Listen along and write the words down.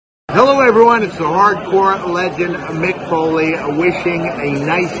Hello everyone, it's the hardcore legend Mick Foley wishing a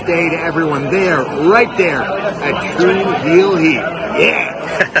nice day to everyone there, right there at True Heel Heat.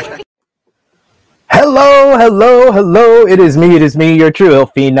 Yeah! Hello. It is me, your True Heel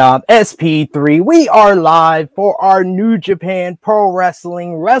Phenom, SP3. We are live for our New Japan Pro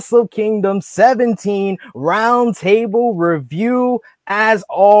Wrestling Wrestle Kingdom 17 Roundtable Review. As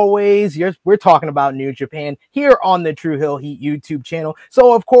always, we're talking about New Japan here on the True Heel Heat YouTube channel.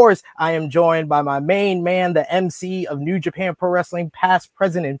 So, of course, I am joined by my main man, the MC of New Japan Pro Wrestling, past,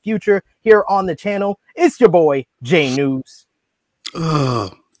 present, and future here on the channel. It's your boy, J News.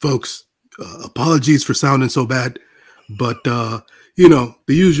 Folks, apologies for sounding so bad, but, the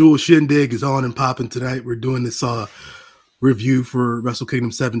usual shindig is on and popping tonight. We're doing this review for Wrestle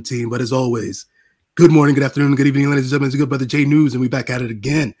Kingdom 17, but as always, good morning, good afternoon, good evening, ladies and gentlemen. It's your good brother J News, and we back at it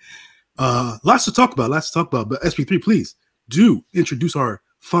again. Lots to talk about, but SP3, please do introduce our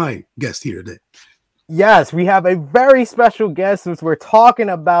fine guest here today. Yes, we have a very special guest since we're talking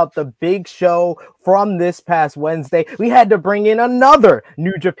about the big show from this past Wednesday. We had to bring in another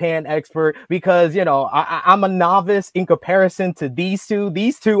New Japan expert because, I'm a novice in comparison to these two.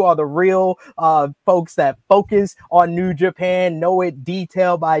 These two are the real folks that focus on New Japan, know it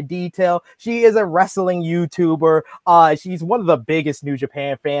detail by detail. She is a wrestling YouTuber. She's one of the biggest New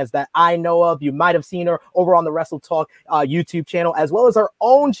Japan fans that I know of. You might have seen her over on the Wrestle Talk YouTube channel, as well as her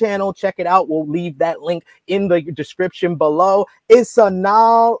own channel. Check it out. We'll leave that link in the description below. It's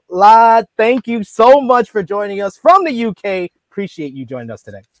Sanal Lad. Thank you so much for joining us from the UK. Appreciate you joining us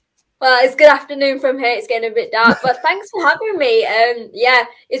today. Well, it's good afternoon from here. It's getting a bit dark, but thanks for having me.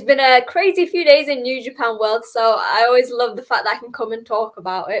 It's been a crazy few days in New Japan world, so I always love the fact that I can come and talk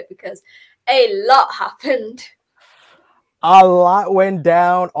about it because a lot happened. A lot went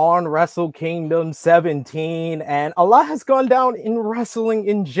down on Wrestle Kingdom 17, and a lot has gone down in wrestling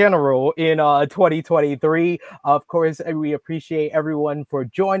in general in 2023. Of course, we appreciate everyone for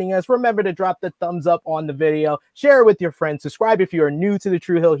joining us. Remember to drop the thumbs up on the video, share it with your friends, subscribe if you are new to the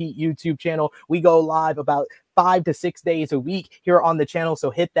True Heel Heat YouTube channel. We go live about 5 to 6 days a week here on the channel, so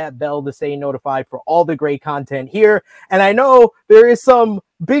hit that bell to stay notified for all the great content here. And I know there is some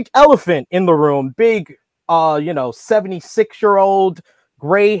big elephant in the room, 76-year-old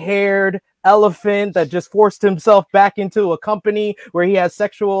gray-haired elephant that just forced himself back into a company where he has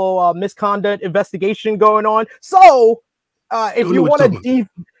sexual misconduct investigation going on. So if you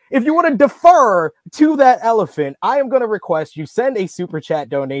want to defer to that elephant, I am going to request you send a super chat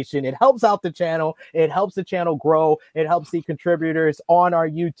donation. It helps out the channel. It helps the channel grow. It helps the contributors on our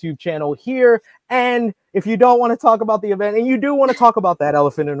YouTube channel here. And if you don't want to talk about the event and you do want to talk about that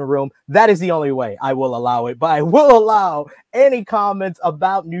elephant in the room, that is the only way I will allow it. But I will allow any comments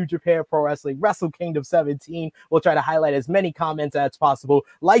about New Japan Pro Wrestling, Wrestle Kingdom 17. We'll try to highlight as many comments as possible,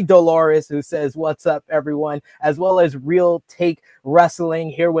 like Dolores, who says, "What's up, everyone?" As well as Real Take Wrestling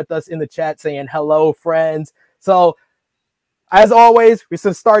here with us in the chat saying, "Hello, friends." So, as always, we're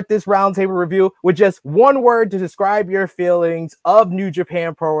going to start this roundtable review with just one word to describe your feelings of New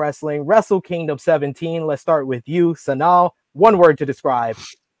Japan Pro Wrestling, Wrestle Kingdom 17. Let's start with you, Sanal. One word to describe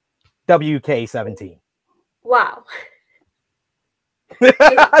WK17. Wow.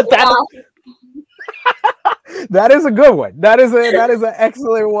 Wow. That is a good one. That is an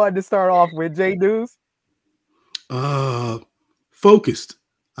excellent one to start off with. J News. Focused,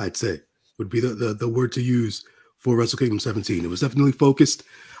 I'd say, would be the word to use for Wrestle Kingdom 17. It was definitely focused.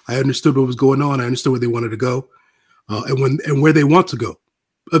 I understood what was going on. I understood where they wanted to go, and where they want to go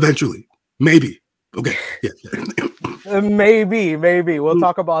eventually. Maybe. Okay. Yeah. Maybe we'll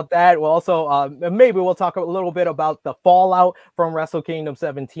talk about that. We'll also maybe we'll talk a little bit about the fallout from Wrestle Kingdom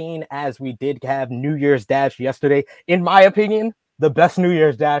 17, as we did have New Year's Dash yesterday. In my opinion, the best New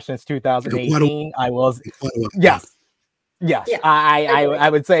Year's Dash since 2018. Yes, yeah. I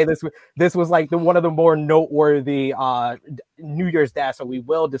would say this was like one of the more noteworthy New Year's Dash, so we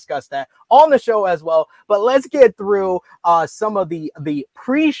will discuss that on the show as well. But let's get through some of the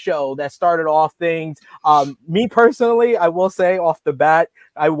pre-show that started off things. Me personally, I will say off the bat,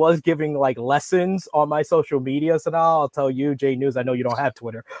 I was giving like lessons on my social media. So now I'll tell you, J News, I know you don't have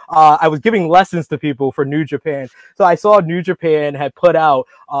Twitter. I was giving lessons to people for New Japan. So I saw New Japan had put out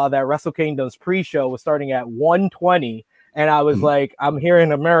that Wrestle Kingdom's pre-show was starting at 1:20. And I was like, I'm here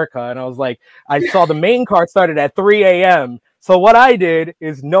in America. And I was like, I saw the main card started at 3 a.m. So what I did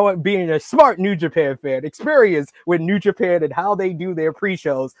is, being a smart New Japan fan, experience with New Japan and how they do their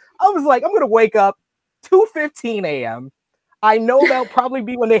pre-shows, I was like, I'm going to wake up 2:15 a.m. I know that'll probably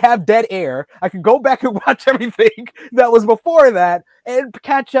be when they have dead air. I can go back and watch everything that was before that and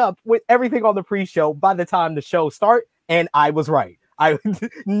catch up with everything on the pre-show by the time the show starts. And I was right. I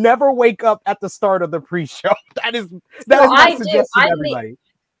never wake up at the start of the pre-show. That is my suggestion to everybody.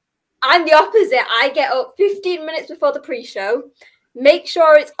 I'm the opposite. I get up 15 minutes before the pre-show, make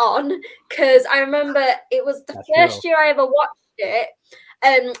sure it's on, because I remember it was the first year I ever watched it,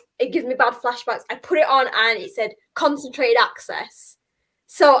 and it gives me bad flashbacks. I put it on and it said concentrated access.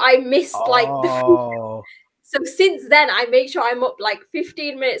 So I missed like the So since then, I make sure I'm up like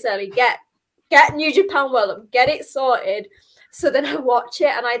 15 minutes early, get New Japan World up, get it sorted. So then I watch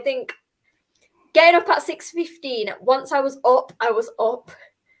it, and I think getting up at 6:15, once I was up,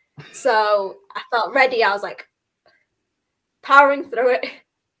 So I felt ready. I was like powering through it.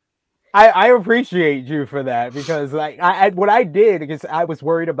 I appreciate you for that, because like what I did, because I was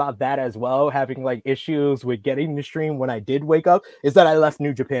worried about that as well, having like issues with getting the stream when I did wake up, is that I left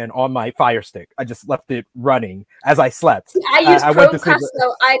New Japan on my Fire Stick. I just left it running as I slept. I used Chromecast,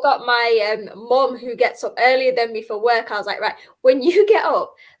 so I got my mom, who gets up earlier than me for work. I was like, right, when you get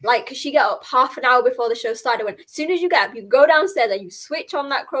up, like, cause she get up half an hour before the show started. When as soon as you get up, you go downstairs and you switch on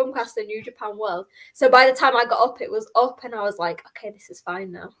that Chromecast to New Japan World. So by the time I got up, it was up, and I was like, okay, this is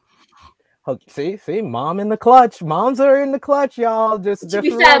fine now. See, mom in the clutch. Moms are in the clutch, y'all. Just to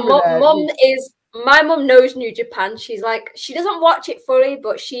be fair, my mom knows New Japan. She's like, she doesn't watch it fully,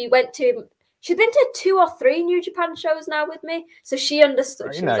 but she's been to 2 or 3 New Japan shows now with me, so she understood.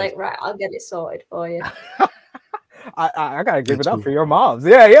 Very she was like, right, I'll get it sorted for you. I gotta give it up for your moms.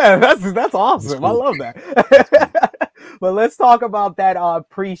 Yeah, that's awesome. I love that. But let's talk about that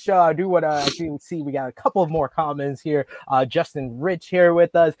pre-show. I do want to see we got a couple of more comments here. Justin Rich here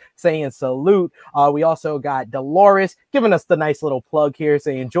with us saying salute. We also got Dolores giving us the nice little plug here,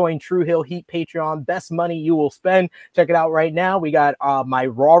 saying join True Hill Heat Patreon, best money you will spend. Check it out right now. We got my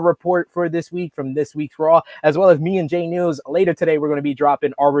Raw report for this week from this week's Raw, as well as me and Jay News. Later today, we're going to be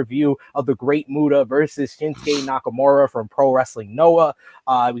dropping our review of the Great Muta versus Shinsuke Nakamura from Pro Wrestling Noah.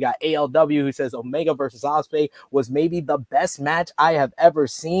 We got ALW who says Omega versus Ospreay was maybe the best match I have ever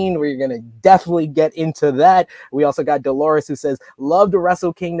seen. We're going to definitely get into that. We also got Dolores who says, loved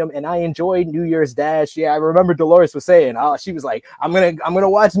Wrestle Kingdom and I enjoyed New Year's Dash. Yeah, I remember Dolores was saying, she was like, I'm gonna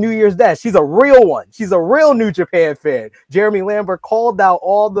watch New Year's Dash. She's a real one. She's a real New Japan fan. Jeremy Lambert called out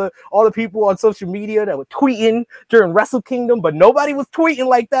all the people on social media that were tweeting during Wrestle Kingdom, but nobody was tweeting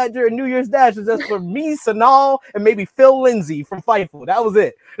like that during New Year's Dash. It's just for me, Sanal, and maybe Phil Lindsay from Fightful. That was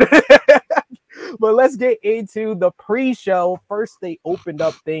it. But let's get into the pre-show. First, they opened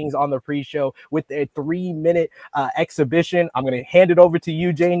up things on the pre-show with a 3-minute exhibition. I'm going to hand it over to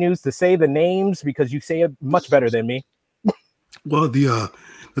you, Jay News, to say the names because you say it much better than me. Well, the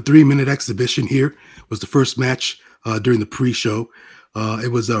 3-minute exhibition here was the first match during the pre-show.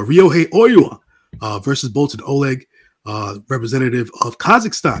 It was Ryohei Oiwa versus Boltin Oleg, representative of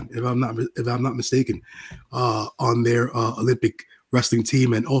Kazakhstan, if I'm not mistaken, on their Olympic wrestling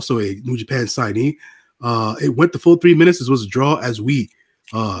team, and also a New Japan signee. It went the full 3 minutes. This was a draw, as we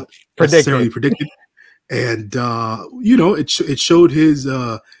necessarily predicted. And it showed his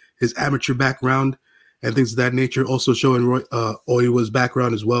amateur background and things of that nature. Also showing Oiwa's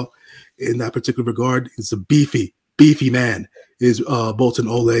background as well in that particular regard. It's a beefy man is Boltin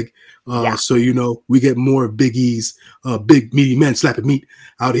Oleg. So we get more Big E's, big meaty men slapping meat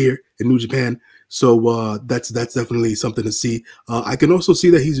out here in New Japan. So that's definitely something to see. I can also see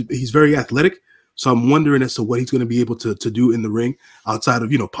that he's very athletic. So I'm wondering as to what he's going to be able to do in the ring outside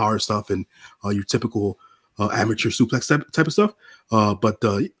of power stuff and your typical amateur suplex type of stuff. But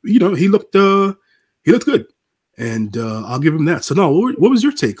he looked good, and I'll give him that. So now, what was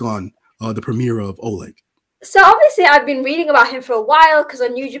your take on the premiere of Oleg? So obviously I've been reading about him for a while because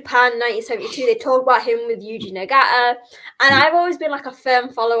on New Japan 1972 they talk about him with Yuji Nagata, and I've always been like a firm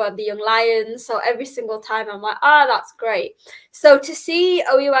follower of the Young Lions, so every single time I'm like, that's great. So to see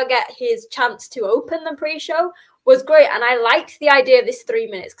Oiwa get his chance to open the pre-show was great, and I liked the idea of this 3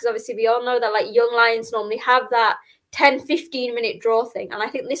 minutes because obviously we all know that like Young Lions normally have that 10-15 minute draw thing, and I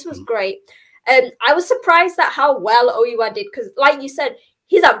think this was great. I was surprised at how well Oiwa did because like you said,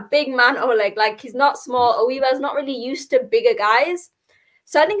 he's a big man, Oleg. Like, he's not small. Oiwa's not really used to bigger guys.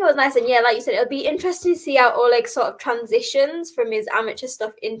 So I think it was nice. And yeah, like you said, it'll be interesting to see how Oleg sort of transitions from his amateur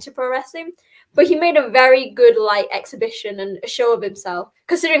stuff into pro wrestling. But he made a very good, like, exhibition and a show of himself,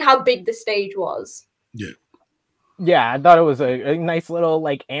 considering how big the stage was. Yeah. Yeah, I thought it was a nice little,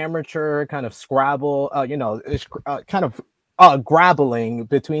 like, amateur kind of Scrabble, kind of grappling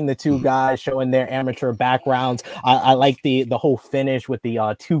between the two guys, showing their amateur backgrounds. I like the whole finish with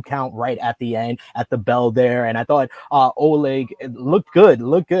the 2 count right at the end at the bell there, and I thought Oleg looked good.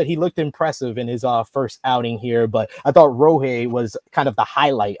 He looked impressive in his first outing here, but I thought Ryohei was kind of the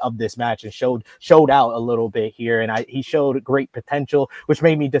highlight of this match and showed out a little bit here, and he showed great potential, which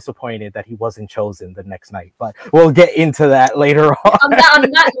made me disappointed that he wasn't chosen the next night. But we'll get into that later on. On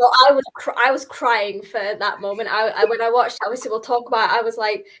that note, I was crying for that moment. When I watched, obviously we'll talk about it, I was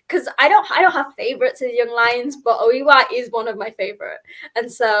like, because I don't have favorites as Young Lions, but Oiwa is one of my favorite,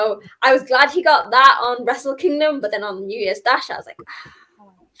 and so I was glad he got that on Wrestle Kingdom. But then on New Year's Dash, I was like,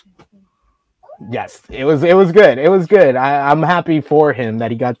 yes, it was good. It was good. I'm happy for him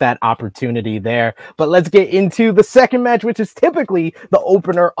that he got that opportunity there. But let's get into the second match, which is typically the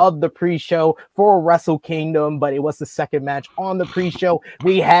opener of the pre-show for Wrestle Kingdom, but it was the second match on the pre-show.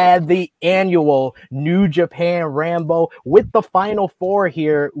 We had the annual New Japan Rambo with the final 4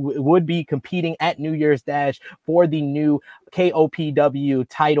 here would be competing at New Year's Dash for the new KOPW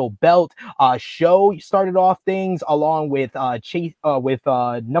title belt. Show started off things along with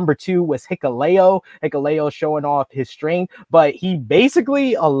number 2 was Hikuleo showing off his strength, but he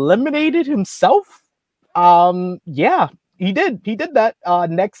basically eliminated himself. Yeah, he did that.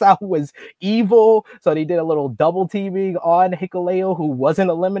 Next out was Evil, so they did a little double teaming on Hikuleo, who wasn't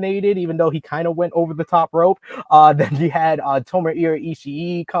eliminated, even though he kind of went over the top rope. Then you had Tomohiro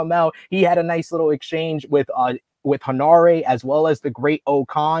Ishii come out. He had a nice little exchange with Hanare as well as the Great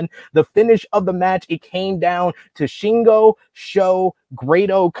O-Khan. The finish of the match, it came down to Shingo, Sho,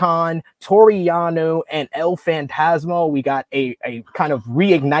 Great O-Khan, Toru Yano, and El Phantasmo. We got a kind of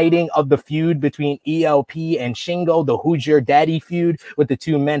reigniting of the feud between ELP and Shingo, the Who's Your Daddy feud with the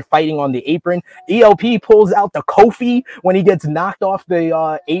 2 men fighting on the apron. ELP pulls out the Kofi when he gets knocked off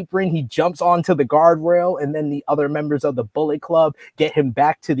the apron. He jumps onto the guardrail, and then the other members of the Bullet Club get him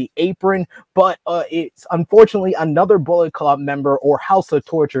back to the apron. But it's unfortunately another Bullet Club member, or House of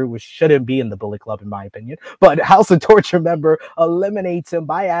Torture, which shouldn't be in the Bullet Club in my opinion, but House of Torture member eliminates him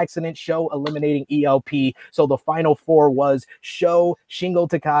by accident, Sho eliminating ELP. So the final 4 was Sho, Shingo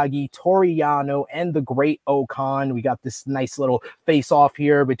Takagi, Toru Yano, and the Great O-Khan. We got this nice little face-off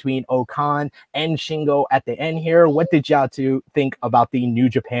here between O-Khan and Shingo at the end here. What did y'all two think about the New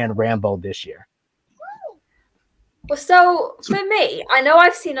Japan Rambo this year? Well, so for me, I know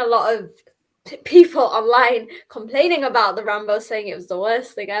I've seen a lot of people online complaining about the Rambo, saying it was the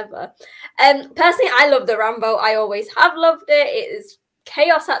worst thing ever. Personally, I love the Rambo. I always have loved it. It is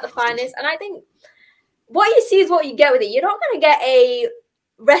chaos at the finest, and I think what you see is what you get with it. You're not going to get a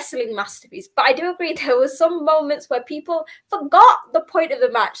wrestling masterpiece, but I do agree there was some moments where people forgot the point of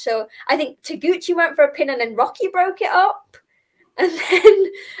the match. So I think Taguchi went for a pin, and then Rocky broke it up, and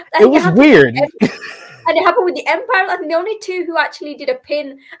then it was weird. And it happened with the Empire. I think the only 2 who actually did a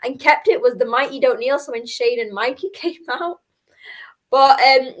pin and kept it was the Mighty Don't Kneel. So when Shane and Mikey came out. But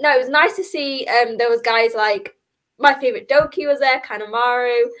no, it was nice to see there was guys like my favorite Doki was there,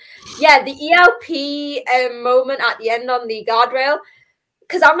 Kanemaru. Yeah, the ELP moment at the end on the guardrail.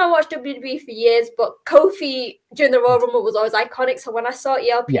 Because I've not watched WWE for years, but Kofi during the Royal Rumble was always iconic. So when I saw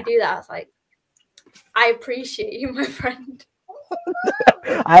ELP do that, I was like, I appreciate you, my friend.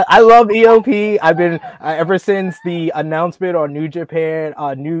 I love ELP. I've been ever since the announcement on New Japan,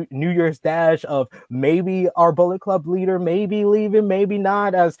 New Year's Dash of maybe our Bullet Club leader maybe leaving, maybe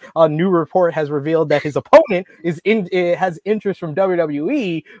not, as a new report has revealed that his opponent has interest from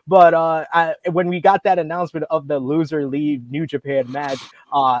WWE. But when we got that announcement of the loser leave New Japan match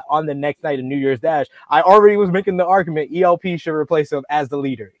on the next night of New Year's Dash, I already was making the argument ELP should replace him as the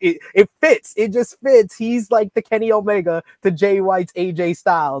leader. It fits. It just fits. He's like the Kenny Omega to Jay White's AJ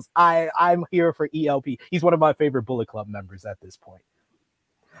Styles. I'm here for ELP. He's one of my favorite Bullet Club members at this point.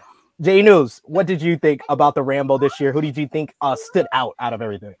 J News, what did you think about the Rambo this year? Who did you think stood out of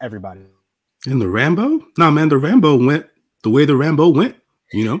everybody? In the Rambo? No, man, the Rambo went the way the Rambo went.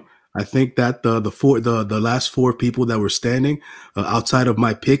 You know, I think that the last 4 people that were standing outside of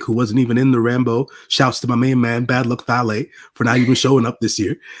my pick, who wasn't even in the Rambo, shouts to my main man, Bad Luck Fale, for not even showing up this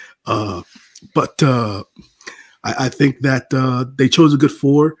year. I think that they chose a good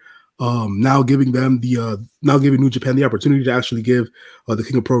 4. Now giving New Japan the opportunity to actually give the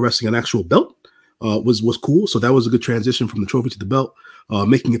King of Pro Wrestling an actual belt was cool. So that was a good transition from the trophy to the belt,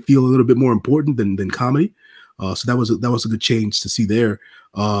 making it feel a little bit more important than comedy. So that was a good change to see there.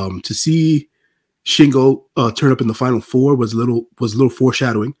 To see Shingo turn up in the final 4 was a little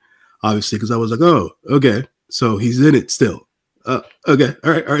foreshadowing, obviously, because I was like, oh, okay, so he's in it still. Okay,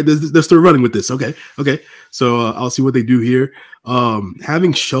 all right. They're still running with this. Okay. So I'll see what they do here.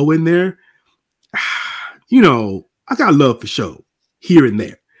 Having Sho in there, you know, I got love for Show here and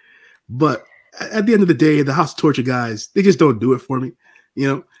there, but at the end of the day, the House of Torture guys, they just don't do it for me, you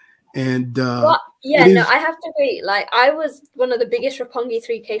know. And I have to agree. Like, I was one of the biggest Roppongi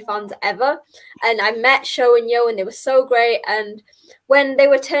 3K fans ever, and I met Show and Yo, and they were so great. And when they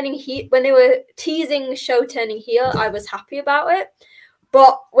were when they were teasing Show turning heel, I was happy about it.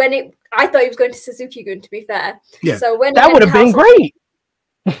 But I thought he was going to Suzuki-gun, to be fair. Yeah. So when that would have been great.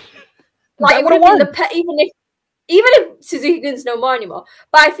 Like, it would have been even if Suzuki-gun's no more anymore.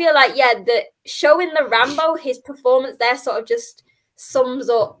 But I feel like, the Show in the Rambo, his performance there sort of just sums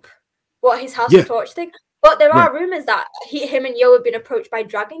up what his House of Torture thing. But there are rumors that him and Yo have been approached by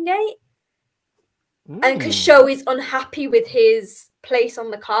Dragon Gate. And because Show is unhappy with his place on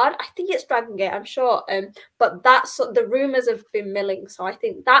the card. I think it's Dragon Gate, I'm sure. But that's the rumors have been milling. So I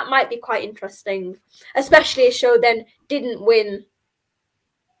think that might be quite interesting. Especially if Show then didn't win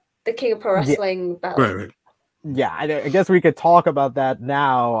the King of Pro Wrestling belt. Right. Yeah, I guess we could talk about that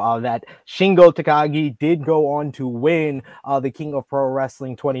now. That Shingo Takagi did go on to win the King of Pro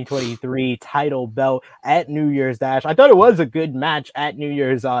Wrestling 2023 title belt at New Year's Dash. I thought it was a good match at New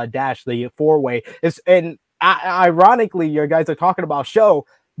Year's Dash, the four-way. Ironically, you guys are talking about Show.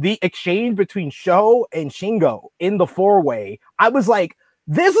 The exchange between Show and Shingo in the four-way, I was like,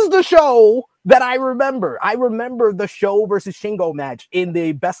 this is the Show that I remember. I remember the Show versus Shingo match in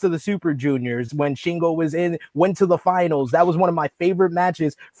the Best of the Super Juniors when Shingo went to the finals. That was one of my favorite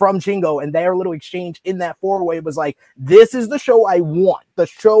matches from Shingo, and their little exchange in that four-way was like, this is the Show I want. The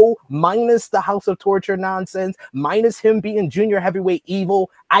Show minus the House of Torture nonsense, minus him being junior heavyweight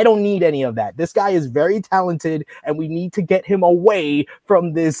evil. I don't need any of that. This guy is very talented, and we need to get him away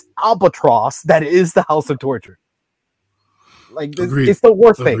from this albatross that is the House of Torture. Like, it's the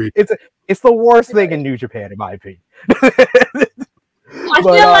worst thing. It's the worst thing in New Japan, in my opinion. I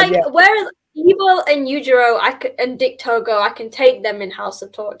feel like whereas Evil and Yujiro and Dick Togo, I can take them in House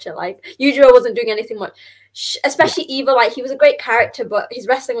of Torture. Like, Yujiro wasn't doing anything much, especially Evil. Like, he was a great character, but his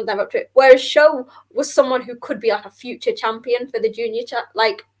wrestling was never up to it. Whereas Show was someone who could be like a future champion for the junior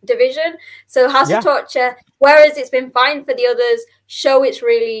division. So House of Torture, whereas it's been fine for the others, Show it's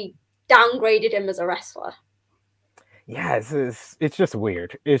really downgraded him as a wrestler. Yeah, it's just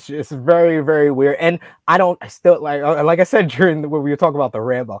weird. It's just very, very weird. And I still like I said when we were talking about the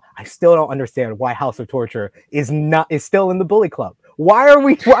Rambo, I still don't understand why House of Torture is still in the Bully Club. Why are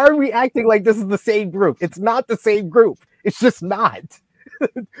we acting like this is the same group? It's not the same group. It's just not.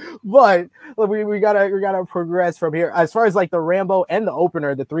 But we gotta progress from here. As far as like the Rambo and the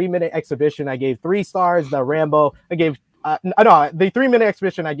opener, the 3-minute exhibition, I gave 3 stars. The Rambo, I gave the 3-minute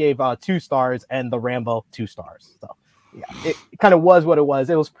exhibition, I gave 2 stars, and the Rambo 2 stars. So. Yeah, it kind of was what it was.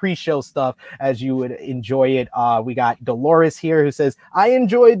 It was pre-show stuff as you would enjoy it. We got Dolores here who says, I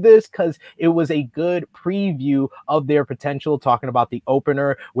enjoyed this because it was a good preview of their potential, talking about the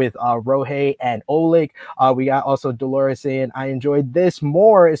opener with Rohei and Oleg. We got also Dolores saying, I enjoyed this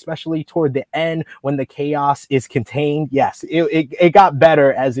more, especially toward the end when the chaos is contained. Yes, it got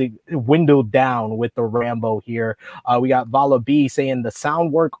better as it dwindled down with the Rambo here. We got Vala B saying the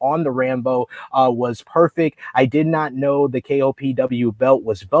sound work on the Rambo was perfect. I did not know the KOPW belt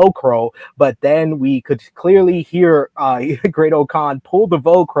was Velcro, but then we could clearly hear Great O'Khan pull the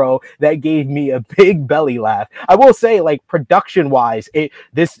Velcro. That gave me a big belly laugh. I will say, like, production wise,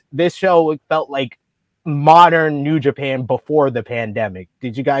 this show felt like modern New Japan before the pandemic.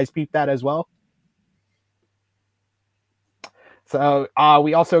 Did you guys peep that as well? So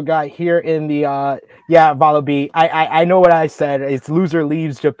we also got here in the Vala B. I know what I said. It's loser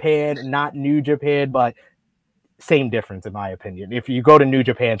leaves Japan, not New Japan, but same difference in my opinion. If you go to New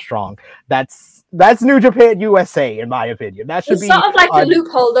Japan Strong, that's New Japan USA in my opinion. That should be sort of like a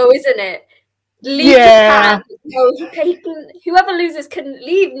loophole though, isn't it? Leave Japan. Whoever loses can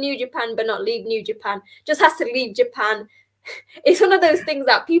leave New Japan but not leave New Japan. Just has to leave Japan. It's one of those things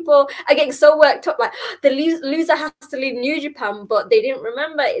that people are getting so worked up, like the loser has to leave New Japan, but they didn't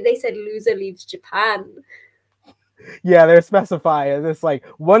remember. They said loser leaves Japan. Yeah, they're specifying. It's like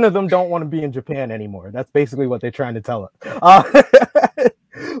one of them don't want to be in Japan anymore. That's basically what they're trying to tell us.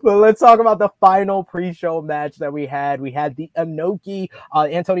 But let's talk about the final pre-show match that we had. We had the Antonio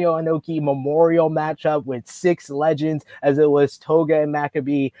Inoki memorial matchup with 6 legends, as it was Toga and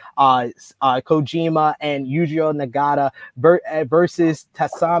Maccabi, Kojima and Yujiro Nagata versus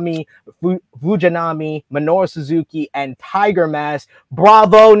Tasami Fujinami, Minoru Suzuki, and Tiger Mask.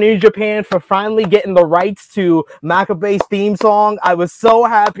 Bravo, New Japan, for finally getting the rights to Maccabi's theme song. I was so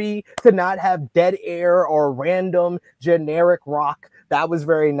happy to not have dead air or random generic rock. That was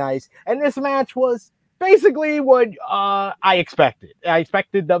very nice. And this match was basically what I expected. I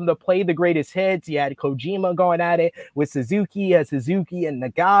expected them to play the greatest hits. You had Kojima going at it with Suzuki and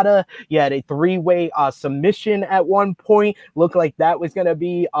Nagata. You had a three-way submission at one point. Looked like that was going to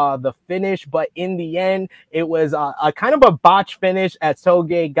be the finish, but in the end, it was a kind of a botch finish as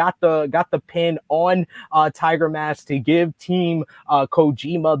Toge got the pin on Tiger Mask to give Team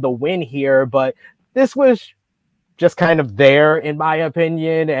Kojima the win here. But this was just kind of there, in my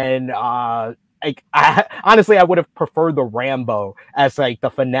opinion, and honestly, I would have preferred the Rambo as like the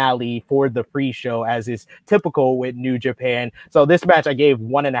finale for the pre-show, as is typical with New Japan. So this match, I gave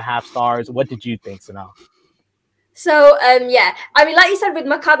 1.5 stars. What did you think, Sanal? So, yeah, I mean, like you said with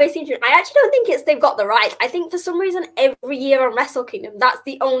Makabe's theme tune, I actually don't think they've got the rights. I think for some reason, every year on Wrestle Kingdom, that's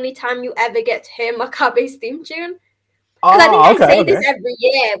the only time you ever get to hear Makabe's theme tune. Because I think I say this every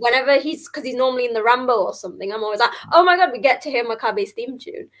year, whenever because he's normally in the Rambo or something. I'm always like, oh my God, we get to hear Makabe's theme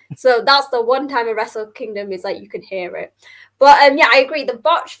tune. So that's the one time in Wrestle Kingdom is like you can hear it. But yeah, I agree. The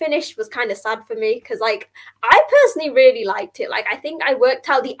botch finish was kind of sad for me because like I personally really liked it. Like I think I worked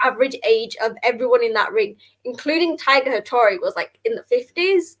out the average age of everyone in that ring, including Tiger Hattori, was like in the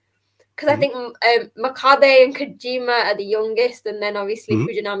 50s. Because I think Makabe and Kojima are the youngest, and then obviously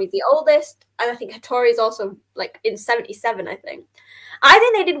Fujinami's the oldest, and I think Hattori is also like in 77. I think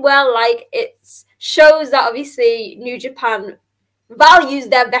they did well. Like it shows that obviously New Japan values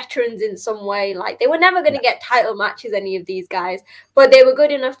their veterans in some way. Like they were never going to get title matches, any of these guys, but they were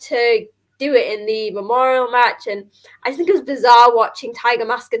good enough to do it in the memorial match. And I just think it was bizarre watching Tiger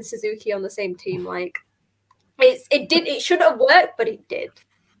Mask and Suzuki on the same team. Like it should have worked, but it did.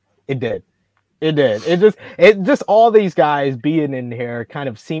 It did. It just all these guys being in here kind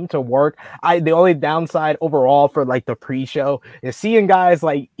of seemed to work. The only downside overall for like the pre-show is seeing guys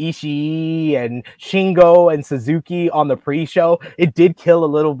like Ishii and Shingo and Suzuki on the pre-show. It did kill a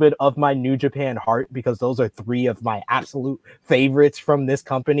little bit of my New Japan heart because those are 3 of my absolute favorites from this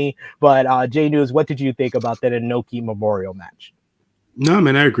company. But J News, what did you think about that Inoki Memorial match? No,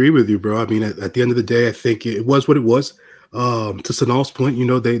 man, I agree with you, bro. I mean, at the end of the day, I think it was what it was. To Sanal's point, you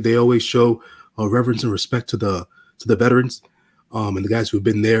know, they always show reverence and respect to the veterans and the guys who have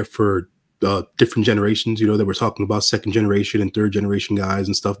been there for different generations. You know, that we're talking about 2nd generation and 3rd generation guys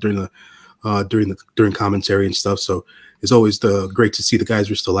and stuff during commentary and stuff. So it's always great to see the guys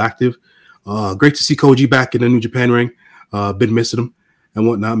who are still active. Great to see Koji back in the New Japan ring. Been missing him and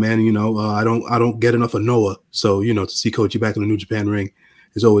whatnot, man. You know, I don't get enough of Noah, so you know, to see Koji back in the New Japan ring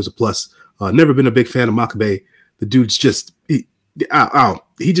is always a plus. Never been a big fan of Makabe. The dude's just he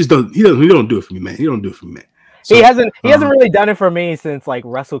don't do it for me, man. He don't do it for me, man. So, he hasn't really done it for me since like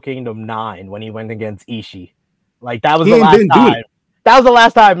Wrestle Kingdom 9 when he went against Ishii. Like that was the last time. That was the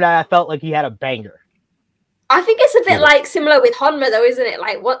last time that I felt like he had a banger. I think it's a bit like similar with Honma though, isn't it?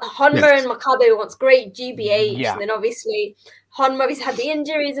 Like what Honma and Makabe wants great GBH, and then obviously Honma obviously had the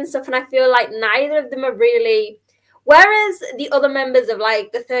injuries and stuff, and I feel like neither of them are really. Whereas the other members of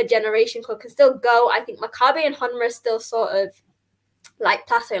like the 3rd generation club can still go, I think Makabe and Honma are still sort of like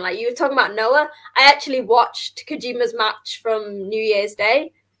plateauing. Like you were talking about Noah, I actually watched Kojima's match from New Year's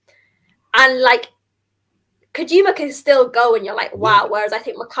Day, and like Kojima can still go, and you're like, wow. Whereas I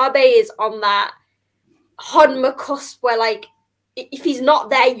think Makabe is on that Honma cusp where like if he's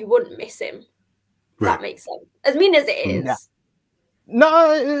not there, you wouldn't miss him. Right. That makes sense. As mean as it is. Yeah.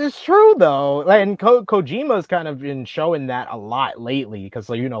 No, it's true though, and Kojima's kind of been showing that a lot lately because,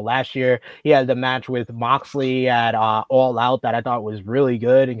 you know, last year he had the match with Moxley at All Out that I thought was really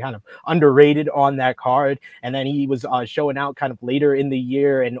good and kind of underrated on that card, and then he was showing out kind of later in the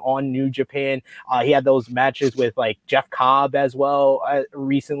year and on New Japan. He had those matches with like Jeff Cobb as well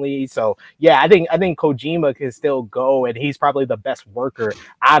recently. So yeah, I think Kojima can still go, and he's probably the best worker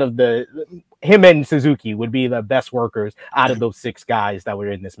out of him and Suzuki would be the best workers out of those 6 guys that were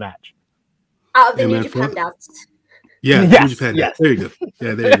in this match. Out of the New Japan dads. Yeah, New Japan dads. There you go.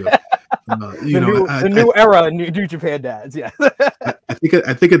 Yeah, there you go. The new era New Japan dads. Yeah.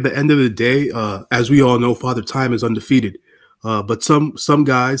 I think at the end of the day, as we all know, Father Time is undefeated. But some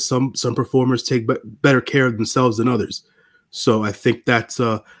guys, some performers take better care of themselves than others. So I think that's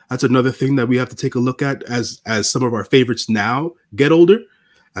another thing that we have to take a look at as some of our favorites now get older,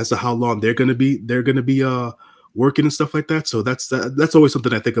 as to how long they're gonna be working and stuff like that. So that's always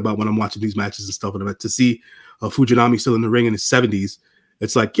something I think about when I'm watching these matches and stuff. And to see Fujinami still in the ring in his 70s,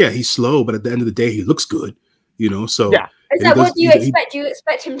 it's like, yeah, he's slow, but at the end of the day, he looks good, you know. So yeah. What do you expect? Do you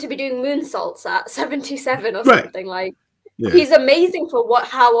expect him to be doing moonsaults at 77 or something? Like he's amazing for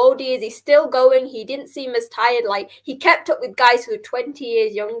how old he is. He's still going. He didn't seem as tired. Like he kept up with guys who are 20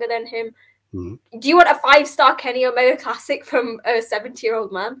 years younger than him. Do you want a 5-star Kenny Omega Classic from a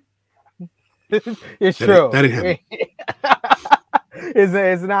 70-year-old man? It's true. That ain't happening.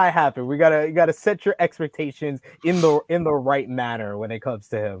 It's not happening. You gotta set your expectations in the right manner when it comes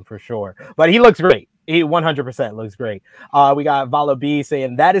to him for sure. But he looks great. He 100% looks great. We got Vala B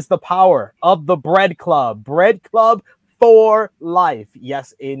saying that is the power of the Bread Club. Bread Club for life.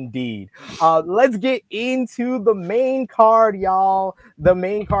 Yes, indeed. Let's get into the main card, y'all. The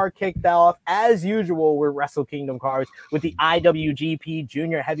main card kicked off as usual with Wrestle Kingdom cards with the IWGP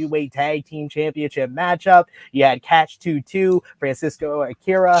Junior Heavyweight Tag Team Championship matchup. You had Catch 2-2, Francisco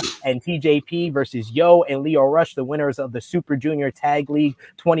Akira and TJP versus Yo and Lio Rush, the winners of the Super Junior Tag League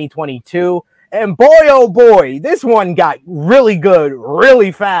 2022. And boy, oh boy, this one got really good,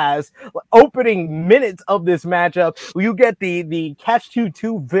 really fast. Opening minutes of this matchup, you get the Catch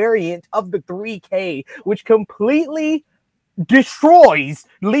 2-2 variant of the 3K, which completely destroys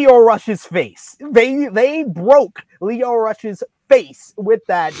Lio Rush's face. They broke Lio Rush's face with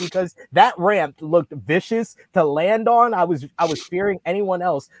that because that ramp looked vicious to land on. I was fearing anyone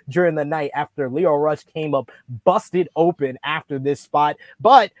else during the night after Lio Rush came up busted open after this spot.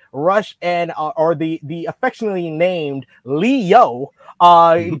 But Rush and or the affectionately named Leo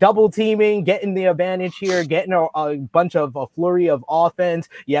double teaming, getting the advantage here, getting a bunch of a flurry of offense.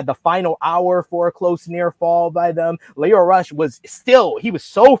 You had the final hour for a close near fall by them. Lio Rush was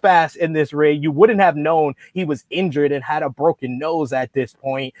so fast in this rig, you wouldn't have known he was injured and had a broken nose at this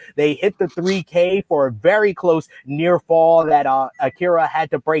point. They hit the 3K for a very close near fall that Akira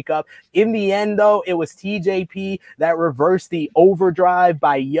had to break up. In the end, though, it was TJP that reversed the overdrive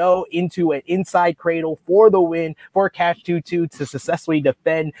by Yo into an inside cradle for the win for Catch 2-2 to successfully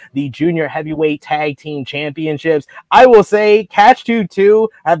defend the Junior Heavyweight Tag Team Championships. I will say Catch 2-2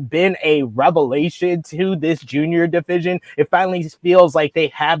 have been a revelation to this junior division. It finally feels like they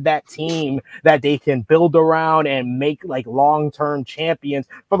have that team that they can build around and make like long-term champions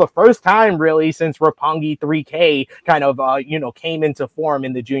for the first time really since Roppongi 3K kind of came into form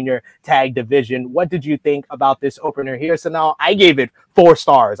in the junior tag division. What did you think about this opener here? So now I gave it 4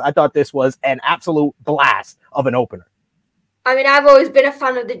 stars. I thought this was an absolute blast of an opener. I mean, I've always been a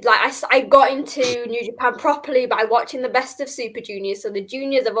fan of I got into New Japan properly by watching the best of Super Juniors. So the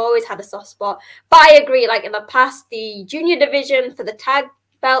juniors have always had a soft spot. But I agree, like in the past, the junior division for the tag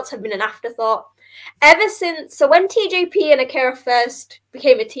belts have been an afterthought. Ever since, so when TJP and Akira first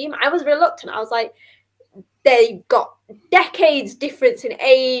became a team, I was reluctant. I was like, they got decades difference in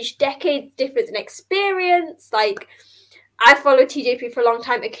age, decades difference in experience. Like, I followed TJP for a long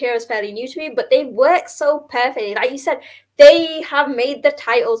time. Akira's fairly new to me, but they work so perfectly. Like you said, they have made the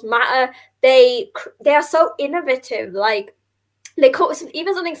titles matter. They are so innovative. Like, they come with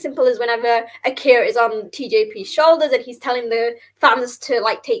even something simple as whenever Akira is on TJP's shoulders and he's telling the fans to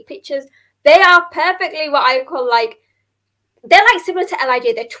like take pictures. They are perfectly what I call like, they're like similar to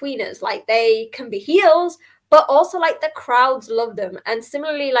LIJ. They're tweeners. Like, they can be heels, but also like the crowds love them. And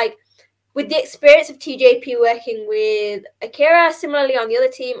similarly, like with the experience of TJP working with Akira, similarly on the other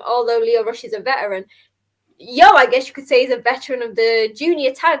team, although Lio Rush is a veteran, Yo, I guess you could say, is a veteran of the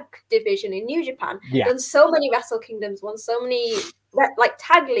junior tag division in New Japan. Yeah. Done so many Wrestle Kingdoms, won so many like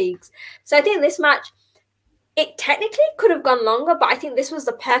tag leagues. So I think this match, it technically could have gone longer, but I think this was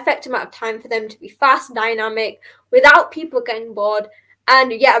the perfect amount of time for them to be fast, dynamic, without people getting bored.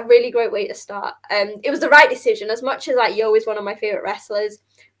 And yeah, a really great way to start. It was the right decision. As much as like Yo is one of my favorite wrestlers,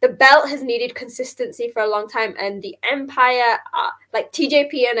 the belt has needed consistency for a long time, and the Empire, like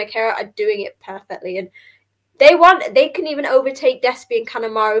TJP and Akira, are doing it perfectly. And they can even overtake Despy and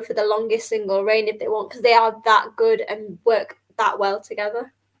Kanemaru for the longest single reign if they want, because they are that good and work that well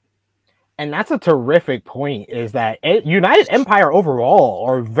together. And that's a terrific point, is that United Empire overall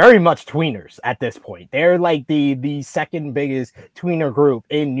are very much tweeners at this point. They're like the second biggest tweener group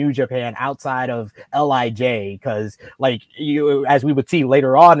in New Japan outside of LIJ, because like as we would see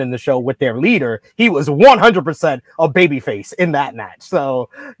later on in the show with their leader, he was 100% a babyface in that match. So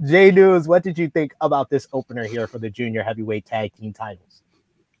J News, what did you think about this opener here for the junior heavyweight tag team titles?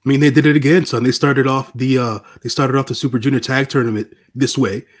 I mean, they did it again, son. They started off the Super Junior Tag Tournament this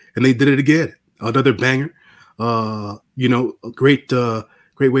way, and they did it again. Another banger. A great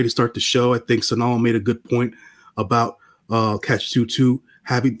way to start the show. I think Sanal made a good point about Catch 2-2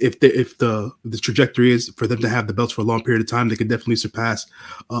 having if the trajectory is for them to have the belts for a long period of time, they could definitely surpass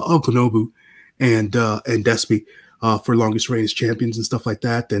Okonobu and Despy for longest reign as champions and stuff like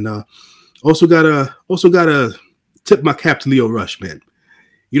that. And also gotta tip my cap to Lio Rush, man.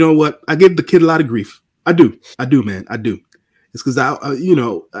 You know what? I give the kid a lot of grief. I do, man. I do. It's because at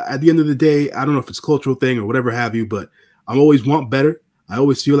the end of the day, I don't know if it's a cultural thing or whatever have you, but I always want better. I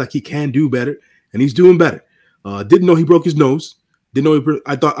always feel like he can do better, and he's doing better. Didn't know he broke his nose. Didn't know.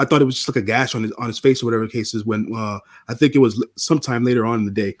 I thought it was just like a gash on his face or whatever the case is. When I think it was sometime later on in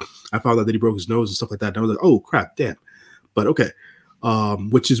the day, I found out that he broke his nose and stuff like that. And I was like, oh crap, damn. But okay,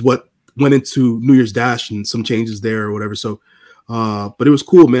 which is what went into New Year's Dash and some changes there or whatever. So, but it was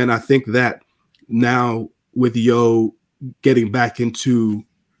cool, man. I think that now with Yo getting back into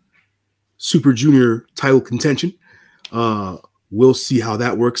Super Junior title contention, we'll see how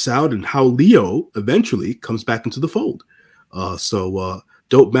that works out and how Leo eventually comes back into the fold. So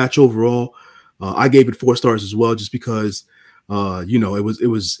dope match overall. I gave it 4 stars as well, just because it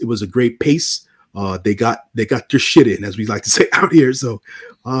was a great pace. They got their shit in, as we like to say out here. So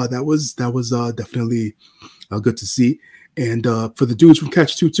that was definitely good to see. And for the dudes from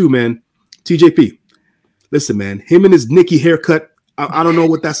Catch 22, man, TJP, listen, man, him and his Nikki haircut, I don't know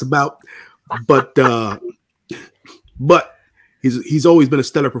what that's about, but he's always been a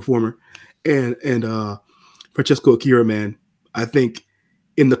stellar performer. And Francesco Akira, man, I think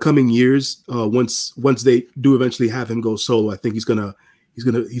in the coming years, once they do eventually have him go solo, I think he's a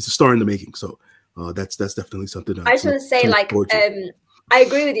star in the making. So that's definitely something. I just want to say, like, I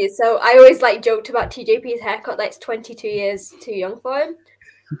agree with you. So I always joked about TJP's haircut, that's 22 years too young for him.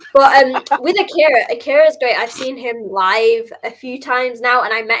 But with Akira is great. I've seen him live a few times now,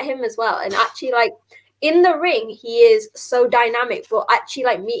 and I met him as well. And actually, in the ring, he is so dynamic. But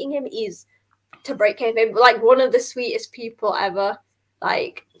actually, meeting him is to break kayfabe, one of the sweetest people ever.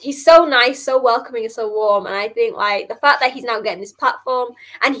 He's so nice, so welcoming, and so warm. And I think the fact that he's now getting this platform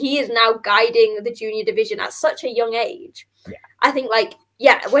and he is now guiding the junior division at such a young age, I think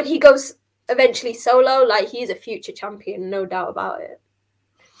when he goes eventually solo, he's a future champion, no doubt about it.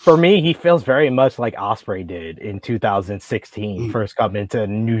 For me, he feels very much like Ospreay did in 2016, first coming to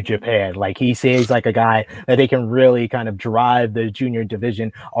New Japan. He seems like a guy that they can really kind of drive the junior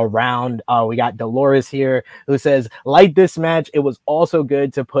division around. We got Dolores here who says, like this match, it was also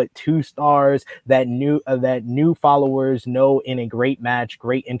good to put 2 stars that new followers know in a great match,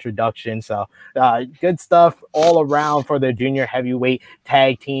 great introduction. So good stuff all around for the junior heavyweight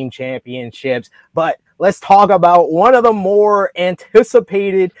tag team championships. But let's talk about one of the more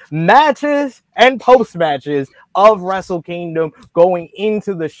anticipated matches and post matches of Wrestle Kingdom going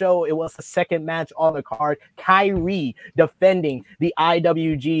into the show. It was the second match on the card. Kairi defending the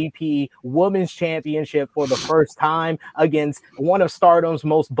IWGP Women's Championship for the first time against one of Stardom's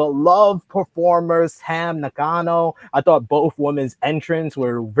most beloved performers, Tam Nakano. I thought both women's entrants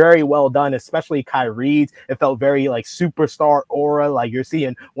were very well done, especially Kairi's. It felt very superstar aura, you're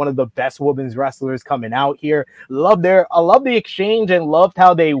seeing one of the best women's wrestlers coming out here. I love the exchange and loved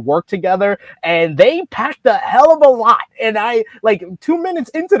how they worked together, and they packed the hell of a lot. And I 2 minutes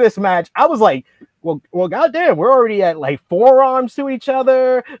into this match, I was like, well, goddamn, we're already at forearms to each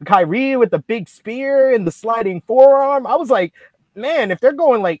other. Kairi with the big spear and the sliding forearm. I was like, man, if they're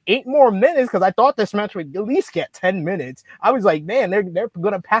going 8 more minutes, because I thought this match would at least get 10 minutes. I was like, man, they're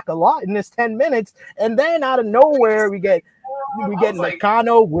gonna pack a lot in this 10 minutes. And then out of nowhere, we get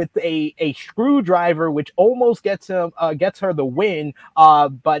Nakano with a screwdriver, which almost gets her the win.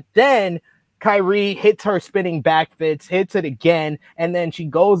 But then Kairi hits her spinning back fist, hits it again, and then she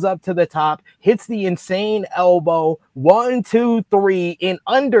goes up to the top, hits the insane elbow. 1, 2, 3 in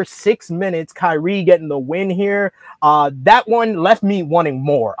under 6 minutes. Kairi getting the win here. That one left me wanting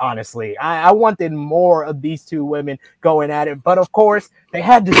more, honestly. I wanted more of these two women going at it, but of course, they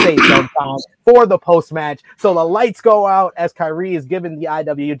had to say sometime for the post-match. So the lights go out as Kairi is given the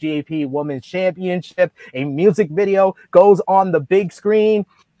IWGP Women's Championship. A music video goes on the big screen.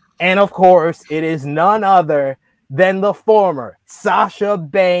 And of course, it is none other than the former Sasha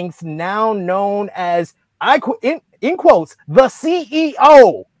Banks, now known as, in quotes, the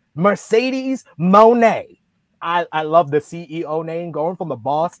CEO, Mercedes Moné. I love the CEO name. Going from the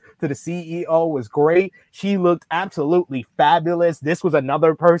boss to the CEO was great. She looked absolutely fabulous. This was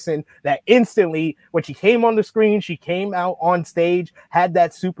another person that instantly, when she came on the screen, she came out on stage, had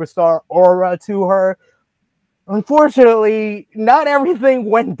that superstar aura to her. Unfortunately, not everything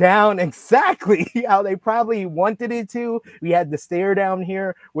went down exactly how they probably wanted it to. We had the stare down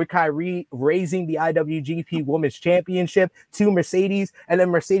here with Kairi raising the IWGP Women's Championship to Mercedes, and then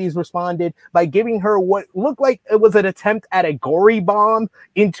Mercedes responded by giving her what looked like it was an attempt at a gory bomb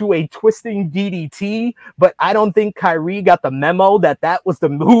into a twisting DDT, but I don't think Kairi got the memo that that was the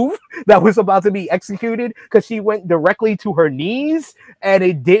move that was about to be executed, because she went directly to her knees, and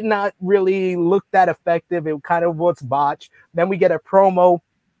it did not really look that effective. It kind of was botched. Then we get a promo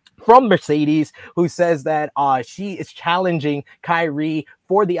from Mercedes, who says that she is challenging Kairi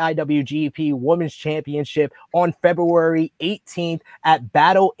for the IWGP Women's Championship on February 18th at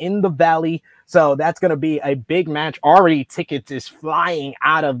Battle in the Valley. So that's going to be a big match. Already tickets is flying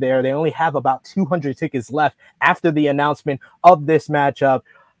out of there. They only have about 200 tickets left after the announcement of this matchup.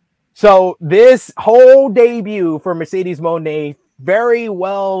 So this whole debut for Mercedes Moné, very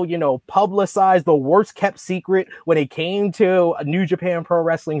well, publicized, the worst kept secret when it came to New Japan Pro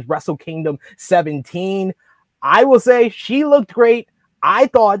Wrestling's Wrestle Kingdom 17. I will say she looked great. I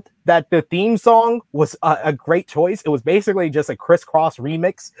thought that the theme song was a great choice. It was basically just a crisscross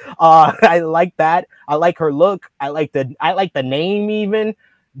remix. I like that. I like her look. I like the name even.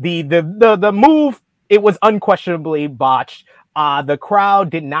 The move, it was unquestionably botched. The crowd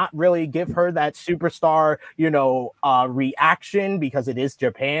did not really give her that superstar, reaction, because it is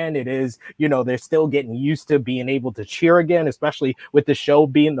Japan. It is, they're still getting used to being able to cheer again, especially with the show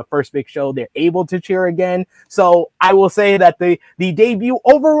being the first big show. They're able to cheer again. So I will say that the debut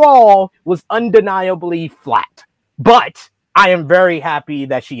overall was undeniably flat, but I am very happy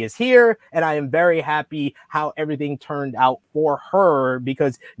that she is here, and I am very happy how everything turned out for her,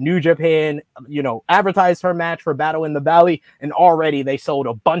 because New Japan, advertised her match for Battle in the Valley, and already they sold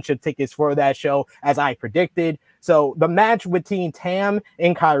a bunch of tickets for that show, as I predicted. So the match between Tam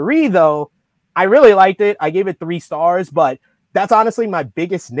and Kairi, though, I really liked it. I gave it 3 stars, but that's honestly my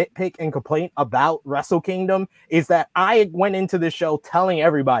biggest nitpick and complaint about Wrestle Kingdom, is that I went into this show telling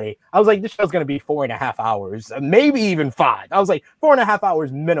everybody, I was like, this show's going to be 4.5 hours, maybe even 5. I was like, 4.5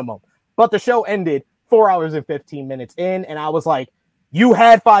 hours minimum. But the show ended 4 hours and 15 minutes in, and I was like, you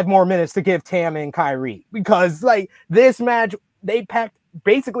had 5 more minutes to give Tam and Kairi, because this match, they packed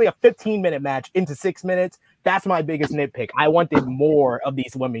basically a 15-minute match into 6 minutes. That's my biggest nitpick. I wanted more of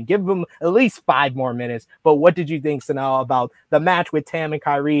these women. Give them at least 5 more minutes. But what did you think, Sanal, about the match with Tam and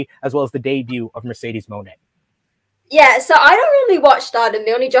Kairi, as well as the debut of Mercedes Moné? Yeah, so I don't really watch Stardom.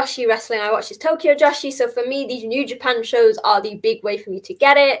 The only Joshi wrestling I watch is Tokyo Joshi. So for me, these New Japan shows are the big way for me to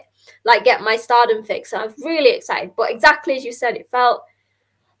get my Stardom fix. And I was really excited. But exactly as you said, it felt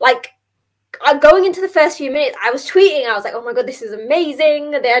like going into the first few minutes, I was tweeting. I was like, oh my God, this is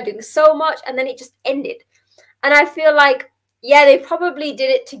amazing. They are doing so much. And then it just ended. And I feel like, yeah, they probably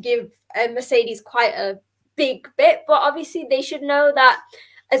did it to give Mercedes quite a big bit. But obviously they should know that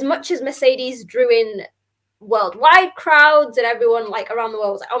as much as Mercedes drew in worldwide crowds and everyone around the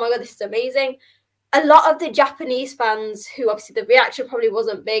world was like, oh my God, this is amazing, a lot of the Japanese fans, who obviously the reaction probably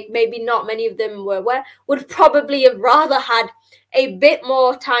wasn't big, maybe not many of them were aware, would probably have rather had a bit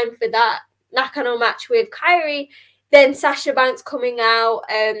more time for that Nakano match with Kairi than Sasha Banks coming out.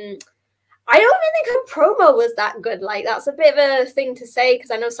 I don't even think her promo was that good. That's a bit of a thing to say,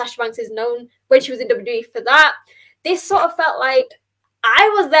 because I know Sasha Banks is known when she was in WWE for that. This sort of felt like I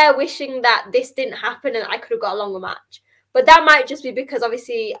was there wishing that this didn't happen and I could have got a longer match. But that might just be because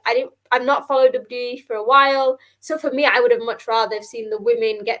obviously I've not followed WWE for a while. So for me, I would have much rather have seen the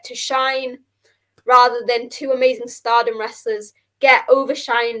women get to shine rather than 2 amazing Stardom wrestlers get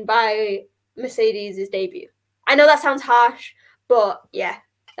overshined by Mercedes' debut. I know that sounds harsh, but yeah.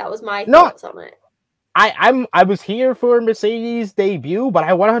 That was my thoughts on it. I was here for Mercedes' debut, but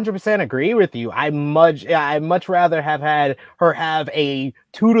I 100% agree with you. I much rather have had her have a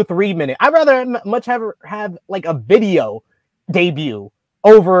 2 to 3 minute. I'd rather much have her have a video debut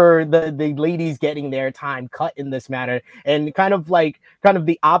over the ladies getting their time cut in this matter. And kind of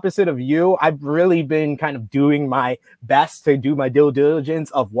the opposite of you, I've really been kind of doing my best to do my due diligence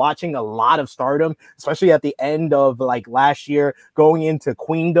of watching a lot of Stardom, especially at the end of last year going into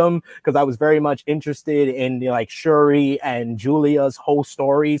Queendom, because I was very much interested in Shuri and Julia's whole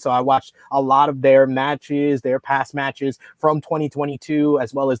story. So I watched a lot of their matches, their past matches from 2022,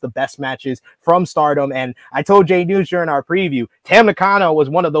 as well as the best matches from Stardom. And I told Jay News during our preview, Tam Nakano was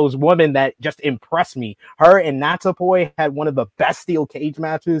one of those women that just impressed me. Her and Natsupoi had one of the best steel cage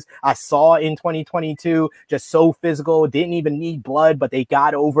matches I saw in 2022. Just so physical, didn't even need blood, but they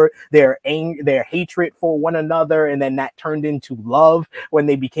got over their hatred for one another, and then that turned into love when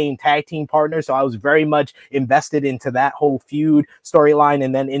they became tag team partners. So I was very much invested into that whole feud storyline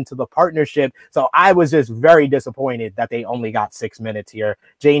and then into the partnership. So I was just very disappointed that they only got 6 minutes here.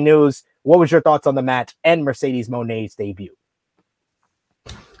 Jay News, what was your thoughts on the match and Mercedes Moné's debut?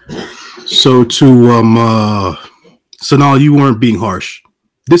 So Sanal, you weren't being harsh.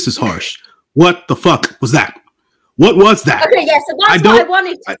 This is harsh. What the fuck was that? What was that? Okay, yeah, so that's what I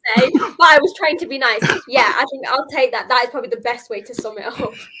wanted to say, but I was trying to be nice. Yeah, I think I'll take that. That is probably the best way to sum it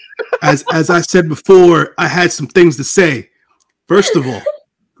up. As I said before, I had some things to say. First of all,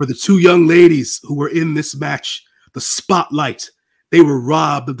 for the 2 young ladies who were in this match, the spotlight They were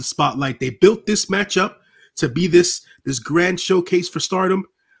robbed of the spotlight. They built this match up to be this grand showcase for Stardom.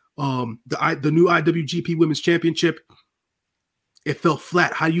 The new IWGP Women's Championship. It fell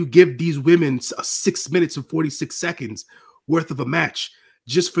flat. How do you give these women 6 minutes and 46 seconds worth of a match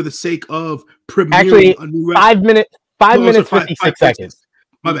just for the sake of premiering a new 5 minutes, 56 seconds.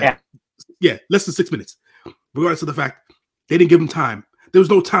 My bad. Yeah, less than 6 minutes. Regardless of the fact they didn't give them time. There was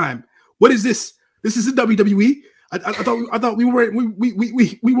no time. What is this? This isn't WWE. I thought we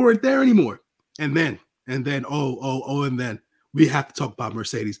weren't there anymore. And then we have to talk about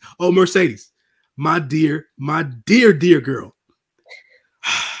Mercedes. Oh, Mercedes, my dear girl.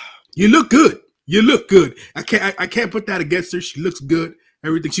 You look good. You look good. I can't put that against her. She looks good.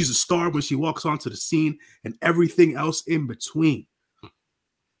 Everything. She's a star when she walks onto the scene and everything else in between.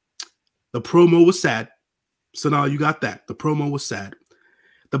 The promo was sad. So now you got that. The promo was sad.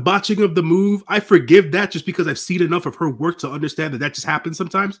 The botching of the move, I forgive that just because I've seen enough of her work to understand that just happens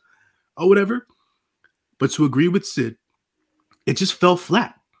sometimes or whatever. But to agree with Sid, it just fell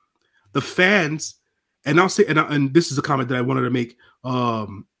flat. The fans, and I'll say, and this is a comment that I wanted to make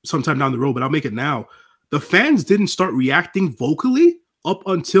sometime down the road, but I'll make it now. The fans didn't start reacting vocally up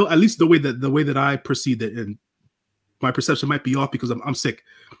until at least the way that I perceived it, and my perception might be off because I'm sick.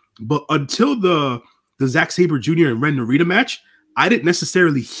 But until the Zack Sabre Jr. and Ren Narita match, I didn't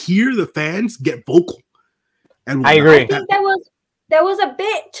necessarily hear the fans get vocal. And I agree. I think there was a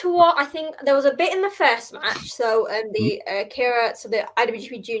bit toward. I think there was a bit in the first match. So the Kira, so the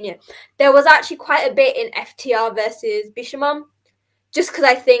IWGP Junior, there was actually quite a bit in FTR versus Bishamon. Just because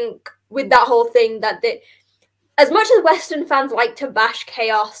I think with that whole thing that as much as Western fans like to bash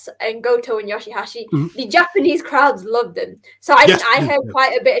Chaos and Goto and Yoshihashi, the Japanese crowds love them. So I heard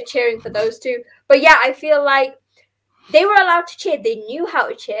quite a bit of cheering for those two. But yeah, I feel like they were allowed to cheer. They knew how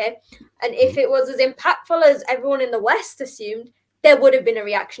to cheer. And if it was as impactful as everyone in the West assumed, there would have been a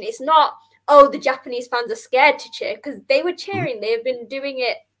reaction. It's not, oh, the Japanese fans are scared to cheer, because they were cheering. They have been doing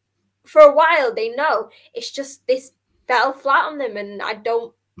it for a while. They know. It's just this fell flat on them, and I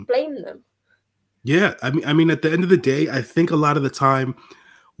don't blame them. Yeah, I mean, at the end of the day, I think a lot of the time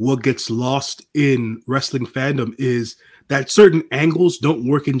what gets lost in wrestling fandom is that certain angles don't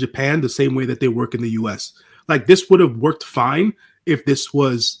work in Japan the same way that they work in the US. Like, this would have worked fine if this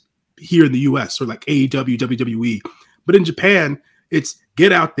was here in the US or like AEW, WWE. But in Japan, it's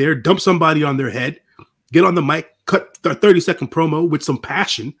get out there, dump somebody on their head, get on the mic, cut a 30-second promo with some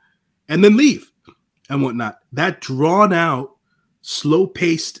passion, and then leave and whatnot. That drawn out,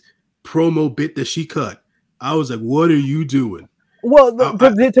 slow-paced promo bit that she cut, I was like, what are you doing? Well,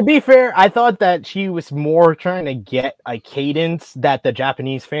 to be fair, I thought that she was more trying to get a cadence that the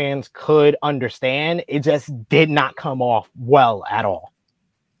Japanese fans could understand. It just did not come off well at all.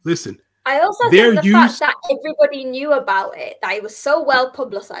 Listen, I also think the fact that everybody knew about it, that it was so well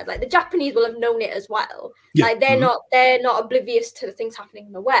publicized, like the Japanese will have known it as well. Yeah. Like they're not oblivious to the things happening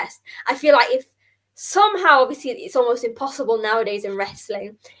in the West. I feel like if somehow, obviously it's almost impossible nowadays in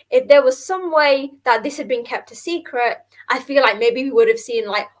wrestling, if there was some way that this had been kept a secret, I feel like maybe we would have seen,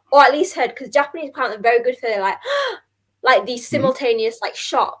 like, or at least heard, because Japanese crowd are very good for their like these simultaneous like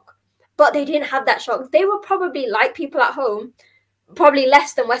shock, but they didn't have that shock. They were probably like people at home, probably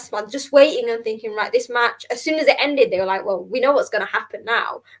less than West fans, just waiting and thinking, right, this match, as soon as it ended, they were like, well, we know what's going to happen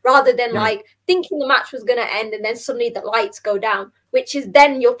now, rather than like thinking the match was going to end and then suddenly the lights go down, which is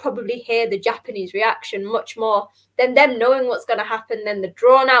then you'll probably hear the Japanese reaction much more than them knowing what's going to happen, then the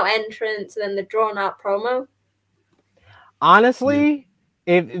drawn out entrance, and then the drawn out promo. Honestly,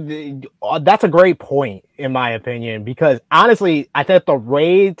 that's a great point, in my opinion, because honestly, I think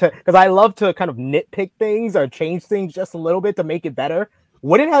because I love to kind of nitpick things or change things just a little bit to make it better.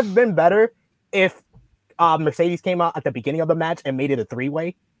 Would it have been better if Mercedes came out at the beginning of the match and made it a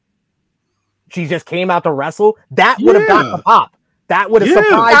 3-way? She just came out to wrestle. That would have got the pop. That would have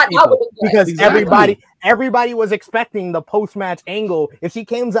surprised people, because everybody was expecting the post-match angle. If she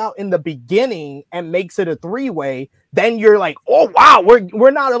comes out in the beginning and makes it a 3-way, then you're like, oh wow,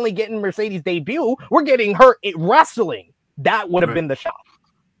 we're not only getting Mercedes' debut, we're getting her wrestling. That would have been the shock.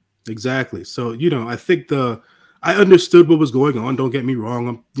 Exactly. So, I think I understood what was going on. Don't get me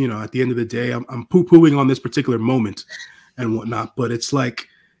wrong. At the end of the day, I'm poo-pooing on this particular moment and whatnot, but it's like,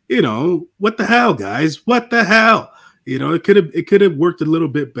 what the hell, guys? What the hell? It could have worked a little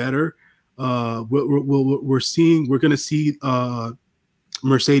bit better. We're going to see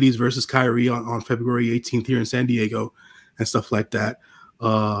Mercedes versus Kyrie on February 18th here in San Diego and stuff like that.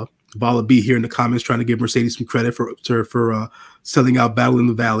 Vala B here in the comments trying to give Mercedes some credit for selling out Battle in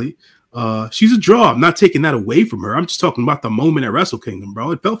the Valley. She's a draw. I'm not taking that away from her. I'm just talking about the moment at Wrestle Kingdom,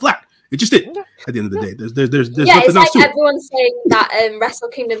 bro. It fell flat. It just did. At the end of the day, there's yeah, nothing it's else like to it. everyone's saying that Wrestle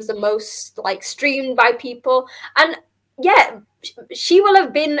Kingdom's the most like streamed by people, and yeah, she will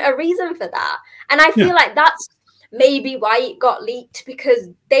have been a reason for that. And I feel like that's maybe why it got leaked, because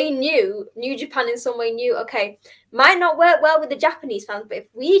they knew, New Japan in some way knew, okay, might not work well with the Japanese fans, but if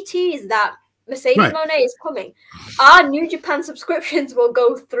we tease that Mercedes Moné is coming, our New Japan subscriptions will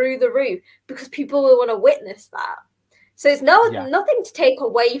go through the roof because people will want to witness that. So it's nothing to take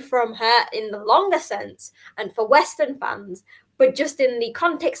away from her in the longer sense and for Western fans, but just in the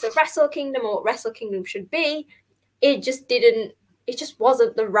context of Wrestle Kingdom or what Wrestle Kingdom should be, it just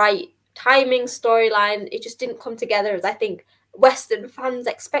wasn't the right timing, storyline. It just didn't come together as I think Western fans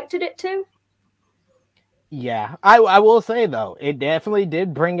expected it to. Yeah, I will say though, it definitely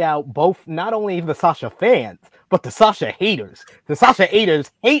did bring out both, not only the Sasha fans, but the Sasha haters. The Sasha haters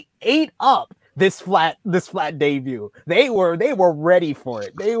ate up this flat debut. They were ready for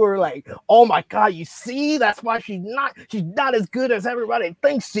it. They were like, oh my god, you see, that's why she's not as good as everybody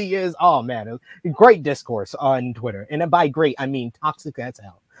thinks she is. Oh man, it was great discourse on Twitter. And by great, I mean toxic as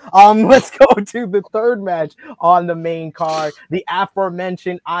hell. Let's go to the third match on the main card, the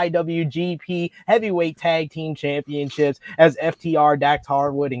aforementioned IWGP Heavyweight Tag Team Championships, as FTR, Dax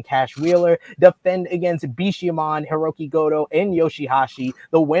Harwood, and Cash Wheeler defend against Bishamon, Hiroki Goto, and Yoshihashi,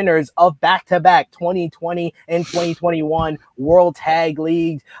 the winners of back-to-back 2020 and 2021 World Tag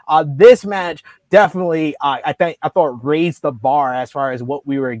Leagues. This match definitely, I thought raised the bar as far as what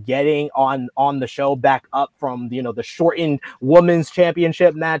we were getting on the show, back up from the shortened women's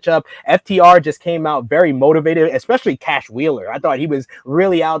championship matchup. FTR just came out very motivated, especially Cash Wheeler. I thought he was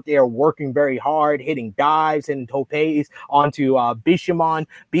really out there working very hard, hitting dives and topes onto Bishamon.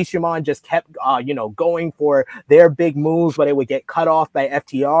 Bishamon just kept going for their big moves, but it would get cut off by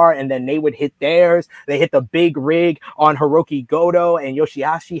FTR, and then they would hit theirs. They hit the big rig on Hiroki Goto, and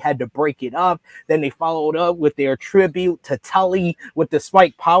Yoshihashi had to break it up. Then they followed up with their tribute to Tully with the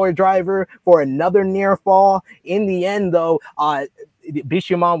Spike Power Driver for another near fall. In the end, though,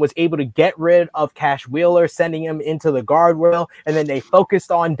 Bishamon was able to get rid of Cash Wheeler, sending him into the guardrail, and then they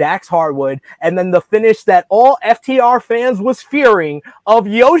focused on Dax Harwood. And then the finish that all FTR fans was fearing of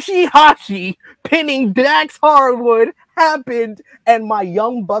Yoshihashi pinning Dax Harwood happened, and my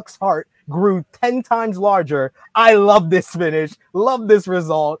Young Bucks heart grew 10 times larger. I love this finish, love this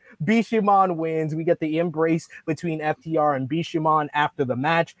result. Bishamon wins. We get the embrace between FTR and Bishamon after the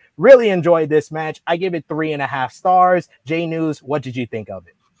match. Really enjoyed this match. I give it 3.5 stars. J News, what did you think of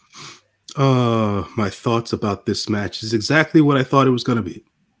it? My thoughts about this match is exactly what I thought it was going to be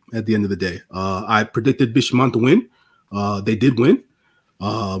at the end of the day. I predicted Bishamon to win. They did win.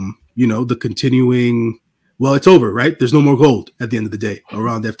 The continuing, well, it's over, right? There's no more gold at the end of the day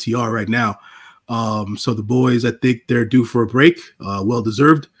around FTR right now. So the boys, I think they're due for a break,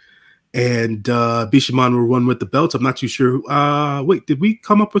 well-deserved. And Bishamon will run with the belts. I'm not too sure. Wait, did we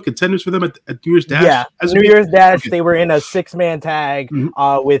come up with contenders for them at New Year's Dash? Yeah, New Year's Dash, they were in a 6-man tag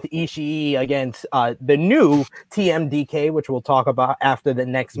with Ishii against the new TMDK, which we'll talk about after the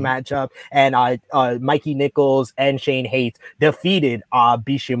next matchup. And Mikey Nichols and Shane Hates defeated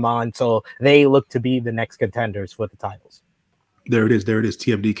Bishamon, so they look to be the next contenders for the titles. There it is,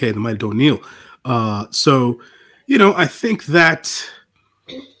 TMDK, the Mighty O'Neil. So, I think that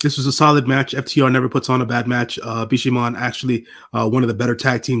this was a solid match. FTR never puts on a bad match. Bishamon actually one of the better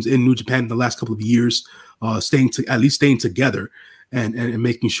tag teams in New Japan in the last couple of years, staying together and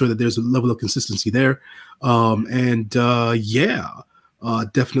making sure that there's a level of consistency there. Definitely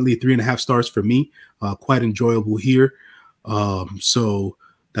 3.5 stars for me. Quite enjoyable here. So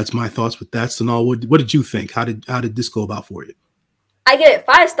that's my thoughts with that. Sonal, what did you think? How did this go about for you? I get it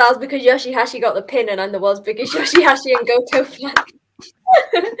 5 stars because Yoshihashi got the pin, and I'm the world's biggest Yoshihashi and Goto fan.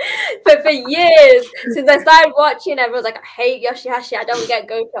 But for years, since I started watching, everyone's like, I hate Yoshihashi, I don't get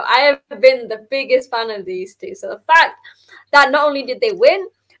Goto. I have been the biggest fan of these two. So the fact that not only did they win,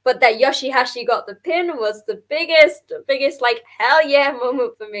 but that Yoshihashi got the pin was the biggest like hell yeah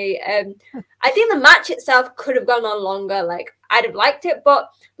moment for me. I think the match itself could have gone on longer. Like, I'd have liked it,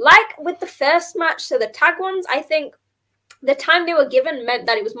 but like with the first match, so the tag ones, I think the time they were given meant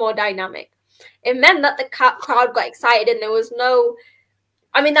that it was more dynamic. It meant that the crowd got excited, and there was no.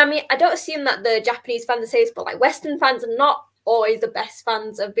 I mean, I don't assume that the Japanese fans say this, but like Western fans are not always the best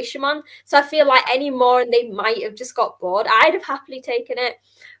fans of Bishamon. So I feel like any more, and they might have just got bored. I'd have happily taken it,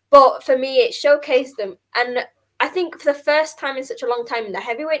 but for me, it showcased them. And I think for the first time in such a long time in the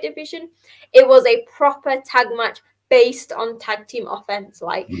heavyweight division, it was a proper tag match based on tag team offense,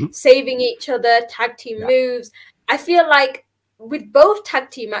 like saving each other, tag team moves. I feel like with both tag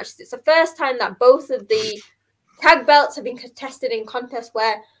team matches, it's the first time that both of the tag belts have been contested in contests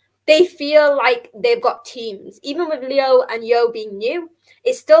where they feel like they've got teams. Even with Leo and Yo being new,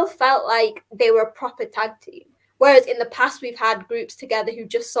 it still felt like they were a proper tag team. Whereas in the past, we've had groups together who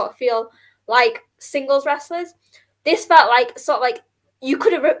just sort of feel like singles wrestlers. This felt like sort of like you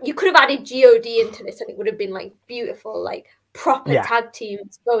could have added God into this, and it would have been like beautiful, like proper tag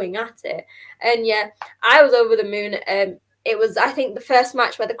teams going at it. And yeah, I was over the moon. It was, I think, the first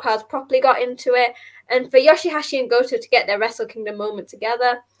match where the crowds properly got into it, and for Yoshihashi and Goto to get their Wrestle Kingdom moment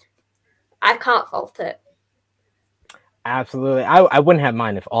together, I can't fault it. Absolutely. I wouldn't have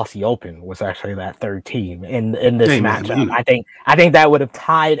mind if Aussie Open was actually that third team in this matchup. I think that would have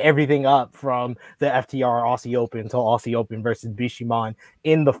tied everything up from the FTR Aussie Open to Aussie Open versus Bishamon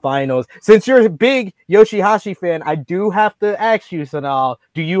in the finals. Since you're a big Yoshihashi fan, I do have to ask you, Sanal,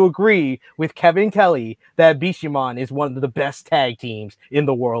 do you agree with Kevin Kelly that Bishamon is one of the best tag teams in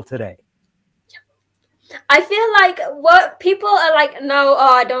the world today? I feel like what people are like, no,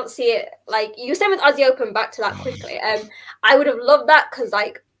 I don't see it. Like you said with Aussie Open, back to that quickly. I would have loved that because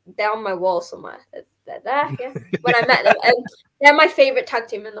like they're on my wall somewhere. They're there, yeah. When I met them, they're my favorite tag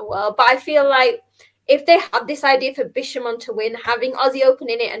team in the world. But I feel like if they had this idea for Bishamon to win, having Aussie Open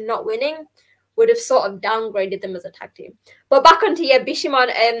in it and not winning would have sort of downgraded them as a tag team. But back onto Bishamon,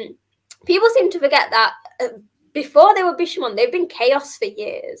 people seem to forget that before they were Bishamon, they've been Chaos for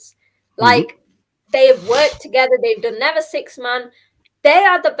years. Like. They have worked together. They've done Never Six Man. They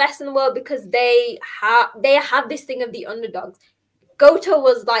are the best in the world because they have this thing of the underdogs. Goto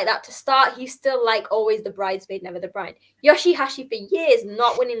was like that to start. He's still like always the bridesmaid, never the bride. Yoshihashi for years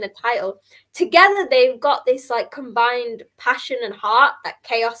not winning the title. Together they've got this like combined passion and heart that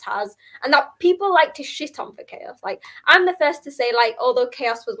Chaos has, and that people like to shit on for Chaos. Like I'm the first to say, like, although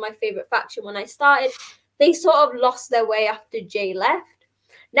Chaos was my favorite faction when I started, they sort of lost their way after Jay left.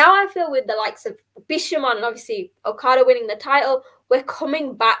 Now I feel with the likes of Bishamon and obviously Okada winning the title, we're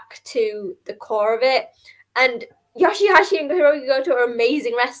coming back to the core of it. And Yoshihashi and Hiroki Goto are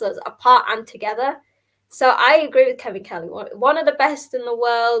amazing wrestlers, apart and together. So I agree with Kevin Kelly. One of the best in the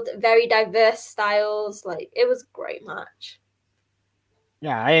world, very diverse styles. Like, it was a great match.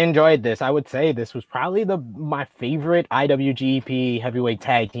 Yeah, I enjoyed this. I would say this was probably my favorite IWGP heavyweight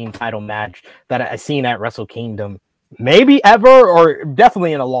tag team title match that I've seen at Wrestle Kingdom. Maybe ever, or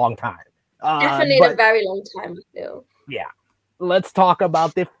definitely in a long time. Definitely in a very long time, I feel. Yeah. Let's talk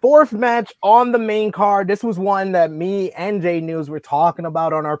about the fourth match on the main card. This was one that me and J News were talking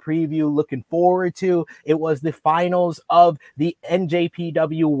about on our preview, looking forward to. It was the finals of the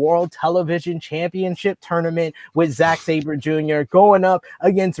NJPW World Television Championship Tournament with Zack Sabre Jr. going up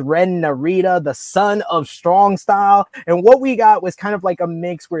against Ren Narita, the son of Strong Style. And what we got was kind of like a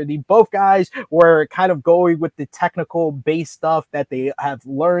mix where both guys were kind of going with the technical base stuff that they have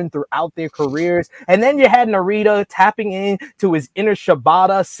learned throughout their careers. And then you had Narita tapping in to his inner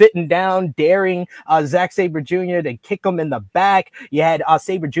Shibata, sitting down, daring Zack Sabre Jr. to kick him in the back. You had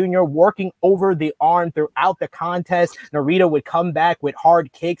Sabre Jr. working over the arm throughout the contest. Narita would come back with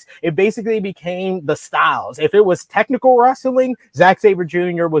hard kicks. It basically became the styles. If it was technical wrestling, Zack Sabre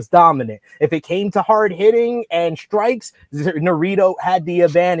Jr. was dominant. If it came to hard hitting and strikes, Narita had the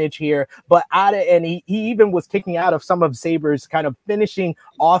advantage here. But he even was kicking out of some of Sabre's kind of finishing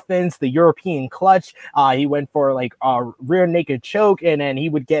offense, the European clutch. He went for like a rear naked choke, and then he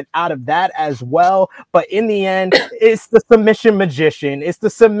would get out of that as well. But in the end, it's the submission magician. It's the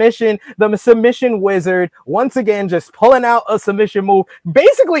submission wizard once again, just pulling out a submission move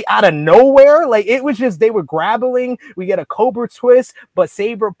basically out of nowhere. Like, it was just, they were grappling. We get a Cobra twist, but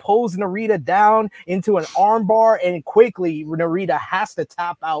Sabre pulls Narita down into an armbar, and quickly Narita has to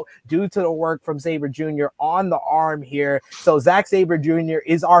tap out due to the work from Sabre Jr. on the arm here. So Zack Sabre Jr.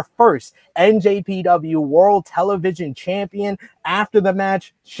 is our first NJPW World Television Champion. After the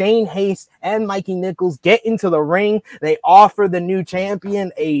match, Shane Haste and Mikey Nichols get into the ring. They offer the new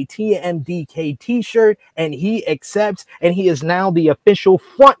champion a TMDK t-shirt, and he accepts, and he is now the official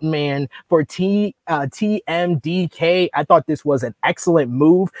front man for TMDK. I thought this was an excellent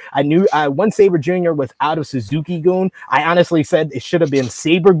move. I knew when Sabre Jr. was out of Suzuki-gun, I honestly said it should have been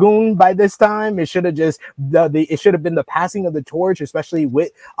Sabre-gun by this time. It should have just it should have been the passing of the torch, especially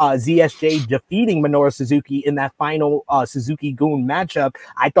with ZSJ defeating Minoru Suzuki in that final Suzuki-gun matchup.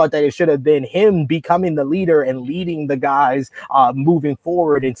 I thought that it should have been him becoming the leader and leading the guys moving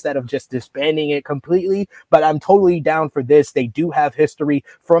forward instead of just disbanding it completely. But I'm totally down for this. They do have history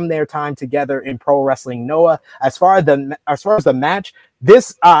from their time together in Pro Wrestling Noah. As far as the match,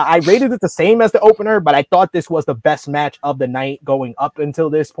 this I rated it the same as the opener, but I thought this was the best match of the night going up until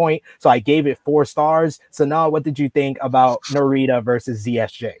this point, so I gave it 4 stars. So now, what did you think about Narita versus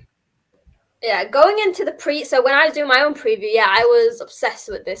ZSJ? Yeah, going into the so when I was doing my own preview, yeah, I was obsessed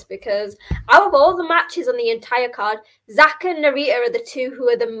with this because out of all the matches on the entire card, Zack and Narita are the two who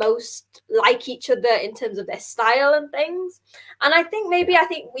are the most like each other in terms of their style and things. And I think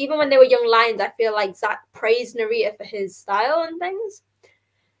even when they were young lions, I feel like Zack praised Narita for his style and things.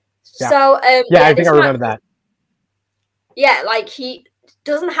 Yeah. So I think I remember that. Yeah, like he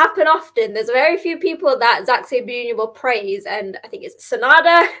doesn't happen often. There's very few people that Zack Sabre Jr. will praise, and I think it's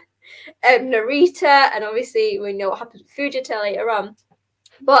Sanada, Narita, and obviously we know what happens with Fujita later on.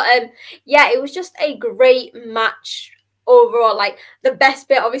 But yeah, it was just a great match overall. Like the best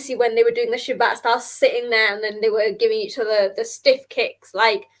bit, obviously, when they were doing the Shibata style, sitting there and then they were giving each other the stiff kicks.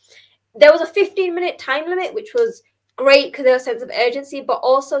 Like there was a 15-minute time limit, which was great because there was a sense of urgency, but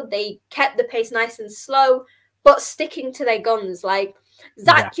also they kept the pace nice and slow, but sticking to their guns. Like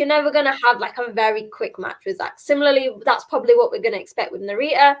Zack, you're never going to have like a very quick match with Zack. Similarly, that's probably what we're going to expect with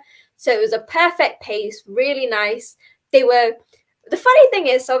Narita. So it was a perfect pace, really nice. The funny thing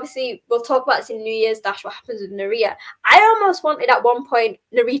is, obviously, we'll talk about this in New Year's Dash, what happens with Narita. I almost wanted at one point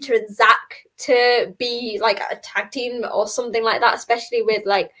Narita and Zack to be like a tag team or something like that, especially with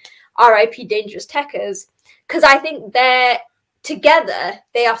like RIP Dangerous Tekkers, because I think they're together,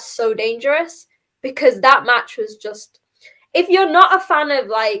 they are so dangerous, because that match was just, if you're not a fan of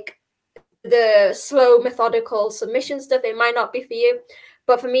like the slow methodical submission stuff, it might not be for you.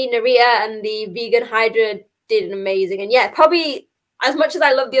 But for me, Narita and the Vegan Hydra did an amazing. And yeah, probably as much as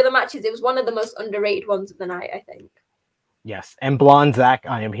I love the other matches, it was one of the most underrated ones of the night, I think. Yes, and Blonde Zack,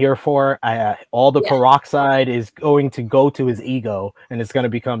 I am here for. All the peroxide is going to go to his ego, and it's going to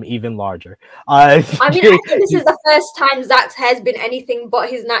become even larger. I mean, I think this is the first time Zack's hair's been anything but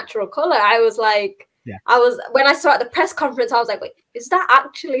his natural color. I was like, when I saw at the press conference, I was like, wait, is that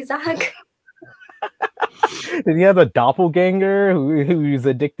actually Zack? Did he have a doppelganger who's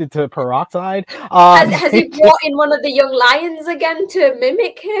addicted to peroxide? Has he brought in one of the young lions again to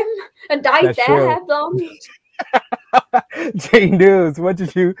mimic him and dyed their hair blonde? J News, what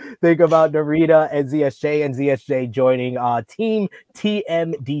did you think about Narita and ZSJ joining Team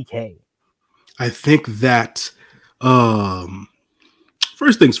TMDK? I think that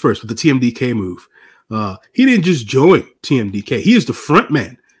first things first, with the TMDK move, he didn't just join TMDK. He is the front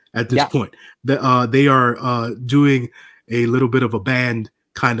man at this point. They are doing a little bit of a band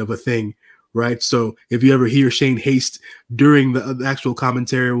kind of a thing, right? So if you ever hear Shane Haste during the actual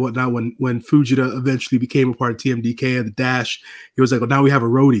commentary or whatnot, when Fujita eventually became a part of TMDK and the Dash, he was like, well, now we have a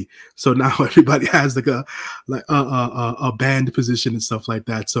roadie. So now everybody has like a band position and stuff like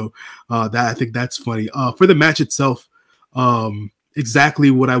that. So that, I think that's funny. For the match itself,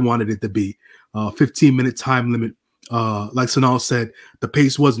 exactly what I wanted it to be. 15-minute time limit. Like Sanal said, the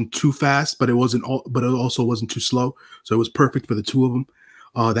pace wasn't too fast, but it also wasn't too slow. So it was perfect for the two of them.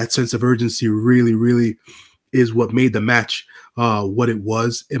 That sense of urgency really, really is what made the match what it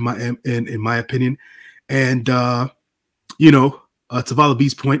was in my opinion. And to Vala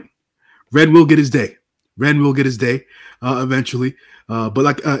B's point, Ren will get his day. Eventually. But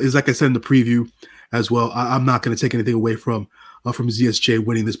like I said in the preview as well, I'm not going to take anything away from ZSJ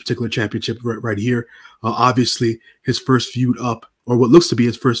winning this particular championship right here. Obviously, his first feud up, or what looks to be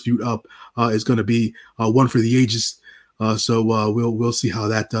his first feud up, is going to be one for the ages. So we'll see how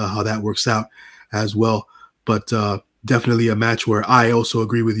that works out as well. But definitely a match where I also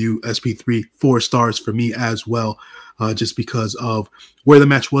agree with you. SP3 4 stars for me as well, just because of where the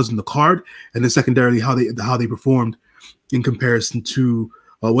match was in the card, and then secondarily how they performed in comparison to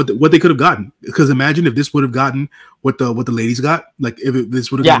what they could have gotten. Because imagine if this would have gotten what the ladies got, like if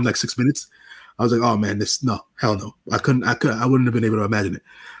this would have gotten like 6 minutes. I was like, oh man, hell no. I wouldn't have been able to imagine it.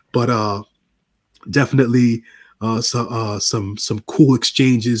 But definitely some cool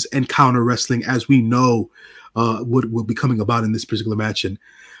exchanges and counter wrestling, as we know will be coming about in this particular match, and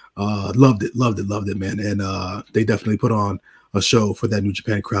loved it, man. And they definitely put on a show for that New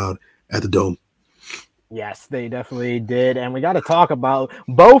Japan crowd at the Dome. Yes, they definitely did. And we got to talk about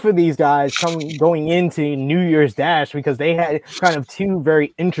both of these guys going into New Year's Dash, because they had kind of two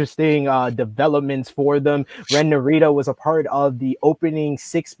very interesting developments for them. Ren Narita was a part of the opening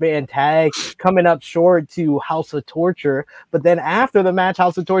 6-man tag, coming up short to House of Torture. But then after the match,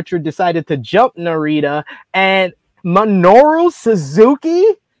 House of Torture decided to jump Narita, and Minoru Suzuki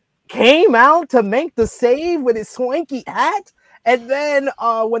came out to make the save with his swanky hat. And then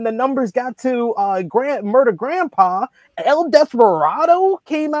when the numbers got to Murder Grandpa, El Desperado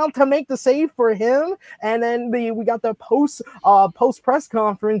came out to make the save for him. And then we got the post press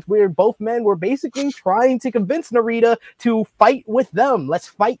conference where both men were basically trying to convince Narita to fight with them. Let's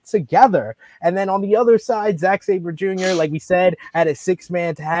fight together. And then on the other side, Zack Sabre Jr., like we said, had a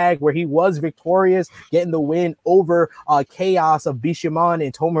 6-man tag where he was victorious, getting the win over Chaos of Bishamon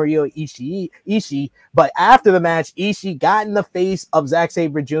and Tomohiro Ishii. But after the match, Ishii got in the face of Zack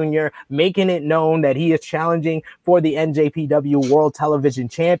Sabre Jr., making it known that he is challenging for the NJPW World Television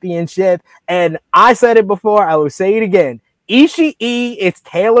Championship. And I said it before, I will say it again. Ishii is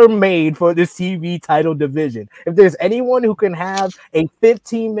tailor-made for this TV title division. If there's anyone who can have a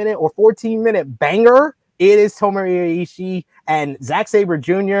 15-minute or 14-minute banger, it is Tomohiro Ishii. And Zack Sabre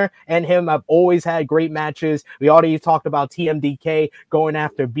Jr. and him have always had great matches. We already talked about TMDK going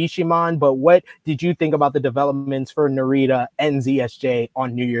after Bishamon, but what did you think about the developments for Narita and ZSJ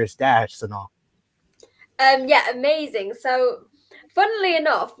on New Year's Dash, Sanal? Yeah, amazing. So, funnily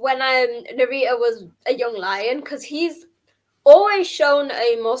enough, when Narita was a young lion, because he's always shown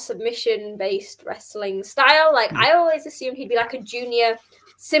a more submission-based wrestling style. Like, I always assumed he'd be like a junior,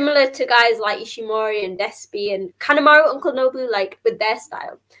 similar to guys like Ishimori and Despy and Kanemaru Uncle Nobu, like with their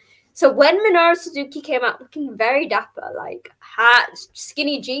style. So when Minoru Suzuki came out looking very dapper, like hat,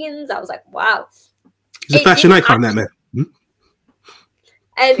 skinny jeans, I was like, wow. He's a fashion icon, that man.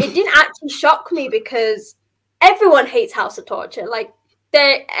 It didn't actually shock me because everyone hates House of Torture. Like,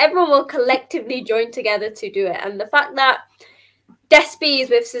 everyone will collectively join together to do it. And the fact that Despy is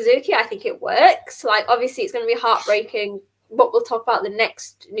with Suzuki, I think it works. Like, obviously, it's going to be heartbreaking. What we'll talk about the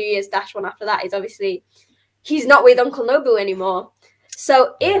next New Year's Dash one after that is obviously he's not with Uncle Nobu anymore.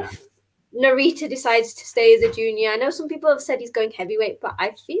 So if Narita decides to stay as a junior, I know some people have said he's going heavyweight, but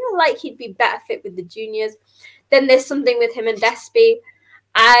I feel like he'd be better fit with the juniors. Then there's something with him and Despy.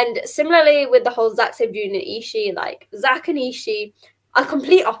 And similarly with the whole Zack Sabre Jr. and Ishii, like Zack and Ishii are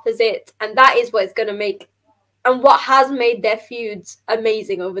complete opposite, and that is what it's going to make and what has made their feuds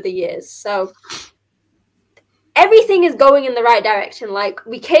amazing over the years. So everything is going in the right direction. Like,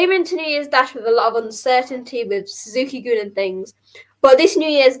 we came into New Year's Dash with a lot of uncertainty with Suzuki-gun and things, but this New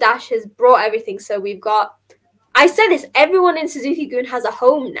Year's Dash has brought everything. So we've got, I said this, everyone in Suzuki-gun has a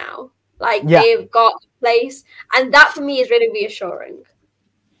home now. Like, they've got a place, and that for me is really reassuring.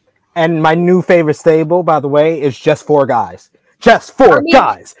 And my new favorite stable, by the way, is Just 4 Guys. Just 4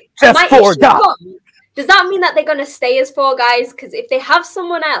 guys. Just 4 guys. Does that mean that they're going to stay as 4 guys? Because if they have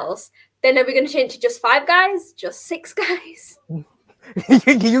someone else, then are we going to change to just 5 guys? Just 6 guys?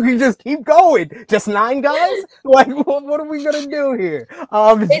 You can just keep going. Just 9 guys? Like, what are we going to do here?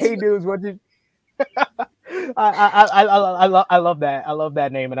 J-News, what did... I love that. I love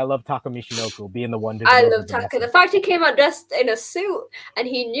that name, and I love Taka Michinoku being the one to... I love Taka. The fact he came out dressed in a suit and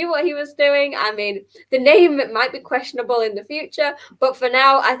he knew what he was doing. I mean, the name might be questionable in the future, but for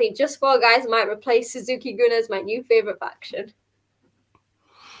now, I think Just 4 Guys might replace Suzuki-gun as my new favorite faction.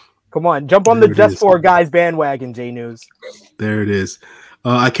 Come on, jump on the Just 4 Guys bandwagon, J-News. There it is.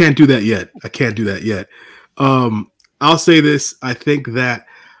 I can't do that yet. I'll say this. I think that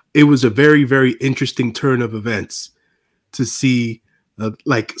it was a very, very interesting turn of events to see,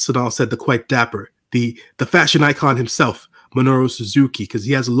 like Sanal said, the quite dapper, the fashion icon himself, Minoru Suzuki, because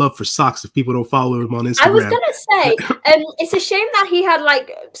he has a love for socks if people don't follow him on Instagram. I was going to say, it's a shame that he had like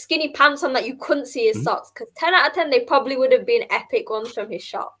skinny pants on that you couldn't see his socks, because 10 out of 10, they probably would have been epic ones from his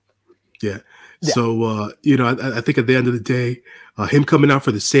shop. Yeah. So, I think at the end of the day, him coming out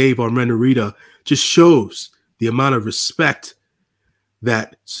for the save on Ren Narita just shows the amount of respect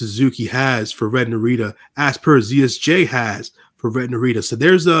that Suzuki has for Ren Narita, as per ZSJ has for Ren Narita. So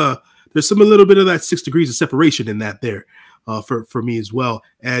there's a little bit of that 6 degrees of separation in that there for me as well.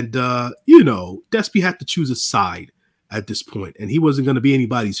 And Despy had to choose a side at this point, and he wasn't going to be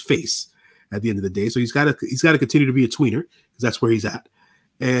anybody's face at the end of the day. So he's got to continue to be a tweener because that's where he's at.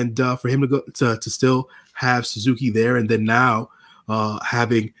 And for him to go to still have Suzuki there, and then now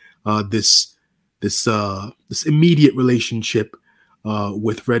having this immediate relationship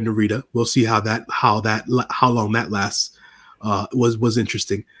with Ren Narita, we'll see how long that lasts. Was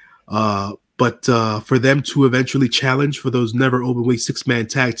interesting, but for them to eventually challenge for those never openweight 6-man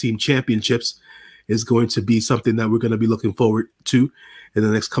tag team championships is going to be something that we're going to be looking forward to in the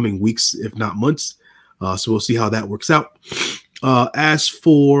next coming weeks, if not months. So we'll see how that works out. As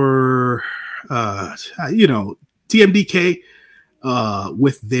for TMDK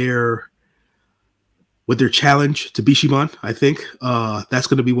with their challenge to Bishamon, I think that's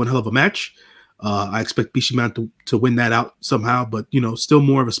going to be one hell of a match. I expect Bishamon to win that out somehow, but still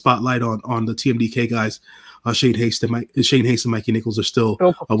more of a spotlight on the TMDK guys Shane Haste and Mikey Nichols are still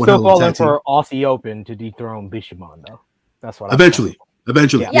Still one hell of a calling tag team. for Aussie Open to dethrone Bishamon, though. That's what Eventually.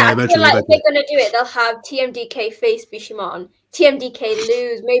 Yeah, Eventually. I feel like if they're gonna do it, they'll have TMDK face Bishamon, TMDK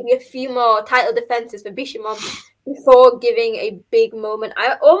lose, maybe a few more title defenses for Bishamon before giving a big moment.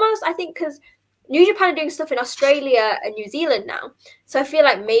 I think because New Japan are doing stuff in Australia and New Zealand now, so I feel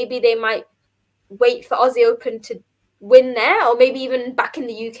like maybe they might wait for Aussie Open to win there, or maybe even back in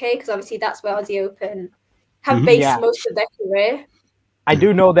the UK, because obviously that's where Aussie Open have based most of their career. I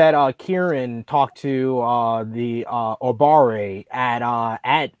do know that Kieran talked to the Obare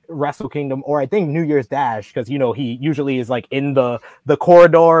at Wrestle Kingdom, or I think New Year's Dash, because he usually is like in the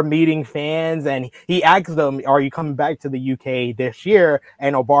corridor meeting fans, and he asked them, "Are you coming back to the UK this year?"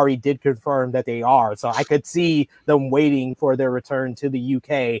 And Obare did confirm that they are. So I could see them waiting for their return to the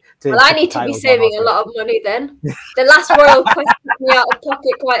UK. Well, I need to be saving a lot of money then. The last Royal Quest took me out of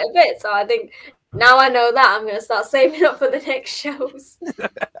pocket quite a bit, so I think. Now I know that I'm going to start saving up for the next shows.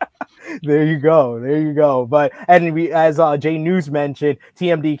 There you go. But as Jay News mentioned,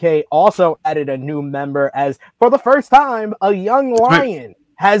 TMDK also added a new member, as for the first time, a young lion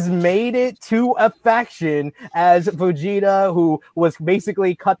has made it to a faction, as Fujita, who was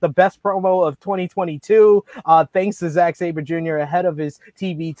basically cut the best promo of 2022, thanks to Zack Sabre Jr. ahead of his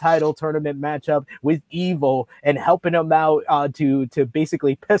TV title tournament matchup with Evil, and helping him out to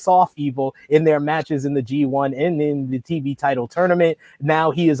basically piss off Evil in their matches in the G1 and in the TV title tournament.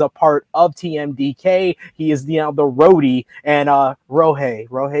 Now he is a part of TMDK. He is the roadie, and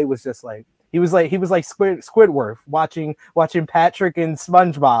Rohei was just like, He was like Squidward watching Patrick and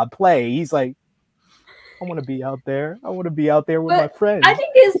SpongeBob play. He's like, I want to be out there. I want to be out there with my friends. I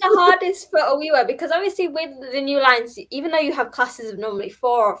think it's the hardest for Oiwa, because obviously with the new lines, even though you have classes of normally 4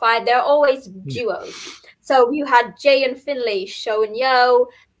 or 5, there are always duos. So you had Jay and Finlay, Sho and Yo,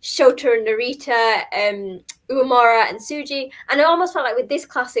 Shota and Narita, Uemura and Tsuji. And I almost felt like with this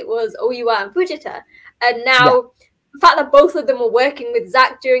class it was Oiwa and Fujita. And now the fact that both of them were working with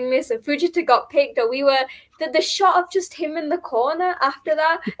Zack during this, and Fujita got picked, or the shot of just him in the corner after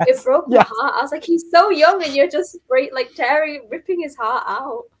that, it broke my heart. I was like, he's so young, and you're just ripping his heart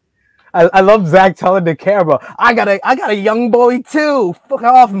out. I love Zack telling the camera, I got a young boy too. Fuck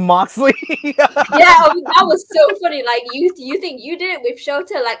off, Moxley. That was so funny. Like, you think you did it with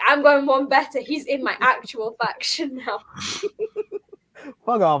Shota? Like, I'm going one better. He's in my actual faction now.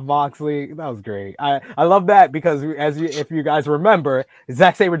 Fuck off, Moxley. That was great. I love that, because if you guys remember,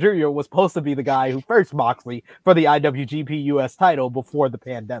 Zack Sabre Jr. was supposed to be the guy who first Moxley for the IWGP US title before the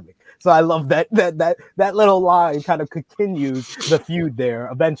pandemic. So I love that little line kind of continues the feud there.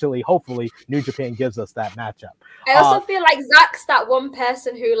 Eventually, hopefully, New Japan gives us that matchup. I also feel like Zack's that one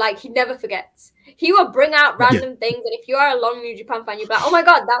person who, like, he never forgets. He will bring out random things, and if you are a long New Japan fan, you'll be like, oh my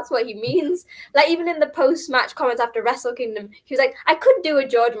god, that's what he means. Like, even in the post-match comments after Wrestle Kingdom, he was like, I could do a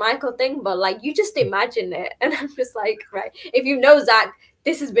George Michael thing, but, like, you just imagine it. And I'm just like, right. If you know Zack,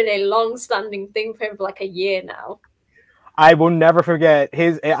 this has been a long-standing thing for him for, like, a year now. I will never forget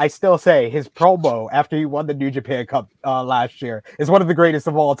I still say his promo after he won the New Japan Cup last year is one of the greatest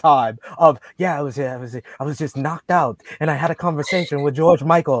of all time. I was just knocked out, and I had a conversation with George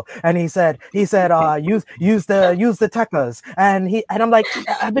Michael, and he said use the Tekkas, and I'm like,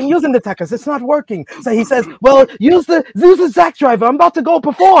 I've been using the Tekkas, it's not working. So he says, well, use the Zack Driver. I'm about to go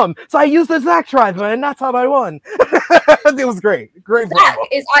perform, so I used the Zack Driver, and that's how I won. It was great. Zack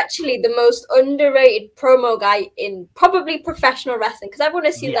is actually the most underrated promo guy in probably professional wrestling, because everyone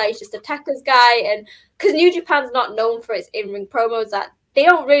assumes that he's just a Tekkas guy, and because New Japan's not known for its in-ring promos, that they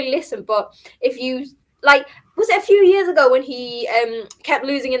don't really listen. But if you was it a few years ago when he kept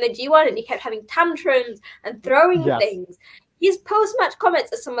losing in the G1 and he kept having tantrums and throwing things? His post-match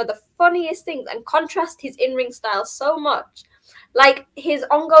comments are some of the funniest things and contrast his in-ring style so much. Like his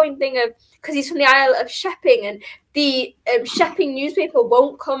ongoing thing of, because he's from the Isle of Shepping, and the Shepping newspaper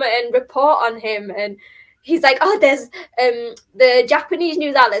won't come and report on him, and he's like, oh, there's the Japanese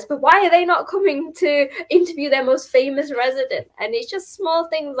news outlets, but why are they not coming to interview their most famous resident? And it's just small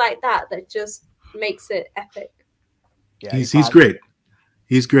things like that just makes it epic. Yeah, he's great.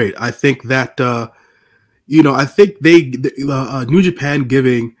 He's great. I think that I think New Japan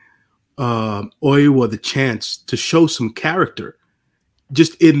giving Oiwa the chance to show some character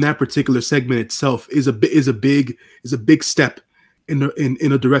just in that particular segment itself is a big step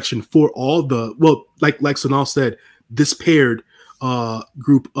in a direction for all the, well, like Sonal said, this paired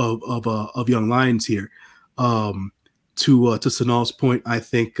group of young lions here. To Sonal's point, I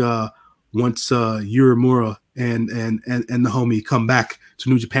think once Uemura and the homie come back to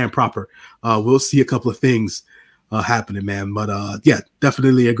New Japan proper, we'll see a couple of things happening, man. But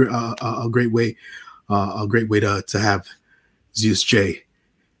definitely a great way a great way to have Zeus J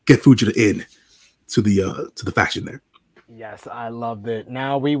get Fujita in to the faction there. Yes, I loved it.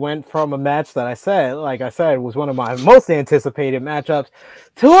 Now we went from a match that like I said, was one of my most anticipated matchups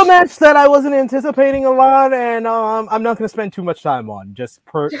to a match that I wasn't anticipating a lot, and I'm not going to spend too much time on, just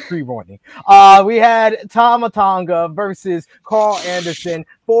pre-warning. We had Tama Tonga versus Carl Anderson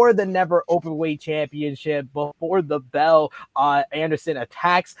for the Never Openweight Championship. Before the bell, Anderson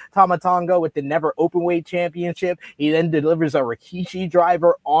attacks Tama Tonga with the Never Openweight Championship. He then delivers a Rikishi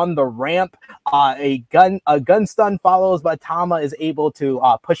driver on the ramp. A gun stun follows, but Tama is able to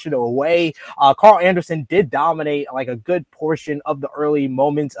push it away. Carl Anderson did dominate like a good portion of the early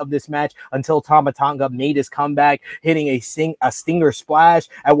moments of this match until Tama Tonga made his comeback, hitting a stinger splash.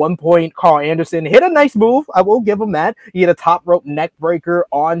 At one point, Carl Anderson hit a nice move. I will give him that. He hit a top rope neck breaker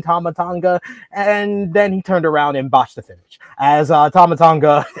on Tama Tonga, and then he turned around and botched the finish as Tama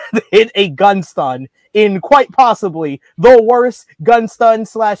Tonga hit a gun stun in quite possibly the worst gun stun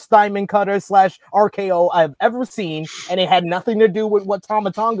 / diamond cutter / RKO I've ever seen, and it had nothing to do with what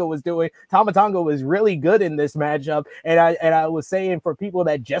Tama Tonga was doing. Tama Tonga was really good in this matchup, and I was saying, for people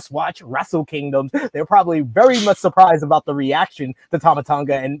that just watch Wrestle Kingdoms, they're probably very much surprised about the reaction to Tama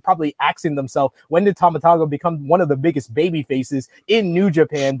Tonga and probably asking themselves, when did Tama Tonga become one of the biggest baby faces in New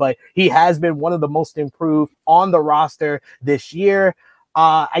Japan? But he has been one of the most improved on the roster this year.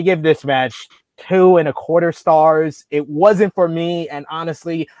 I give this match 2.25 stars. It wasn't for me, and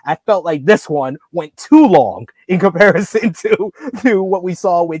honestly, I felt like this one went too long in comparison to what we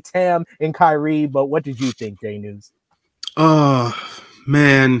saw with Tam and Kyrie. But what did you think, J News?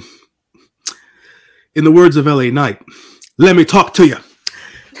 Man, in the words of LA Knight, let me talk to you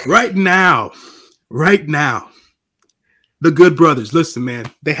right now. The Good Brothers, listen, man,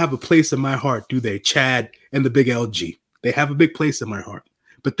 they have a place in my heart, do they? Chad and the Big LG, they have a big place in my heart.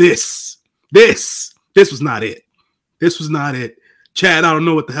 But this was not it. This was not it. Chad, I don't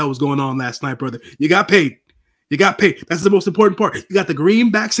know what the hell was going on last night, brother. You got paid. That's the most important part. You got the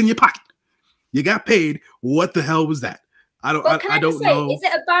greenbacks in your pocket. You got paid. What the hell was that? I don't know. Is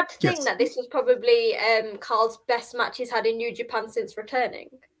it a bad thing that this was probably Carl's best match he's had in New Japan since returning?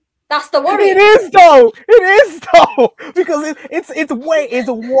 That's the worry. It is though, because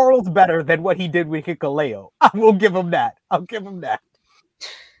it's worlds better than what he did with Hikuleo. I will give him that.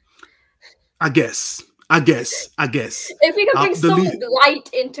 I guess. If we can bring some light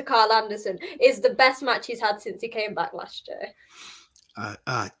into Carl Anderson, it's the best match he's had since he came back last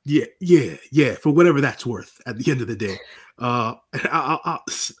year. Yeah. For whatever that's worth. At the end of the day, I'm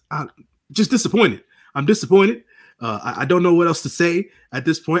just disappointed. I'm disappointed. I don't know what else to say at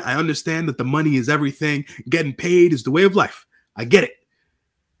this point. I understand that the money is everything. Getting paid is the way of life. I get it.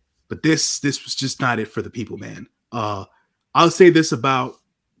 But this was just not it for the people, man. I'll say this about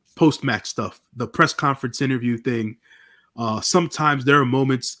post-match stuff, the press conference interview thing. Sometimes there are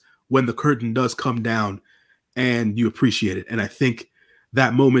moments when the curtain does come down and you appreciate it. And I think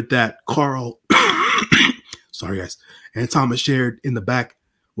that moment that Carl, sorry guys, and Thomas shared in the back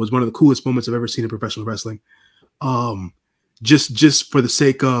was one of the coolest moments I've ever seen in professional wrestling. Just for the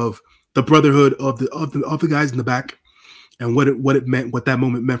sake of the brotherhood of the guys in the back and what it meant, what that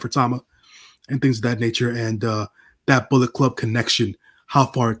moment meant for Tama and things of that nature. And that Bullet Club connection, how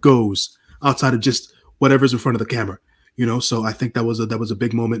far it goes outside of just whatever's in front of the camera, So I think that was a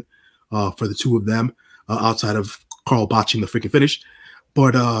big moment for the two of them outside of Carl botching the freaking finish.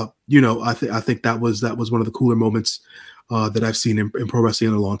 But I think that was one of the cooler moments that I've seen in pro wrestling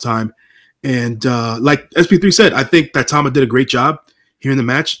in a long time. And like SP3 said, I think that Tama did a great job here in the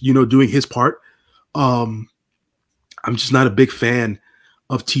match, doing his part. I'm just not a big fan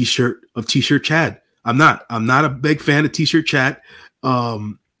of T-shirt Chad. I'm not a big fan of T-shirt Chad.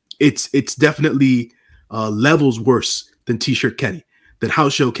 It's definitely levels worse than T-shirt Kenny, than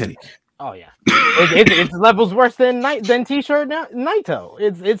House Show Kenny. Oh yeah, it's levels worse than T-shirt Naito.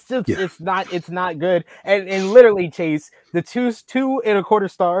 It's not good. And literally, Chase, the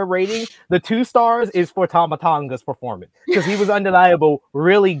 2.25 star rating, the 2 stars is for Tama Tonga's performance because he was undeniable,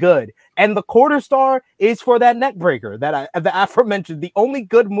 really good. And the 1/4 star is for that neck breaker that the aforementioned, the only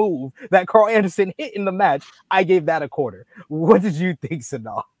good move that Carl Anderson hit in the match. I gave that 1/4. What did you think,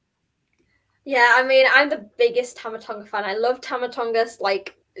 Sanal? Yeah, I mean, I'm the biggest Tama Tonga fan. I love Tama Tonga,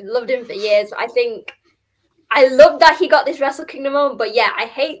 loved him for years. I think I love that he got this Wrestle Kingdom moment, but yeah, I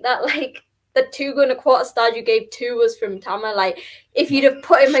hate that the 2.25 stars you gave 2 was from Tama. If you'd have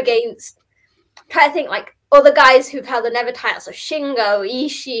put him against, try to think other guys who've held the Never title, so Shingo,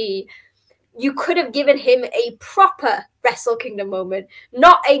 Ishii, you could have given him a proper Wrestle Kingdom moment,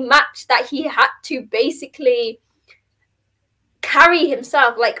 not a match that he had to basically carry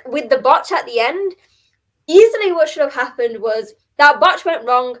himself. With the botch at the end, easily what should have happened was that botch went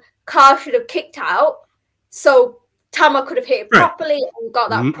wrong. Carl should have kicked out, so Tama could have hit it properly and got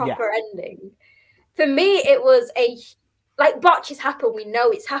that proper ending. For me, it was like botches happen. We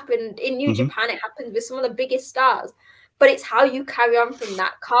know it's happened in New Japan. It happens with some of the biggest stars, but it's how you carry on from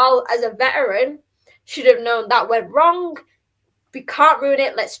that. Carl, as a veteran, should have known that went wrong. We can't ruin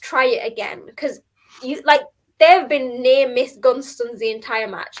it. Let's try it again, because there have been near miss gun stuns the entire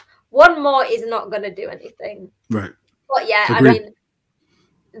match. One more is not going to do anything. Right. But yeah, Agreed. I mean,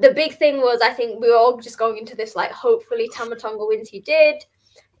 the big thing was, I think we were all just going into this like, hopefully Tama Tonga wins. He did.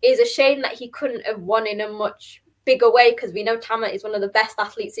 It's a shame that he couldn't have won in a much bigger way, because we know Tama is one of the best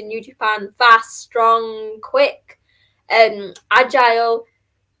athletes in New Japan. Fast, strong, quick, agile.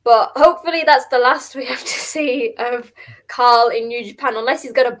 But hopefully that's the last we have to see of Carl in New Japan, unless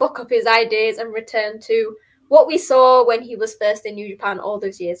he's going to buck up his ideas and return to what we saw when he was first in New Japan all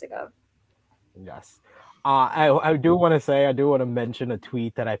those years ago. Yes. I do want to mention a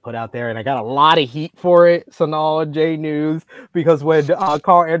tweet that I put out there, and I got a lot of heat for it, Sonal J News, because when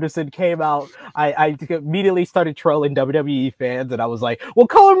Carl Anderson came out, I immediately started trolling WWE fans, and I was like, well,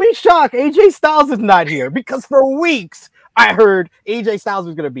 color me shocked, AJ Styles is not here, because for weeks I heard AJ Styles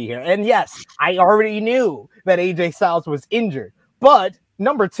was going to be here. And yes, I already knew that AJ Styles was injured. But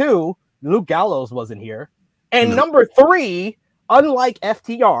number 2, Luke Gallows wasn't here. And number 3, unlike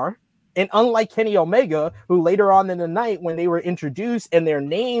FTR and unlike Kenny Omega, who later on in the night when they were introduced and their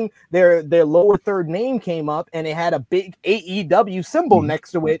name, their lower third name came up and it had a big AEW symbol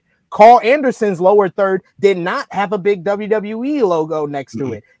next to it, Carl Anderson's lower third did not have a big WWE logo next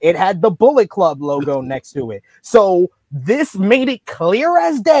to it. It had the Bullet Club logo next to it. So this made it clear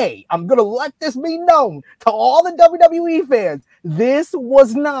as day. I'm going to let this be known to all the WWE fans. This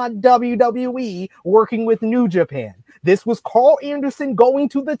was not WWE working with New Japan. This was Carl Anderson going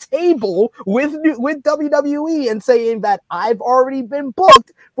to the table with WWE and saying that I've already been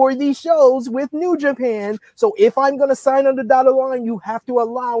booked for these shows with New Japan. So if I'm going to sign on the dotted line, you have to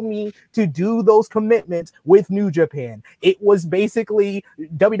allow me to do those commitments with New Japan. It was basically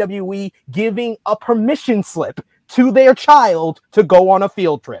WWE giving a permission slip to their child to go on a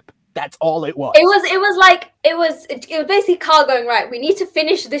field trip. That's all it was. It was basically Carl going, right, we need to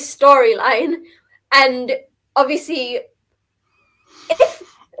finish this storyline. And obviously, if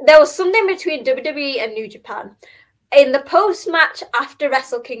there was something between WWE and New Japan, in the post-match after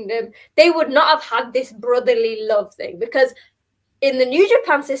Wrestle Kingdom, they would not have had this brotherly love thing. Because in the New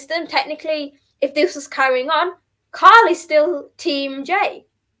Japan system, technically, if this was carrying on, Carl is still Team Jay.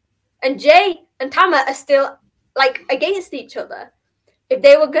 And Jay and Tama are still like against each other. If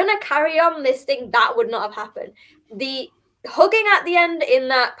they were gonna carry on this thing, that would not have happened. The hugging at the end in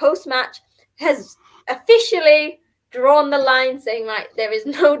that post-match has officially drawn the line, saying like there is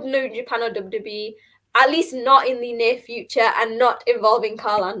no New Japan or WWE, at least not in the near future, and not involving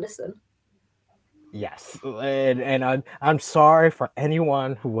Carl Anderson. Yes, and I'm sorry for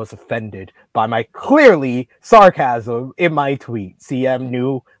anyone who was offended by my clearly sarcasm in my tweet. CM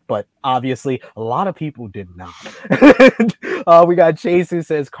knew, but obviously a lot of people did not. We got Chase who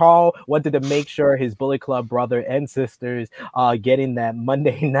says Carl wanted to make sure his Bullet Club brother and sisters getting that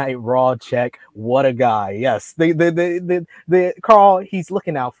Monday Night Raw check. What a guy! Yes, the Carl, he's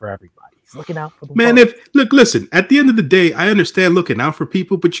looking out for everybody. Looking out for the man. Listen, at the end of the day, I understand looking out for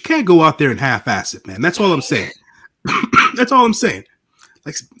people, but you can't go out there and half-ass it, man. That's all I'm saying. That's all I'm saying.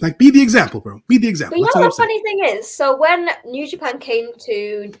 Like, be the example, bro. Be the example. But you know the funny thing is, so when New Japan came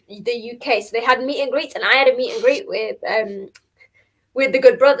to the UK, so they had meet and greets, and I had a meet and greet with the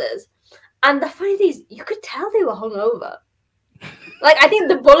Good Brothers. And the funny thing is, you could tell they were hungover. Like, I think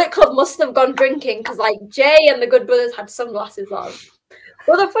the Bullet Club must have gone drinking because, like, Jay and the Good Brothers had sunglasses on.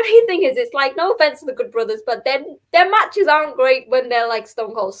 Well, the funny thing is, it's like, no offense to the Good Brothers, but then their matches aren't great when they're like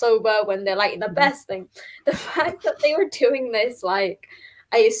stone cold sober, when they're like the best thing. The fact that they were doing this, like,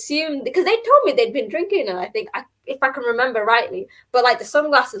 I assumed, because they told me they'd been drinking, and I think, if I can remember rightly, but like the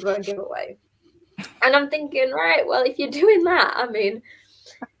sunglasses were a giveaway. And I'm thinking, right, well, if you're doing that, I mean,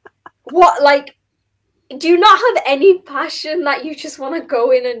 what, like, do you not have any passion that you just want to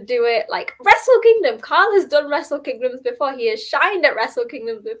go in and do it? Like Wrestle Kingdom, Carl has done Wrestle Kingdoms before. He has shined at Wrestle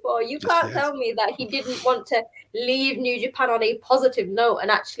Kingdoms before. You can't tell me that he didn't want to leave New Japan on a positive note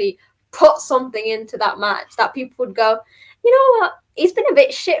and actually put something into that match that people would go, you know what? He's been a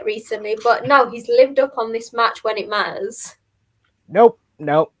bit shit recently, but no, he's lived up on this match when it matters. Nope.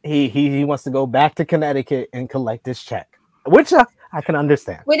 He wants to go back to Connecticut and collect his check, which I can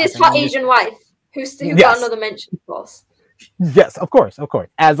understand. With his hot Asian wife. Who got another mention, of course. Yes, of course,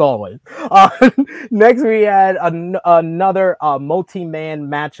 as always. Next, we had another multi-man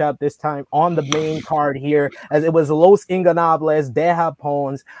matchup, this time on the main card here, as it was Los Ingobernables de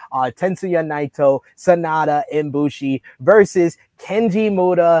Japón's Tetsuya Naito, Sanada, and Bushi versus Kenji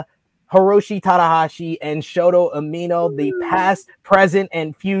Muda, Hiroshi Tanahashi, and Shota Umino, the past, present,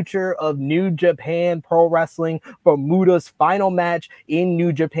 and future of New Japan Pro Wrestling, for Muda's final match in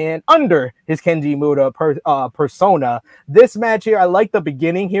New Japan under his Kenji Muda persona. This match here, I like the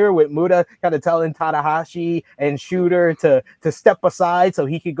beginning here with Muda kind of telling Tanahashi and Shooter to step aside so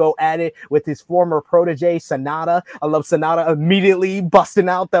he could go at it with his former protege, Sanada. I love Sanada immediately busting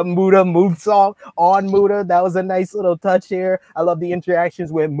out the Muda move song on Muda. That was a nice little touch here. I love the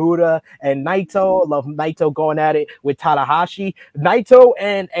interactions with Muda and Naito. I love Naito going at it with Tanahashi. Naito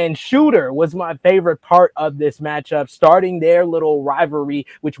and Shooter was my favorite part of this matchup, starting their little rivalry,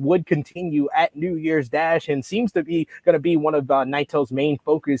 which would continue at New Year's Dash and seems to be going to be one of Naito's main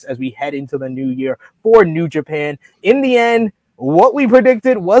focus as we head into the new year for New Japan. In the end, what we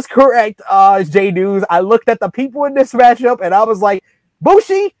predicted was correct, J News. I looked at the people in this matchup and I was like,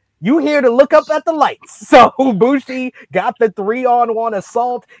 Bushi, you here to look up at the lights. So Bushi got the 3-on-1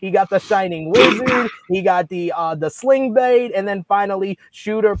 assault. He got the Shining Wizard. He got the Sling Blade. And then finally,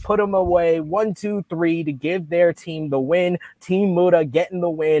 Shooter put him away 1, 2, 3 to give their team the win. Team Muda getting the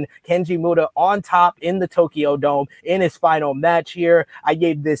win. Kenji Muda on top in the Tokyo Dome in his final match here. I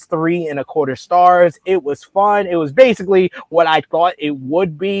gave this 3.25 stars. It was fun. It was basically what I thought it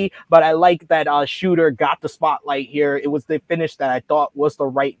would be. But I like that Shooter got the spotlight here. It was the finish that I thought was the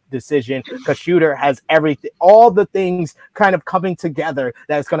right decision, because Shooter has everything, all the things kind of coming together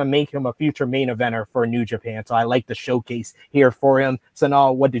that's going to make him a future main eventer for New Japan. So I like the showcase here for him.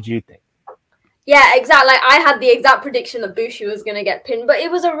 Sanal, what did you think? Yeah, exactly. I had the exact prediction that Bushi was going to get pinned, but it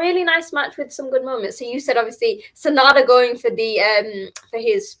was a really nice match with some good moments. So you said obviously Sanada going for the for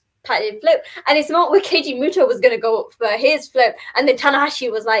his patented flip, and it's not where Keiji Muto was going to go up for his flip, and then Tanahashi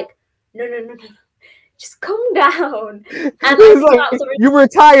was like, no. Just calm down. And like, you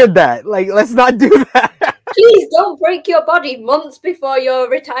retired that. Like, let's not do that. Please don't break your body months before you're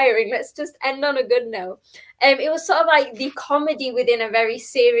retiring. Let's just end on a good note. It was sort of like the comedy within a very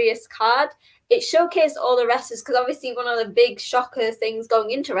serious card. It showcased all the wrestlers, because obviously one of the big shocker things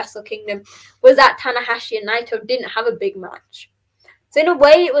going into Wrestle Kingdom was that Tanahashi and Naito didn't have a big match. So in a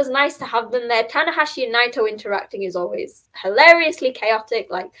way, it was nice to have them there. Tanahashi and Naito interacting is always hilariously chaotic.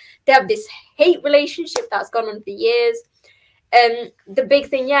 Like, they have this hate relationship that's gone on for years. The big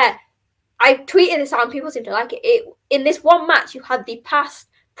thing, I tweeted this out and people seem to like it. In this one match, you had the past,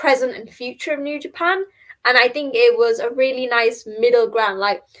 present, and future of New Japan. And I think it was a really nice middle ground.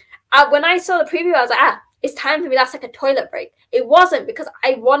 Like, when I saw the preview, I was like, it's time for me. That's like a toilet break. It wasn't, because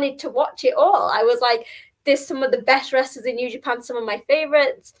I wanted to watch it all. I was like, there's some of the best wrestlers in New Japan, some of my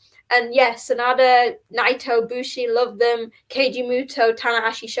favorites. And yes, Sanada, Naito, Bushi, love them. Keiji Muto,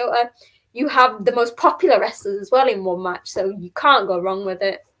 Tanahashi, Shota. You have the most popular wrestlers as well in one match, so you can't go wrong with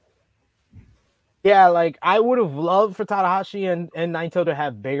it. Yeah, like, I would have loved for Tanahashi and Naito to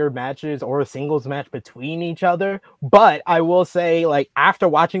have bigger matches or a singles match between each other. But I will say, like, after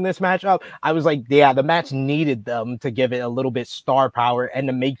watching this matchup, I was like, yeah, the match needed them to give it a little bit star power and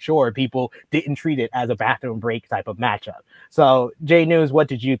to make sure people didn't treat it as a bathroom break type of matchup. So, J News, what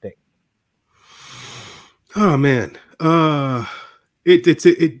did you think? Oh, man.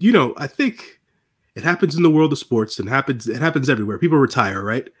 It you know, I think it happens in the world of sports, and it happens everywhere. People retire,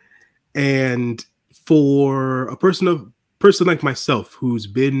 right? And for a person like myself, who's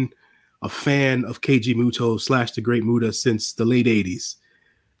been a fan of Keiji Muto / the Great Muta since the late 80s,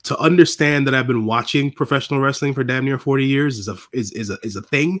 to understand that I've been watching professional wrestling for damn near 40 years is a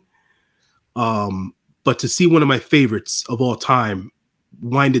thing. But to see one of my favorites of all time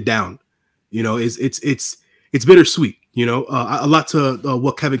winded down, you know, it's bittersweet. You know, a lot to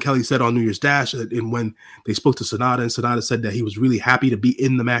what Kevin Kelly said on New Year's Dash, and when they spoke to Sanada, and Sanada said that he was really happy to be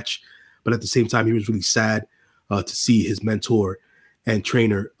in the match, but at the same time, he was really sad to see his mentor and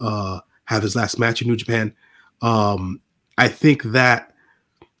trainer have his last match in New Japan. I think that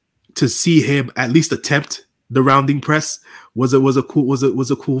to see him at least attempt the rounding press was a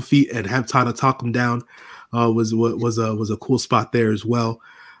cool feat, and have Tana talk him down was a cool spot there as well.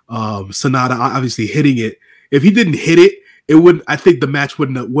 Sanada obviously hitting it. If he didn't hit it, it wouldn't. I think the match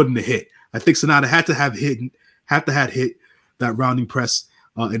wouldn't have hit. I think Sanada had to have hit that rounding press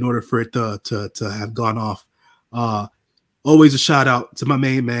in order for it to have gone off. Always a shout out to my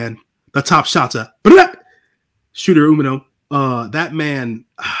main man, the top shotter, Shooter Umino. That man,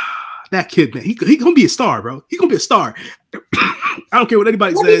 that kid, man, he gonna be a star, bro. He gonna be a star. I don't care what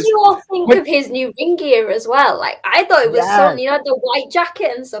anybody What says. did you all think of his new ring gear as well? Like, I thought it was so, you know, the white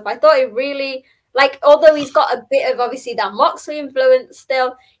jacket and stuff. I thought it really, like, although he's got a bit of obviously that Moxley influence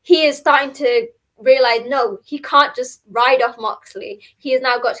still, he is starting to realize, no, he can't just ride off Moxley. He has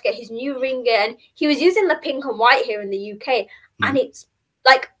now got to get his new ring gear. And he was using the pink and white here in the UK. And it's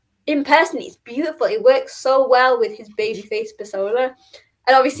like, in person, it's beautiful. It works so well with his babyface persona.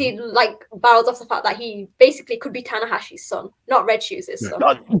 And obviously, like, barrels off the fact that he basically could be Tanahashi's son, not Red Shoes' son.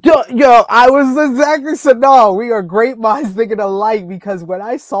 Yo, I was exactly so. No, we are great minds thinking alike, because when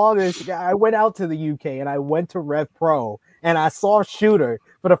I saw this, I went out to the UK and I went to Rev Pro and I saw Shooter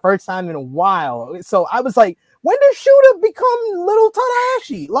for the first time in a while. So I was like, when did Shooter become little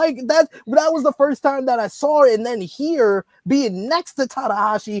Tanahashi? Like, that was the first time that I saw it. And then here, being next to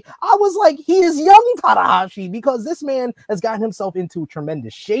Tanahashi, I was like, he is young Tanahashi, because this man has gotten himself into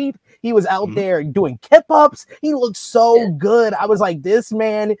tremendous shape. He was out there doing kip-ups. He looked so good. I was like, this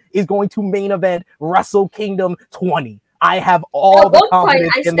man is going to main event Wrestle Kingdom 20. I have all the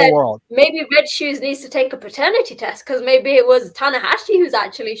confidence in the world. Maybe Red Shoes needs to take a paternity test, because maybe it was Tanahashi who's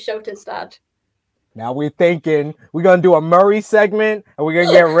actually Shota's dad. Now we're thinking we're going to do a Murray segment, and we're going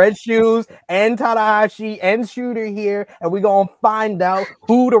to get Red Shoes and Tanahashi and Shooter here, and we're going to find out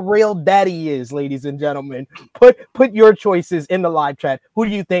who the real daddy is, ladies and gentlemen. Put your choices in the live chat. Who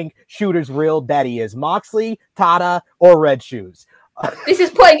do you think Shooter's real daddy is? Moxley, Tada, or Red Shoes? This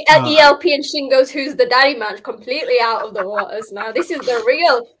is putting ELP and Shingo's Who's the Daddy match completely out of the waters now. This is the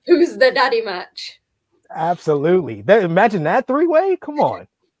real Who's the Daddy match. Absolutely. Imagine that three-way? Come on.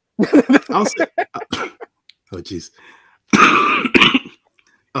 I'll say, oh jeez.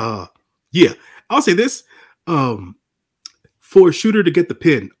 Yeah, I'll say this. For Shooter to get the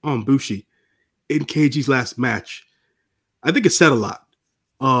pin on Bushi in KG's last match, I think it said a lot.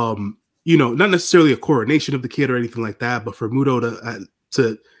 You know, not necessarily a coronation of the kid or anything like that, but for Muto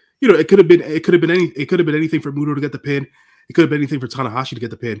to you know, it could have been anything for Muto to get the pin. It could have been anything for Tanahashi to get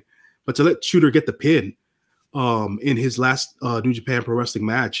the pin, but to let Shooter get the pin in his last New Japan Pro Wrestling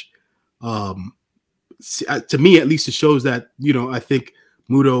match, to me at least, it shows that, you know, I think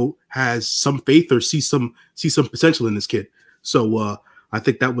Muto has some faith or see some potential in this kid. So I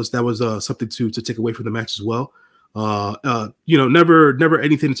think that was something to take away from the match as well. You know, never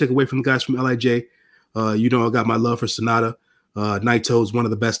anything to take away from the guys from LIJ. You know, I got my love for Sonata. Naito's one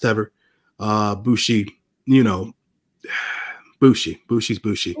of the best ever. Bushi, you know, Bushi's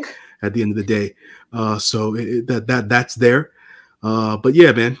Bushi at the end of the day. So that's there. But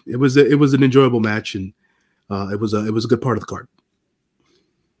yeah, man, it was an enjoyable match, and it was a good part of the card.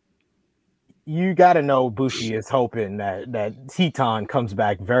 You got to know Bushi is hoping that Teton comes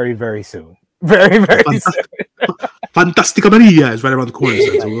back very, very soon. Very, very soon. Fantastica Maria is right around the corner.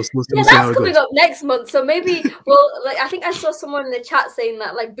 So we'll yeah, that's coming up next month. So maybe, well, like, I think I saw someone in the chat saying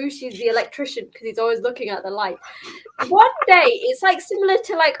that, like, Bushi's the electrician because he's always looking at the light. One day, it's like similar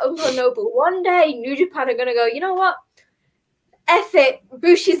to like Uncle Noble. One day, New Japan are gonna go, you know what? F it,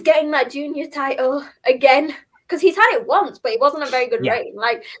 Bushi's getting that junior title again. Because he's had it once, but it wasn't a very good reign.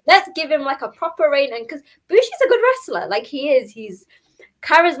 Like, let's give him like a proper reign. And because Bushi's a good wrestler, like he's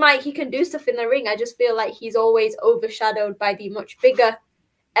charismatic, he can do stuff in the ring. I just feel like he's always overshadowed by the much bigger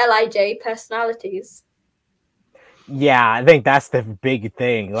LIJ personalities. Yeah, I think that's the big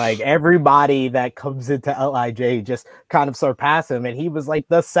thing. Like, everybody that comes into LIJ just kind of surpass him, and he was like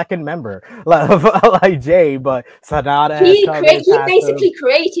the second member of LIJ. But Sonata, he basically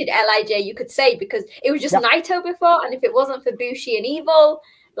created LIJ, you could say, because it was just Naito before, and if it wasn't for Bushi and Evil,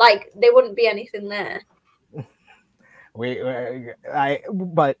 like, there wouldn't be anything there.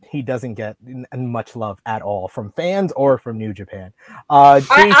 But he doesn't get much love at all from fans or from New Japan. I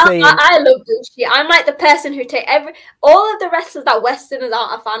love Bushi. I'm like the person who take all of the wrestlers that Westerners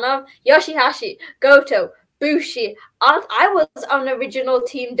aren't a fan of. Yoshihashi, Goto, Bushi. I was on original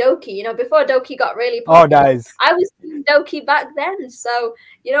Team Doki, you know, before Doki got really popular. Oh, nice. I was Team Doki back then. So,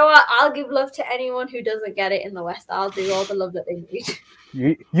 you know what? I'll give love to anyone who doesn't get it in the West. I'll do all the love that they need.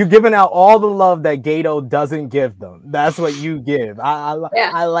 You're giving out all the love that Gato doesn't give them. That's what you give. I like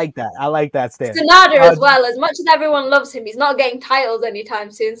that. I like that stance. Sonata as well. As much as everyone loves him, he's not getting titles anytime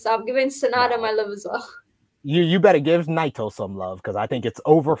soon. So I'm giving Sonata my love as well. You better give Naito some love, because I think it's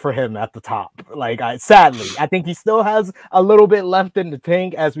over for him at the top. Like, sadly, I think he still has a little bit left in the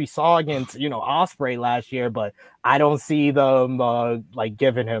tank, as we saw against, you know, Ospreay last year, but I don't see them like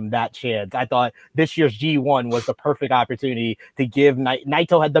giving him that chance. I thought this year's G1 was the perfect opportunity to give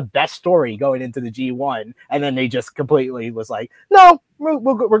Naito had the best story going into the G1, and then they just completely was like, no,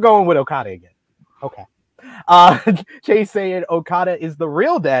 we're going with Okada again. Okay. Chase saying Okada is the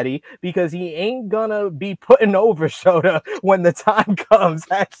real daddy because he ain't gonna be putting over Shota when the time comes.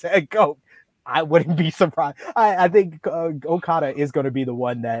 Hashtag GOAT. I wouldn't be surprised. I think Okada is going to be the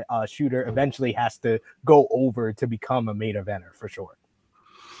one that Shooter eventually has to go over to become a main eventer for sure.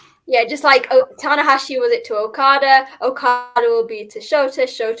 Yeah, just like Tanahashi was it to Okada, Okada will be to Shota,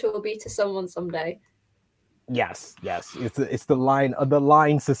 Shota will be to someone someday. Yes, it's the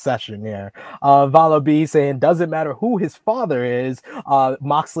line succession here. Vala B saying doesn't matter who his father is,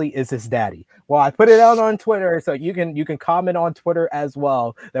 Moxley is his daddy. Well, I put it out on Twitter, so you can comment on Twitter as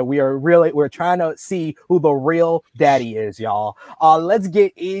well that we're trying to see who the real daddy is, y'all. Let's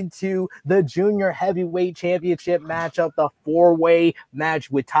get into the junior heavyweight championship matchup, the 4-way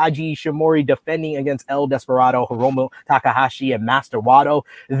match with Taiji Ishimori defending against El Desperado, Hiromu Takahashi, and Master Wato.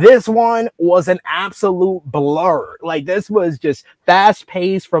 This one was an absolute blur. Like, this was just fast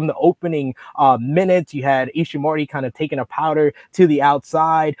paced from the opening minutes. You had Ishimori kind of taking a powder to the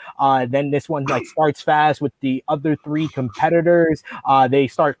outside. Then this one like starts fast with the other 3 competitors. They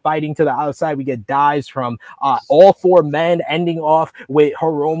start fighting to the outside. We get dives from all 4 men, ending off with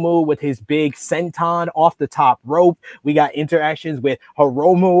Hiromu with his big senton off the top rope. We got interactions with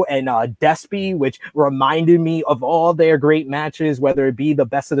Hiromu and Despy, which reminded me of all their great matches, whether it be the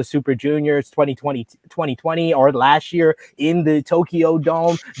Best of the Super Juniors 2020 or last year in the Tokyo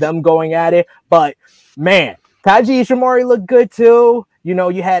Dome, them going at it. But man, Taiji Ishimori looked good too. You know,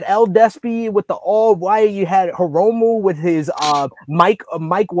 you had El Despy with the all white. You had Hiromu with his Mike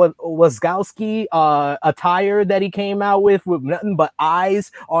Wazowski attire that he came out with nothing but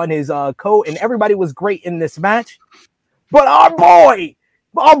eyes on his coat, and everybody was great in this match. But our boy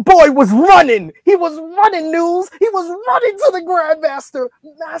was running. He was running, News. He was running to the Grandmaster.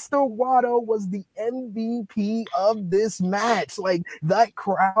 Master Wato was the MVP of this match. Like, that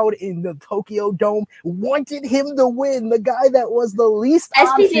crowd in the Tokyo Dome wanted him to win. The guy that was the least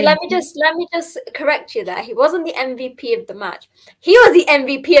SPC, let me just correct you there. He wasn't the MVP of the match. He was the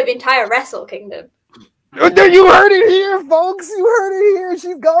MVP of entire Wrestle Kingdom. You heard it here, folks. You heard it here.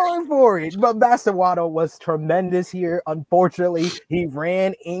 She's going for it. But Master Wato was tremendous here. Unfortunately, he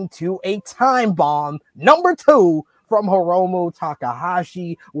ran into a time bomb. Number 2 from Hiromu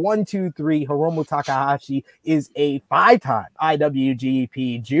Takahashi. 1, 2, 3. Hiromu Takahashi is a 5-time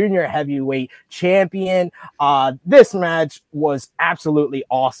IWGP Junior Heavyweight Champion. This match was absolutely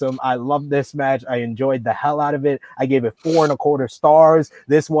awesome. I love this match. I enjoyed the hell out of it. I gave it 4.25 stars.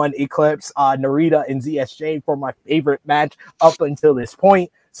 This one eclipsed Narita and ZSJ for my favorite match up until this point.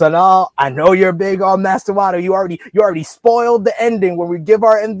 So now I know you're big on Master Wato. You already spoiled the ending when we give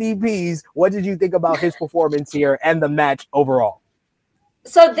our MVPs. What did you think about his performance here and the match overall?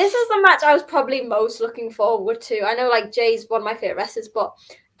 So this is the match I was probably most looking forward to. I know like Jay's one of my favorite wrestlers, but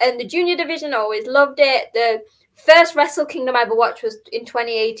in the junior division, I always loved it. The first Wrestle Kingdom I ever watched was in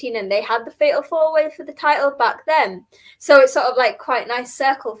 2018, and they had the Fatal 4-Way for the title back then. So it's sort of like quite a nice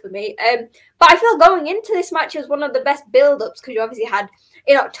circle for me. But I feel going into this match was one of the best build-ups because you obviously had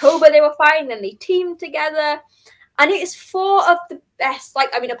in October they were fighting, then they teamed together. And it is 4 of the best,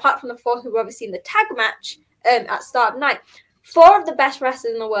 apart from the 4 who were obviously in the tag match at start of night, 4 of the best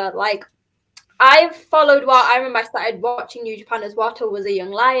wrestlers in the world. Like, I've followed I remember I started watching New Japan as Wato was a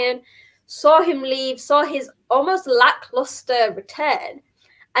young lion, saw him leave, saw his almost lackluster return.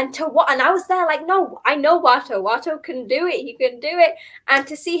 And I was there like, no, I know Wato. Wato can do it. He can do it. And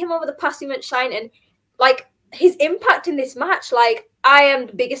to see him over the past few months shine and like his impact in this match, like I am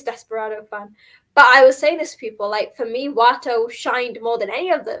the biggest Desperado fan. But I was saying this to people, like for me, Wato shined more than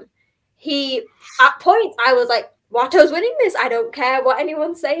any of them. At points, I was like, Wato's winning this. I don't care what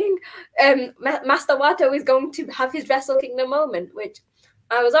anyone's saying. Master Wato is going to have his Wrestle Kingdom moment, which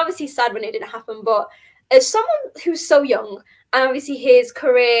I was obviously sad when it didn't happen. But as someone who's so young, and obviously his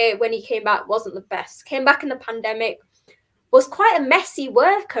career when he came back wasn't the best. Came back in the pandemic, was quite a messy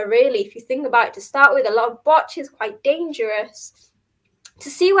worker, really, if you think about it. To start with, a lot of botches, quite dangerous. To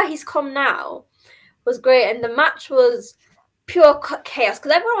see where he's come now was great. And the match was pure chaos.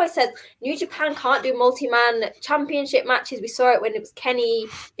 Because everyone always says New Japan can't do multi-man championship matches. We saw it when it was Kenny,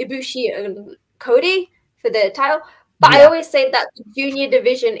 Ibushi, and Cody for the title. But I always say that the junior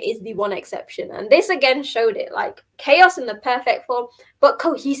division is the one exception. And this again showed it. Like, chaos in the perfect form, but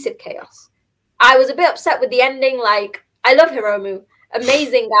cohesive chaos. I was a bit upset with the ending. Like, I love Hiromu.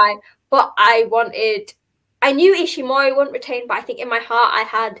 Amazing guy. But I knew Ishimori wouldn't retain, but I think in my heart I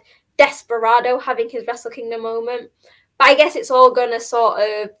had Desperado having his Wrestle Kingdom moment. But I guess it's all going to sort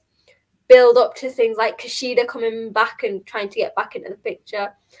of build up to things like Kushida coming back and trying to get back into the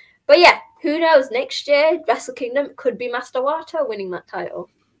picture. But yeah, who knows? Next year, Wrestle Kingdom could be Master Wato winning that title.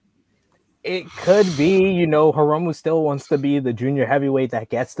 It could be, Hiromu still wants to be the junior heavyweight that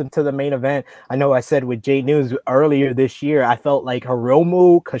gets them to the main event. I know I said with Jay News earlier this year, I felt like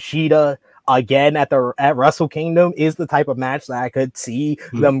Hiromu, Kushida, again at Wrestle Kingdom is the type of match that I could see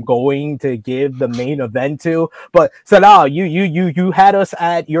them going to give the main event to. But Sanal, you had us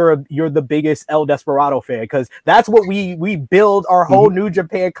at you're the biggest El Desperado fan, because that's what we build our whole New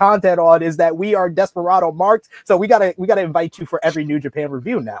Japan content on, is that we are Desperado marks. So we gotta invite you for every New Japan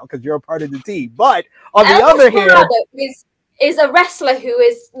review now, because you're a part of the team. But on the other hand, is a wrestler who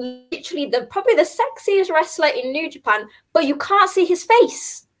is literally probably the sexiest wrestler in New Japan, but you can't see his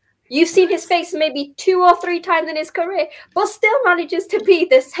face. You've seen his face maybe 2 or 3 times in his career, but still manages to be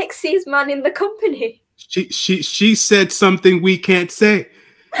the sexiest man in the company. She said something we can't say.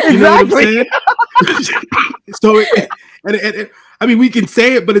 You know what I'm saying? So, I mean, we can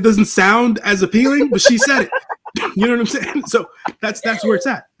say it, but it doesn't sound as appealing. But she said it. You know what I'm saying? So that's where it's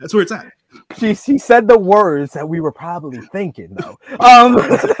at. That's where it's at. She said the words that we were probably thinking, though.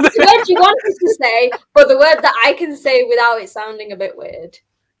 The words you wanted to say, but the words that I can say without it sounding a bit weird.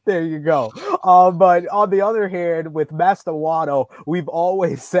 There you go. But on the other hand, with Master Wato, we've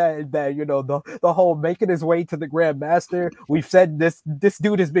always said that, the whole making his way to the Grandmaster, we've said this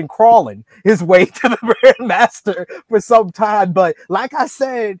dude has been crawling his way to the Grandmaster for some time. But like I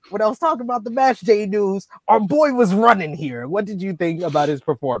said, when I was talking about the match, J News, our boy was running here. What did you think about his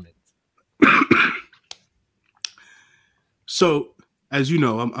performance? So, as you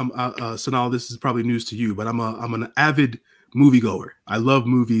know, Sanal, this is probably news to you, but I'm an avid moviegoer. I love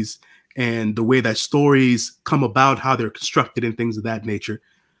movies and the way that stories come about, how they're constructed and things of that nature.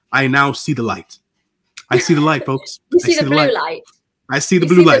 I now see the light. I see the light, folks. You see the blue light. I see the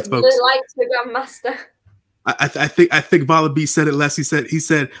blue lights, folks. Blue lights, the Grandmaster. I think Vala B said it less. He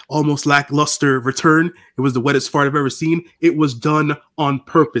said almost lackluster return. It was the wettest fart I've ever seen. It was done on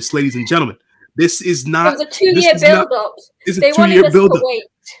purpose, ladies and gentlemen. This is not. It was a 2-year build-up. It's a 2-year build-up.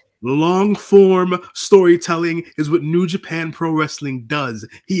 Long form storytelling is what New Japan Pro Wrestling does.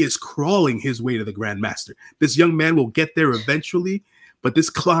 He is crawling his way to the Grandmaster. This young man will get there eventually, but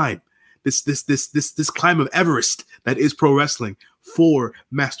this climb, this climb of Everest that is pro wrestling for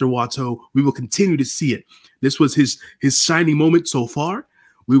Master Wato, we will continue to see it. This was his shining moment so far.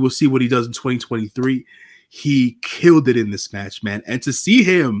 We will see what he does in 2023. He killed it in this match, man. And to see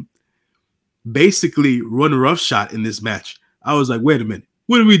him basically run roughshod in this match, I was like, wait a minute.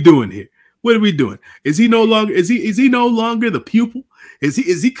 What are we doing here? What are we doing? Is he no longer the pupil? Is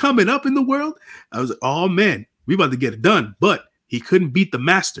he coming up in the world? I was like, oh man, we about to get it done. But he couldn't beat the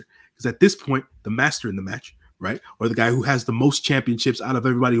master, because at this point, the master in the match, right, or the guy who has the most championships out of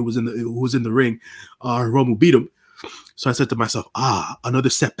everybody who was in the ring, Hiromu beat him. So I said to myself, another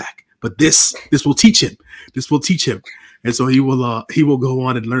setback. But this will teach him. This will teach him, and so he will go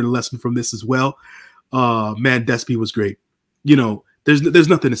on and learn a lesson from this as well. Man, Despy was great. There's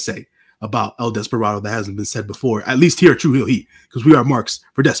nothing to say about El Desperado that hasn't been said before, at least here at True Heel Heat, because we are marks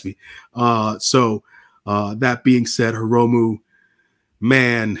for Despy. So that being said, Hiromu,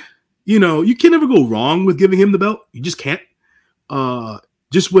 man, you can never go wrong with giving him the belt. You just can't.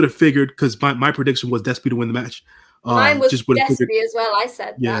 Just would have figured, because my prediction was Despy to win the match. Mine was Despy as well. I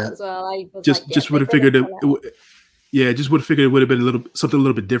said that as well. I was just would have figured it. Yeah, just would have figured it would have been something a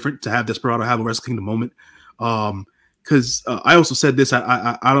little bit different to have Desperado have a Wrestle Kingdom moment. Because I also said this,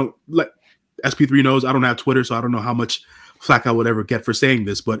 I don't like SP3 knows I don't have Twitter, so I don't know how much flack I would ever get for saying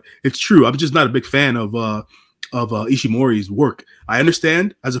this, but it's true. I'm just not a big fan of Ishimori's work. I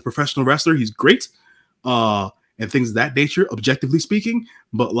understand as a professional wrestler, he's great, and things of that nature, objectively speaking,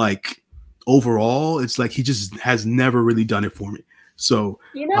 but like overall, it's like he just has never really done it for me. So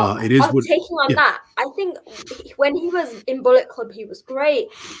it is what taking on that. I think when he was in Bullet Club, he was great.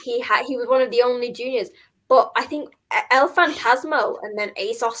 He was one of the only juniors. But I think El Phantasmo and then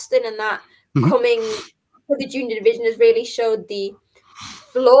Ace Austin and that coming for the junior division has really showed the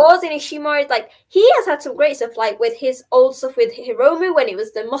flaws in Ishimori. Like, he has had some great stuff, like with his old stuff with Hiromu when it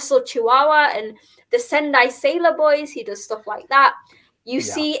was the Muscle Chihuahua and the Sendai Sailor Boys. He does stuff like that. You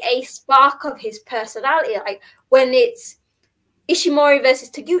see a spark of his personality, like when it's Ishimori versus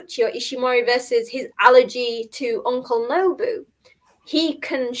Taguchi or Ishimori versus his allergy to Uncle Nobu. He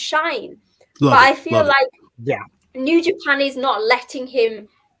can shine. But I feel like New Japan is not letting him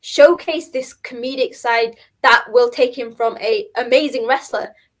showcase this comedic side that will take him from an amazing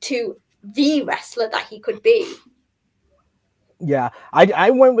wrestler to the wrestler that he could be. Yeah, I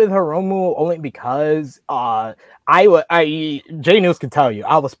went with Hiromu only because Jay News can tell you,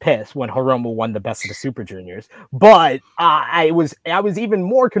 I was pissed when Hiromu won the Best of the Super Juniors, but I was even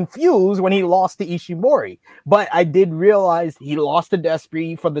more confused when he lost to Ishimori. But I did realize he lost to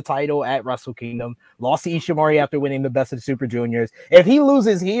Despy for the title at Wrestle Kingdom, lost to Ishimori after winning the Best of the Super Juniors. If he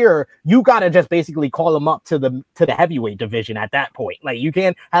loses here, you gotta just basically call him up to the heavyweight division at that point. Like, you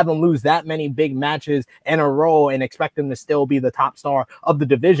can't have him lose that many big matches in a row and expect him to still be the top star of the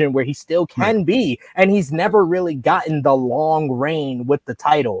division, where he still can be. And he's never really gotten the long reign with the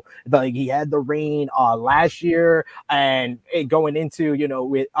title. Like, he had the reign last year, and going into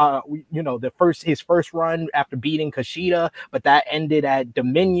his first run after beating Kushida, but that ended at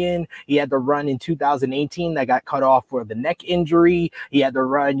Dominion. He had the run in 2018 that got cut off for the neck injury. He had the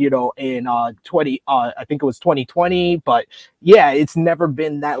run, in I think it was 2020. But yeah, it's never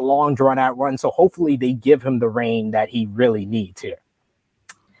been that long drawn out run. So hopefully they give him the reign that he really needs here.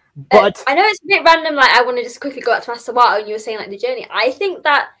 But I know it's a bit random. Like, I want to just quickly go back to Master Wato, and you were saying like the journey. I think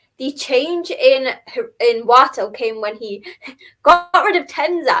that the change in Wato came when he got rid of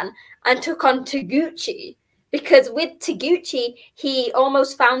Tenzan and took on Taguchi. Because with Taguchi, he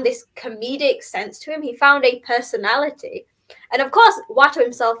almost found this comedic sense to him. He found a personality, and of course, Wato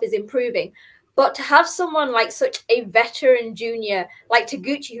himself is improving. But to have someone like such a veteran junior like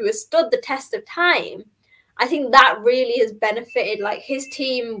Taguchi, who has stood the test of time, I think that really has benefited. Like, his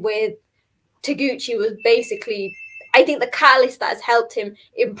team with Taguchi was basically, I think, the catalyst that has helped him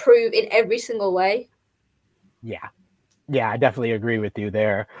improve in every single way. Yeah, I definitely agree with you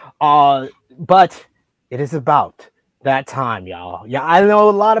there. But it is about that time, y'all. Yeah, I know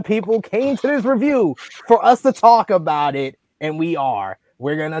a lot of people came to this review for us to talk about it, and we are.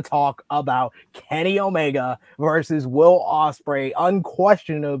 We're going to talk about Kenny Omega versus Will Ospreay.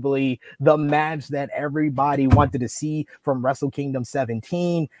 Unquestionably, the match that everybody wanted to see from Wrestle Kingdom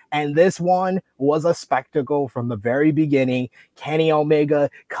 17. And this one was a spectacle from the very beginning. Kenny Omega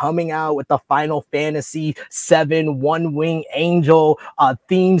coming out with the Final Fantasy 7 One Wing Angel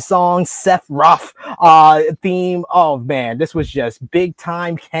theme song, Seth Ruff theme. Oh, man, this was just big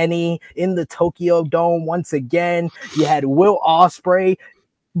time Kenny in the Tokyo Dome once again. You had Will Ospreay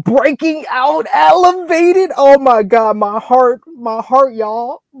breaking out elevated. Oh my god, my heart,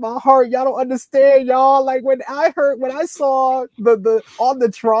 y'all don't understand, y'all. Like, when I saw the on the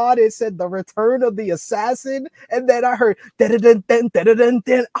Tron, it said the return of the assassin, and then I heard da-da-dun, da-da-dun,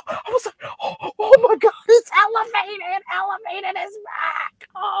 da-da-dun. I was like, oh my god, it's elevated is back.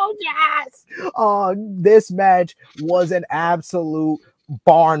 Oh yes. This match was an absolute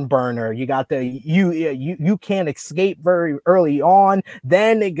barn burner. You got you can't escape very early on.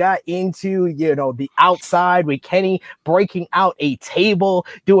 Then they got into the outside with Kenny breaking out a table,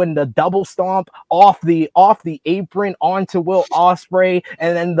 doing the double stomp off the apron onto Will Ospreay,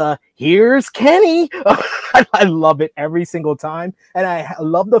 and then the here's Kenny. I love it every single time, and I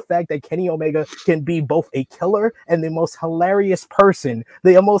love the fact that Kenny Omega can be both a killer and the most hilarious person,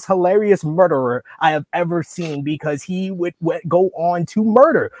 the most hilarious murderer I have ever seen, because he would go on to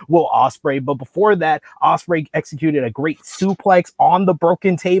murder Will Ospreay. But before that, Ospreay executed a great suplex on the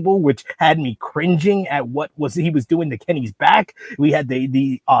broken table, which had me cringing at what he was doing to Kenny's back. We had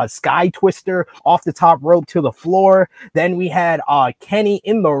the sky twister off the top rope to the floor. Then we had Kenny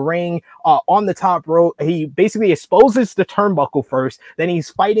in the ring on the top rope. He basically exposes the turnbuckle first. Then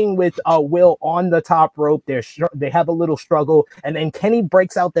he's fighting with Will on the top rope. They have a little struggle, and then Kenny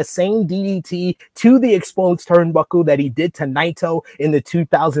breaks out the same DDT to the exposed turnbuckle that he did to Naito in the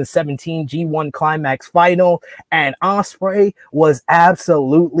 2017 G1 Climax final, and Ospreay was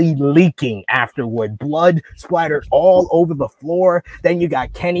absolutely leaking afterward. Blood splattered all over the floor. Then you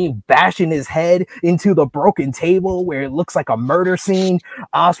got Kenny bashing his head into the broken table where it looks like a murder scene.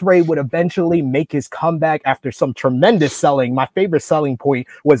 Ospreay would eventually make his comeback after some tremendous selling. My favorite selling point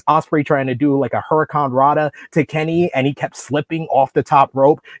was Ospreay trying to do like a Hurricane Rana to Kenny, and he kept slipping off the top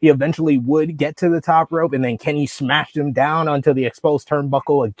rope. He eventually would get to the top rope, and then Kenny smashed him down onto the exposed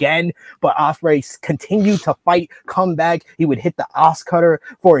turnbuckle again. But Ospreay continued to fight, come back. He would hit the Os Cutter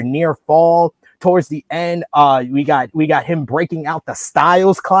for a near fall. Towards the end, we got him breaking out the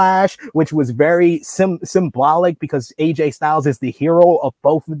Styles Clash, which was very symbolic because AJ Styles is the hero of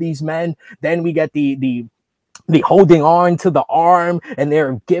both of these men. Then we get the holding on to the arm, and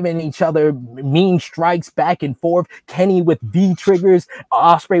they're giving each other mean strikes back and forth. Kenny with V triggers,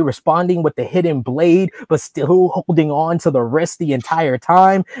 Ospreay responding with the hidden blade, but still holding on to the wrist the entire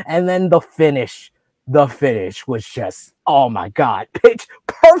time. And then the finish was just, oh my god, pitch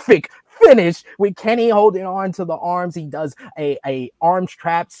perfect finish with Kenny holding on to the arms. He does a arms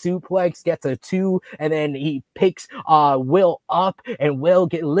trap suplex, gets a 2, and then he picks Will up, and Will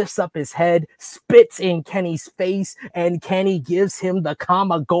lifts up his head, spits in Kenny's face, and Kenny gives him the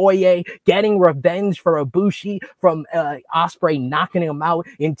Kamigoye, getting revenge for Ibushi from Ospreay knocking him out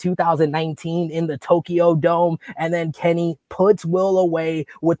in 2019 in the Tokyo Dome. And then Kenny puts Will away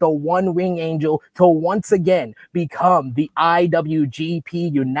with the One Ring Angel to once again become the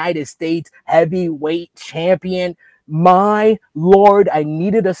IWGP United States Heavyweight Champion. My Lord, I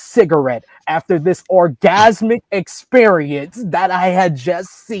needed a cigarette after this orgasmic experience that I had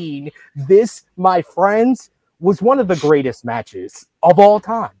just seen. This, my friends, was one of the greatest matches of all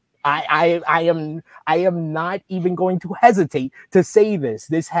time. I am not even going to hesitate to say this.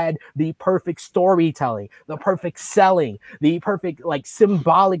 This had the perfect storytelling, the perfect selling, the perfect like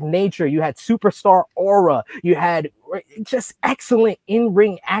symbolic nature. You had superstar aura. You had just excellent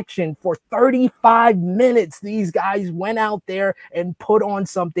in-ring action for 35 minutes. These guys went out there and put on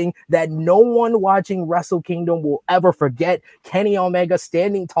something that no one watching Wrestle Kingdom will ever forget. Kenny Omega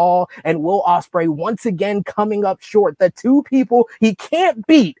standing tall and Will Ospreay once again coming up short. The two people he can't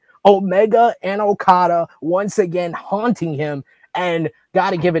beat, Omega and Okada, once again haunting him. And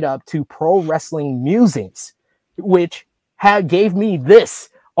gotta give it up to Pro Wrestling Musings, which gave me this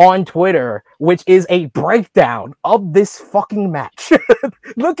on Twitter, which is a breakdown of this fucking match.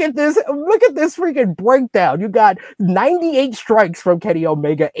 Look at this freaking breakdown. You got 98 strikes from Kenny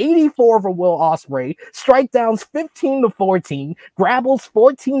Omega, 84 from Will Ospreay, strike downs 15-14, grabbles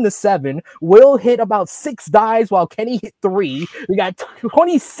 14-7. Will hit about 6 dives while Kenny hit 3. We got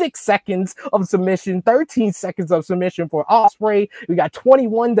 26 seconds of submission, 13 seconds of submission for Ospreay. We got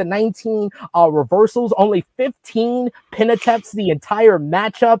 21-19 reversals, only 15 pin attempts the entire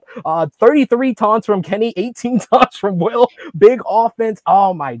matchup. 33 taunts from Kenny, 18 taunts from Will. Big offense.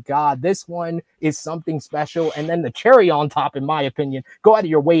 Oh my God, this one is something special. And then the cherry on top, in my opinion, go out of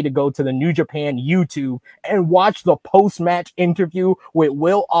your way to go to the New Japan YouTube and watch the post-match interview with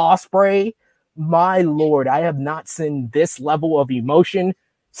Will Ospreay. My Lord, I have not seen this level of emotion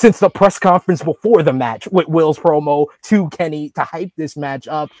since the press conference before the match with Will's promo to Kenny to hype this match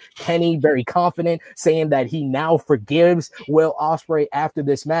up. Kenny very confident, saying that he now forgives Will Ospreay after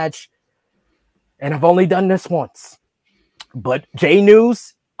this match. And I've only done this once. But J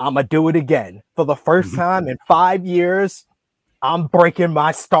News, I'm going to do it again. For the first time in 5 years, I'm breaking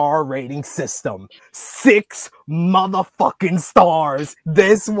my star rating system. 6 motherfucking stars.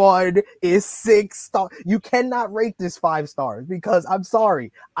 This one is 6 stars. You cannot rate this 5 stars because I'm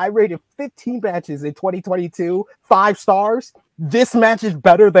sorry. I rated 15 matches in 2022, 5 stars. This match is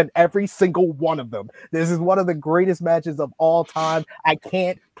better than every single one of them. This is one of the greatest matches of all time. I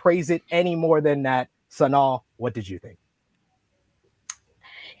can't praise it any more than that. Sanal, what did you think?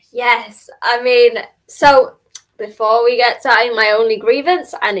 Yes, I mean, so before we get to my only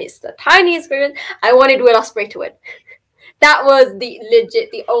grievance, and it's the tiniest grievance, I wanted Will Ospreay to win. That was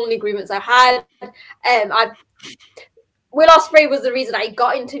the only grievance I had. Will Ospreay was the reason I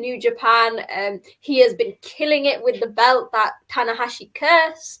got into New Japan. He has been killing it with the belt that Tanahashi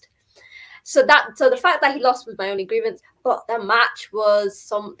cursed. So the fact that he lost was my only grievance, but the match was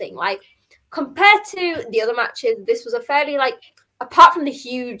something. Like, compared to the other matches, this was a fairly, like, apart from the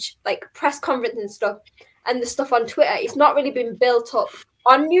huge, like, press conference and stuff, and the stuff on Twitter, it's not really been built up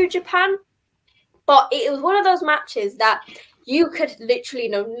on New Japan. But it was one of those matches that you could literally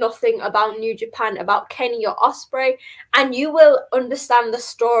know nothing about New Japan, about Kenny or Ospreay, and you will understand the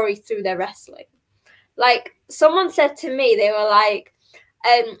story through their wrestling. Like, someone said to me, they were like,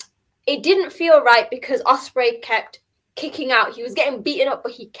 it didn't feel right because Ospreay kept kicking out. He was getting beaten up,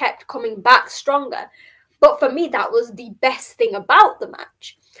 but he kept coming back stronger. But for me, that was the best thing about the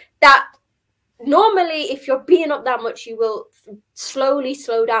match. That normally, if you're beaten up that much, you will slowly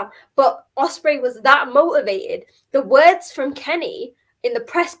slow down. But Ospreay was that motivated. The words from Kenny in the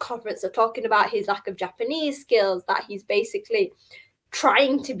press conference are talking about his lack of Japanese skills, that he's basically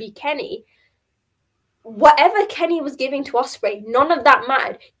trying to be Kenny. Whatever Kenny was giving to Ospreay, none of that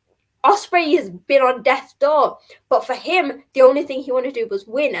mattered. Ospreay has been on death's door, but for him, the only thing he wanted to do was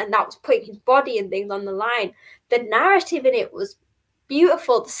win, and that was putting his body and things on the line. The narrative in it was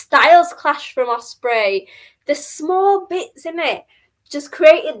beautiful. The styles clash from Ospreay, the small bits in it just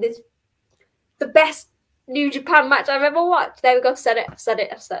created the best New Japan match I've ever watched. There we go. Said it.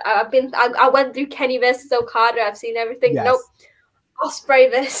 I went through Kenny versus Okada. I've seen everything. Yes. Nope.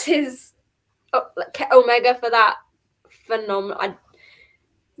 Ospreay versus Omega for that. Phenomenal.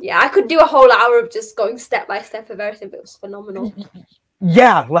 I could do a whole hour of just going step by step of everything, but it was phenomenal.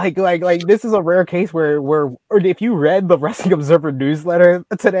 Yeah, like this is a rare case where or if you read the Wrestling Observer newsletter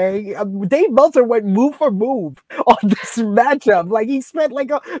today, Dave Meltzer went move for move on this matchup. Like he spent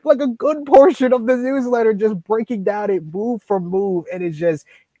like a good portion of the newsletter just breaking down it move for move, and it's just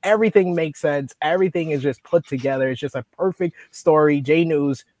everything makes sense. Everything is just put together. It's just a perfect story. J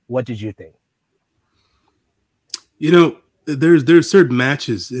News, what did you think? You know, there's certain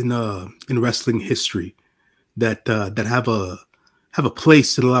matches in wrestling history that have a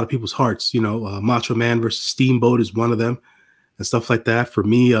place in a lot of people's hearts. You know, Macho Man versus Steamboat is one of them, and stuff like that. For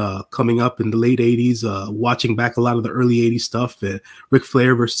me, coming up in the late '80s, watching back a lot of the early '80s stuff, Ric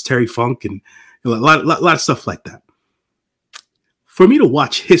Flair versus Terry Funk, and a lot of stuff like that. For me to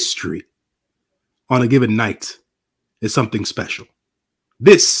watch history on a given night is something special.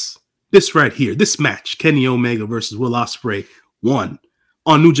 This right here, this match, Kenny Omega versus Will Ospreay, won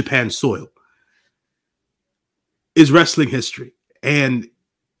on New Japan soil, is wrestling history. And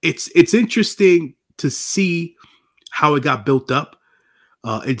it's interesting to see how it got built up.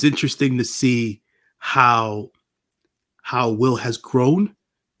 It's interesting to see how Will has grown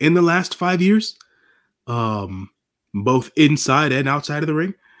in the last 5 years, both inside and outside of the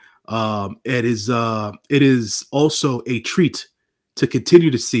ring. It is also a treat to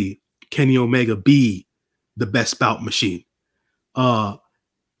continue to see Kenny Omega be the best bout machine. A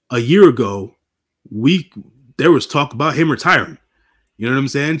year ago, there was talk about him retiring. You know what I'm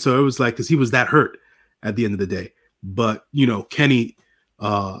saying? So it was like, because he was that hurt at the end of the day. But, you know, Kenny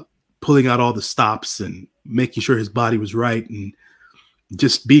pulling out all the stops and making sure his body was right and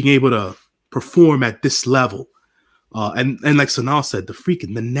just being able to perform at this level. And like Sanal said,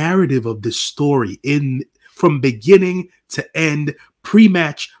 the narrative of this story from beginning to end,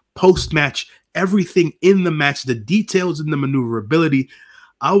 pre-match, post-match, everything in the match, the details and the maneuverability.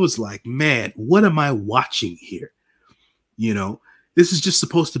 I was like, man, what am I watching here? You know, this is just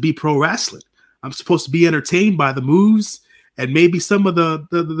supposed to be pro wrestling. I'm supposed to be entertained by the moves and maybe some of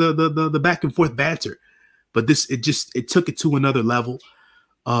the back and forth banter. But it took it to another level.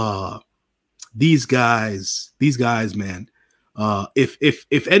 These guys, man.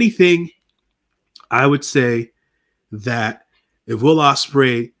 If anything, I would say that if Will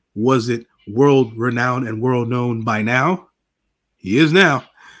Ospreay wasn't world renowned and world known by now, he is now.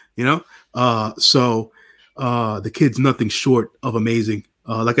 You know, so the kid's nothing short of amazing.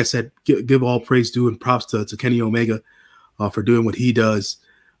 Like I said, give all praise due and props to Kenny Omega for doing what he does.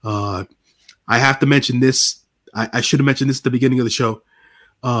 I have to mention this. I should have mentioned this at the beginning of the show.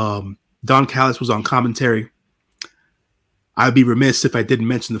 Don Callis was on commentary. I'd be remiss if I didn't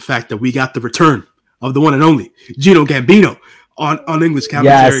mention the fact that we got the return of the one and only Gino Gambino on English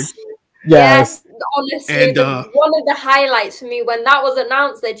commentary. Yes. Honestly, and, one of the highlights for me when that was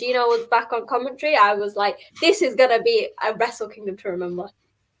announced that Gino was back on commentary, I was like, this is going to be a Wrestle Kingdom to remember.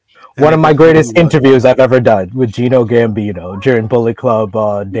 One of my greatest interviews I've ever done with Gino Gambino during Bullet Club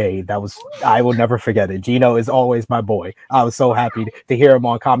Day. I will never forget it. Gino is always my boy. I was so happy to hear him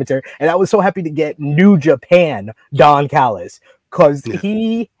on commentary. And I was so happy to get New Japan Don Callis, because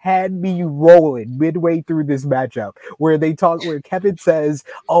he had me rolling midway through this matchup where Kevin says,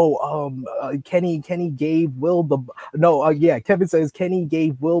 Kenny gave Will Kevin says Kenny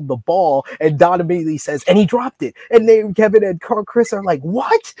gave Will the ball, and Don immediately says, and he dropped it. And then Kevin and Chris are like,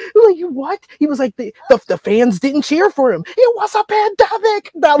 what? Like, what? He was like, the fans didn't cheer for him. It was a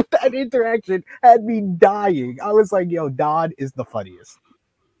pandemic. That interaction had me dying. I was like, yo, Don is the funniest.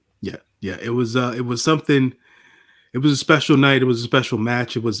 Yeah. It was something. It was a special night. It was a special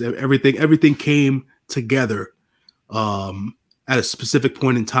match. It was everything. Everything came together at a specific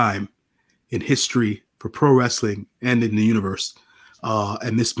point in time in history for pro wrestling and in the universe.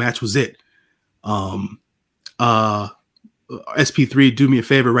 And this match was it. SP3, do me a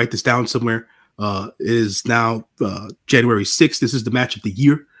favor, write this down somewhere. It is now January 6th. This is the match of the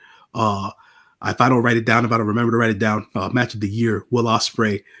year. If I don't write it down, if I don't remember to write it down, match of the year, Will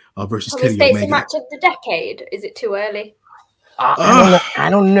Ospreay versus Kenny Omega. It's a match of the decade. Is it too early? I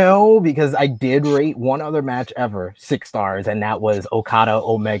don't know, because I did rate one other match ever 6 stars, and that was Okada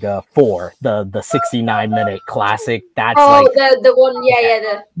Omega 4, the 69-minute classic. That's the one,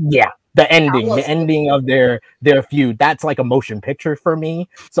 the ending of their feud. That's like a motion picture for me,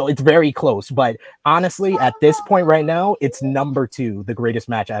 so it's very close. But honestly, at this point right now, it's number 2, the greatest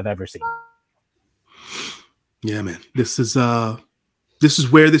match I've ever seen. Yeah, man. This is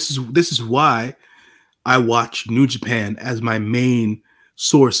why I watch New Japan as my main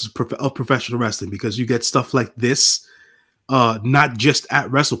source of professional wrestling, because you get stuff like this, not just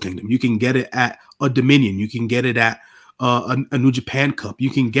at Wrestle Kingdom. You can get it at a Dominion. You can get it at a New Japan Cup. You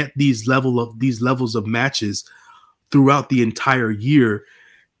can get these levels of matches throughout the entire year.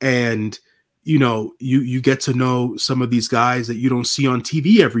 And, you know, you get to know some of these guys that you don't see on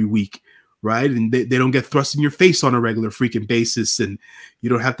TV every week, right? And they don't get thrust in your face on a regular freaking basis, and you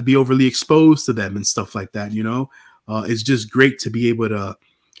don't have to be overly exposed to them and stuff like that, you know? It's just great to be able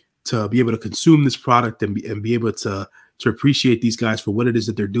to consume this product and be able to appreciate these guys for what it is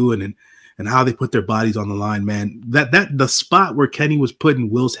that they're doing and how they put their bodies on the line, man. That the spot where Kenny was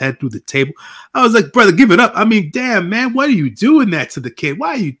putting Will's head through the table, I was like, brother, give it up. I mean, damn, man, why are you doing that to the kid? Why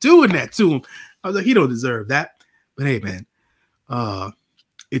are you doing that to him? I was like, he don't deserve that. But hey, man,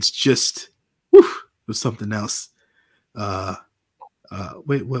 it's just, whew, it was something else.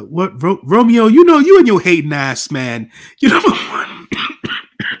 Wait, what, Romeo? You know, you and your hating ass, man. You know.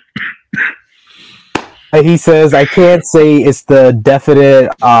 He says, I can't say it's the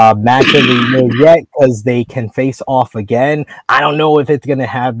definite match of the year yet because they can face off again. I don't know if it's going to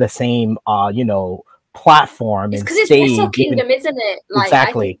have the same, platform and stage. It's because it's Wrestle Kingdom, isn't it? Like,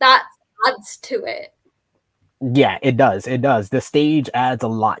 exactly. I think that adds to it. Yeah, it does. It does. The stage adds a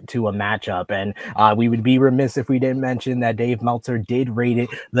lot to a matchup, and we would be remiss if we didn't mention that Dave Meltzer did rate it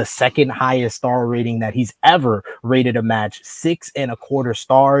the second highest star rating that he's ever rated a match, 6.25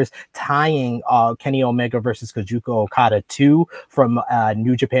 stars, tying Kenny Omega versus Kazuchika Okada 2 from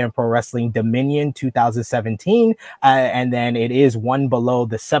New Japan Pro Wrestling Dominion 2017, and then it is one below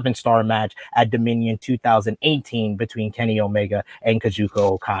the 7-star match at Dominion 2018 between Kenny Omega and Kazuchika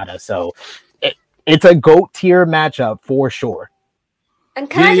Okada. So it's a GOAT tier matchup for sure. And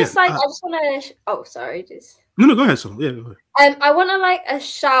can I just I just want to. Oh, sorry, just. No, go ahead, son. Yeah, go ahead. I want to a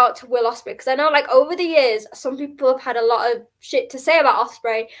shout out to Will Ospreay because I know over the years some people have had a lot of shit to say about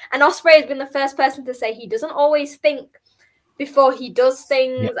Ospreay, and Ospreay has been the first person to say he doesn't always think before he does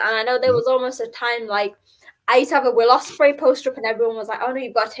things. Yeah. And I know there was almost a time I used to have a Will Ospreay poster up, and everyone was like, "Oh no,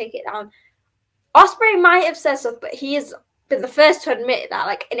 you've got to take it down." Ospreay might have said stuff, but he has been the first to admit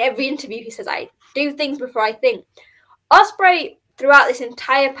that. In every interview, he says, "I do things before I think." Ospreay, throughout this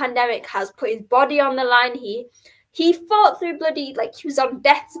entire pandemic, has put his body on the line. He fought through bloody, he was on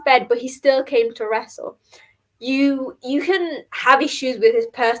death's bed, but he still came to wrestle. You can have issues with his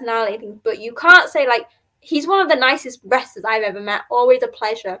personality, but you can't say, he's one of the nicest wrestlers I've ever met. Always a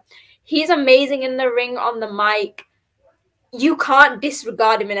pleasure. He's amazing in the ring, on the mic. You can't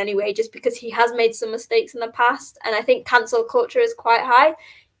disregard him in any way just because he has made some mistakes in the past. And I think cancel culture is quite high,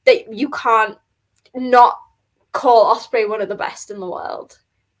 that you can't not call Ospreay one of the best in the world.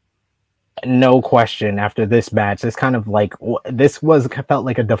 No question. After this match, this kind of felt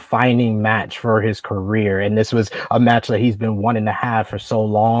like a defining match for his career, and this was a match that he's been 1.5 for so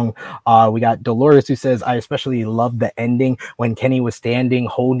long. We got Dolores who says, I especially loved the ending when Kenny was standing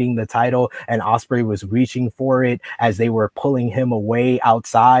holding the title and Ospreay was reaching for it as they were pulling him away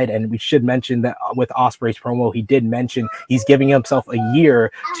outside. And we should mention that with Ospreay's promo, he did mention he's giving himself a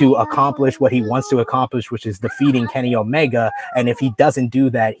year to accomplish what he wants to accomplish, which is defeating Kenny Omega, and if he doesn't do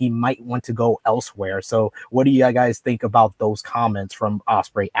that, he might want to go elsewhere. So what do you guys think about those comments from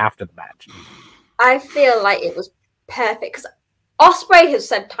Ospreay after the match? I feel like it was perfect because Ospreay has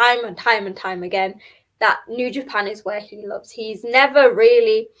said time and time and time again that New Japan is where he loves. He's never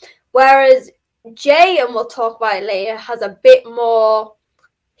really, whereas Jay, and we'll talk about it later, has a bit more,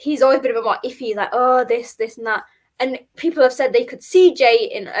 he's always been a bit more iffy. He's like, oh, this and that. And people have said they could see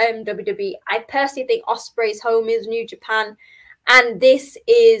Jay in WWE. I personally think Ospreay's home is New Japan. And this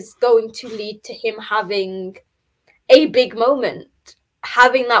is going to lead to him having a big moment,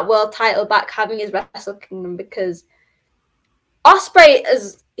 having that world title back, having his Wrestle Kingdom, because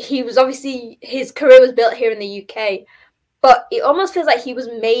Ospreay, he was obviously, his career was built here in the UK, but it almost feels like he was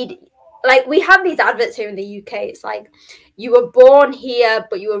made, we have these adverts here in the UK. It's you were born here,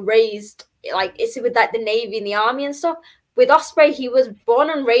 but you were raised, it's with the Navy and the Army and stuff. With Ospreay, he was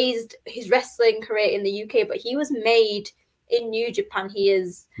born and raised his wrestling career in the UK, but he was made in New Japan. He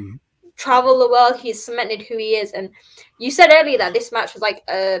has traveled the world. He's cemented who he is. And you said earlier that this match was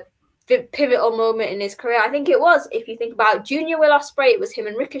a pivotal moment in his career. I think it was. If you think about Junior Will Ospreay, it was him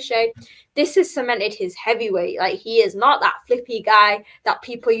and Ricochet. This has cemented his heavyweight. He is not that flippy guy that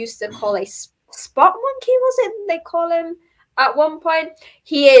people used to call a spot monkey, was it? They call him at one point.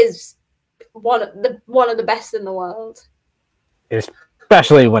 He is one of the best in the world.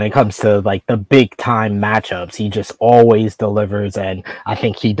 Especially when it comes to the big time matchups, he just always delivers, and I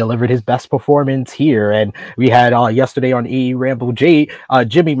think he delivered his best performance here. And we had yesterday on AE Ramble Jimmy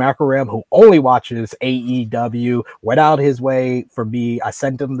McElram, who only watches AEW, went out his way for me. I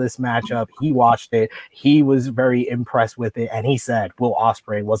sent him this matchup. He watched it. He was very impressed with it, and he said Will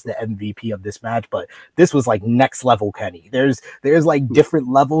Ospreay was the MVP of this match. But this was next level Kenny. There's different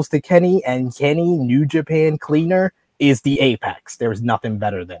levels to Kenny, and Kenny New Japan cleaner is the apex. There's nothing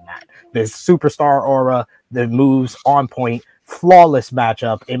better than that. The superstar aura, the moves on point, flawless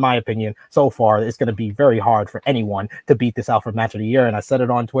matchup, in my opinion, so far. It's going to be very hard for anyone to beat this Alpha Match of the Year. And I said it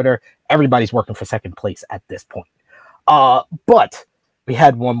on Twitter, everybody's working for second place at this point. But we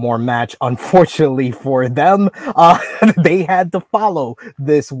had one more match, unfortunately for them. They had to follow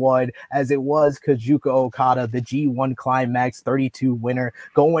this one, as it was Kazuchika Okada, the G1 Climax 32 winner,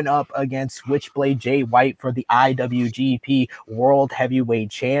 going up against Switchblade Jay White for the IWGP World Heavyweight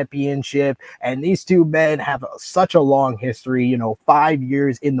Championship. And these two men have such a long history, 5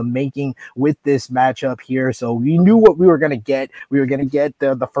 years in the making with this matchup here. So we knew what we were going to get. We were going to get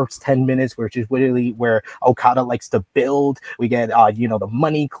the first 10 minutes, which is really where Okada likes to build. We get, the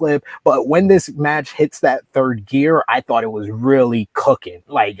money clip. But when this match hits that third gear, I thought it was really cooking.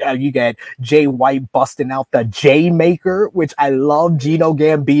 Like, you get Jay White busting out the J Maker, which I love. Gino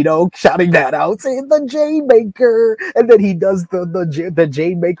Gambino shouting that out, saying the J Maker, and then he does the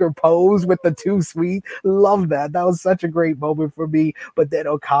J Maker pose with the too sweet. Love that. That was such a great moment for me. But then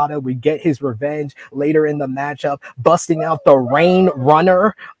Okada would get his revenge later in the matchup, busting out the Rain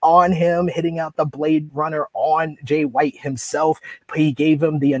Runner on him, hitting out the Blade Runner on Jay White himself. He gave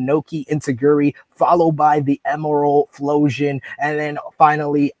him the Inoki Insiguri, followed by the Emerald Flosion, and then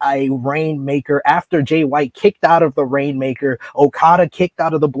finally a Rainmaker. After Jay White kicked out of the Rainmaker, Okada kicked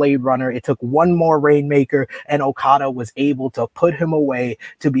out of the Blade Runner. It took one more Rainmaker, and Okada was able to put him away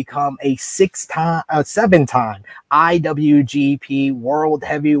to become a seven-time IWGP World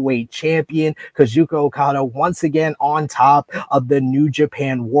Heavyweight Champion. Kazuchika Okada once again on top of the New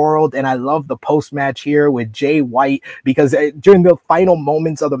Japan World. And I love the post-match here with Jay White, because during the final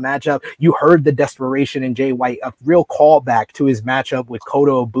moments of the matchup, you heard the desperation in Jay White, a real callback to his matchup with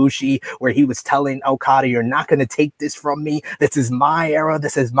Kota Ibushi, where he was telling Okada, you're not going to take this from me. This is my era.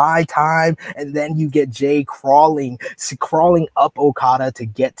 This is my time. And then you get Jay crawling up Okada to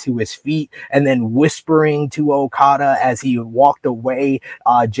get to his feet, and then whispering to Okada as he walked away.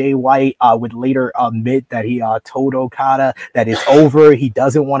 Jay White would later admit that he told Okada that it's over. He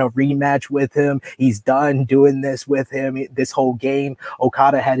doesn't want a rematch with him. He's done doing this with him this whole game.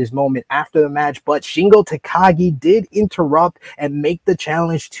 Okada had his moment after the match, but Shingo Takagi did interrupt and make the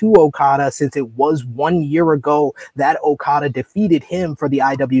challenge to Okada, since it was 1 year ago that Okada defeated him for the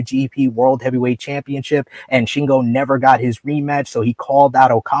IWGP World Heavyweight Championship, and Shingo never got his rematch, so he called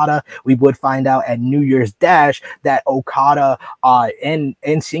out Okada. We would find out at New Year's Dash that Okada and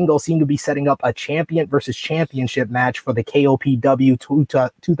Shingo seem to be setting up a champion versus championship match for the KOPW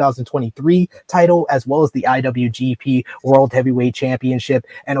 2023 title, as well as the IWGP World Heavyweight Championship.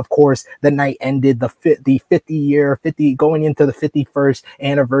 And of course, the night ended going into the 51st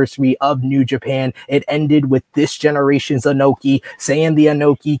anniversary of New Japan. It ended with this generation's Inoki saying the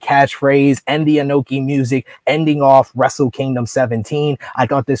Inoki catchphrase and the Inoki music, ending off Wrestle Kingdom 17. I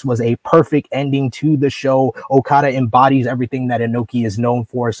thought this was a perfect ending to the show. Okada embodies everything that Inoki is known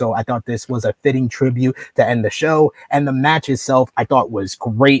for, so I thought this was a fitting tribute to end the show. And the match itself, I thought was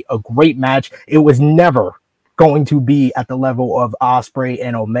great, a great match. It was never going to be at the level of Ospreay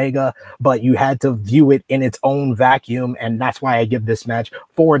and Omega, but you had to view it in its own vacuum, and that's why I give this match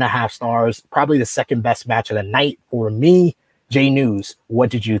 4.5 stars. Probably the second best match of the night for me. Jay News,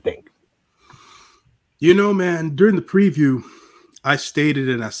 what did you think? Man, during the preview, I stated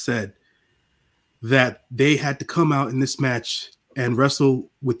and I said that they had to come out in this match and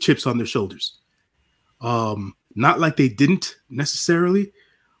wrestle with chips on their shoulders. Not like they didn't necessarily,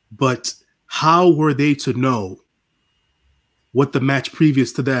 but how were they to know what the match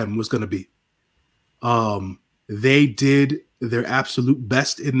previous to them was going to be? They did their absolute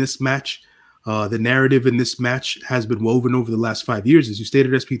best in this match. The narrative in this match has been woven over the last 5 years, as you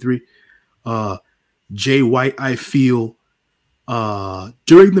stated, SP3. Jay White, I feel,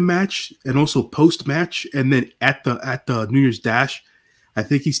 during the match and also post-match, and then at the New Year's Dash, I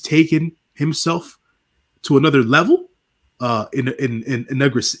think he's taken himself to another level in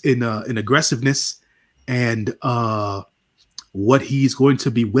aggressiveness and what he's going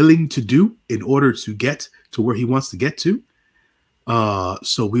to be willing to do in order to get to where he wants to get to.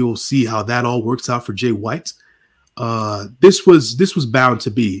 So we will see how that all works out for Jay White. This was bound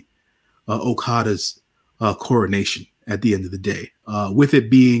to be Okada's coronation at the end of the day, with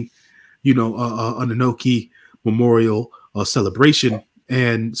it being, an Inoki Memorial celebration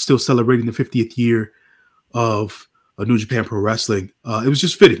and still celebrating the 50th year of New Japan Pro Wrestling. It was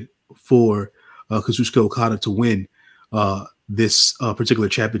just fitting for Kazuchika Okada to win this particular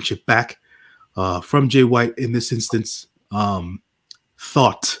championship back from Jay White in this instance.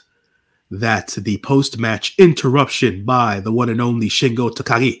 Thought that the post-match interruption by the one and only Shingo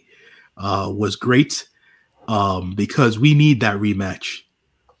Takagi was great. because we need that rematch.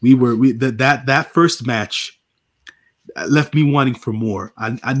 That first match left me wanting for more.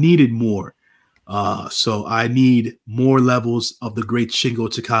 I needed more. So I need more levels of the great Shingo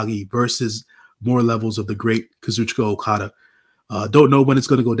Takagi versus more levels of the great Kazuchika Okada. Don't know when it's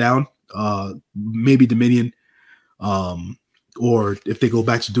going to go down. Maybe Dominion, or if they go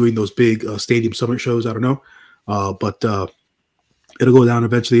back to doing those big stadium summit shows, I don't know. But it'll go down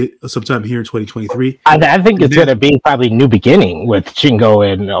eventually sometime here in 2023. I think it's going to be probably New Beginning with Shingo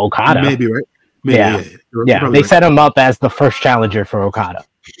and Okada. Maybe, right? Maybe, yeah. They set him up as the first challenger for Okada.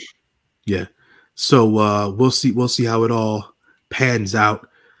 Yeah. So we'll see how it all pans out.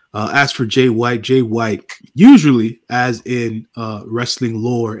 As for Jay White, usually, as in wrestling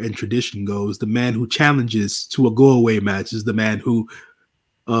lore and tradition goes, the man who challenges to a go-away match is the man who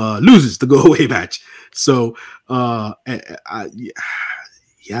loses the go-away match. So I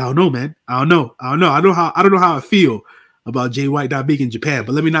don't know, man. I don't know. I don't know how I feel about Jay White not being in Japan,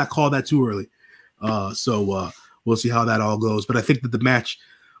 but let me not call that too early. So we'll see how that all goes. But I think that the match,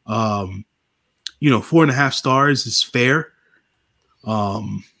 4.5 stars is fair.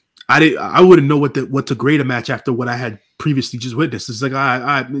 I wouldn't know what to grade a match after what I had previously just witnessed. It's like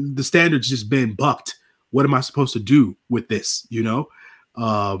the standard's just been bucked. What am I supposed to do with this?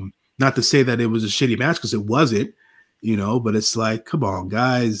 Not to say that it was a shitty match, because it wasn't, but it's like, come on,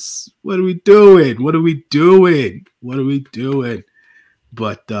 guys, what are we doing?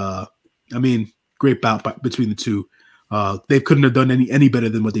 But great bout between the two. They couldn't have done any better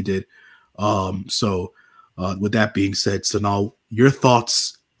than what they did. So with that being said, so now your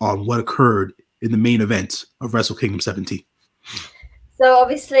thoughts on what occurred in the main event of Wrestle Kingdom 17. So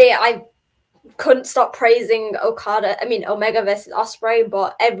obviously I couldn't stop praising Omega versus Ospreay,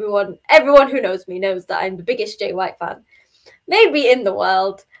 but everyone who knows me knows that I'm the biggest Jay White fan, maybe in the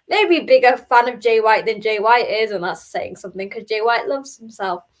world, maybe a bigger fan of Jay White than Jay White is, and that's saying something because Jay White loves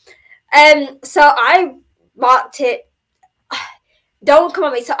himself. So I marked it. Don't come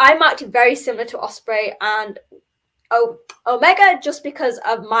at me. So I marked it very similar to Ospreay and Omega, just because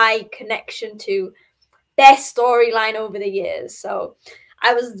of my connection to their storyline over the years. So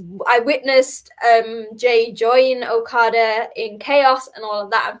I witnessed Jay join Okada in Chaos and all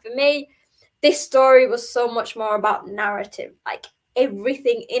of that. And for me, this story was so much more about narrative. Like,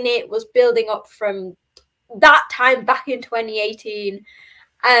 everything in it was building up from that time back in 2018.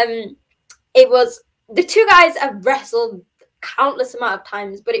 It was, the two guys have wrestled countless amount of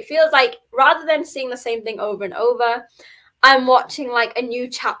times, but it feels like rather than seeing the same thing over and over, I'm watching like a new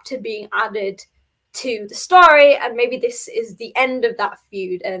chapter being added to the story, and maybe this is the end of that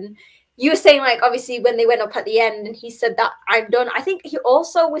feud. And you were saying, like, obviously when they went up at the end and he said that I'm done, I think he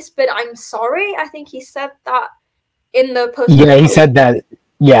also whispered I'm sorry. I think he said that in the post. Yeah, he said that.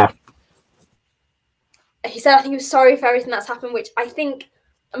 Yeah, he said I think he was sorry for everything that's happened, which I think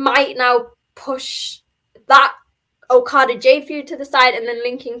might now push that Okada Jay feud to the side, and then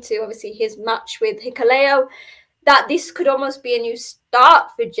linking to obviously his match with Hikuleo, that this could almost be a new start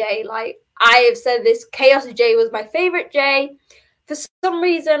for Jay. Like, I have said this, Chaos Jay was my favorite Jay. For some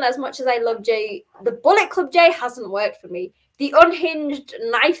reason, as much as I love Jay, the Bullet Club Jay hasn't worked for me. The unhinged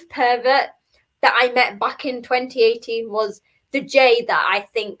knife pervert that I met back in 2018 was the Jay that I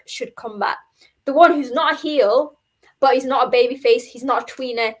think should come back. The one who's not a heel, but he's not a babyface. He's not a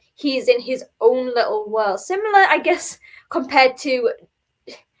tweener. He's in his own little world. Similar, I guess, compared to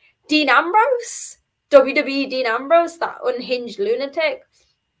Dean Ambrose, WWE Dean Ambrose, that unhinged lunatic.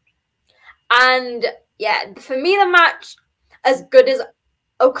 And yeah, for me, the match, as good as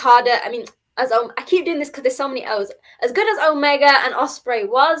Okada, I keep doing this because there's so many O's, as good as Omega and Ospreay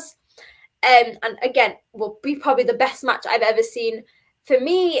was, and again, will be probably the best match I've ever seen. For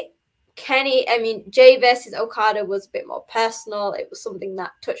me, Jay versus Okada was a bit more personal. It was something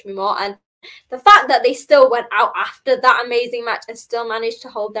that touched me more. And the fact that they still went out after that amazing match and still managed to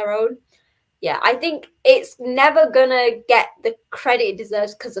hold their own. Yeah, I think it's never going to get the credit it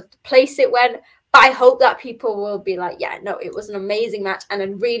deserves because of the place it went. But I hope that people will be like, yeah, no, it was an amazing match and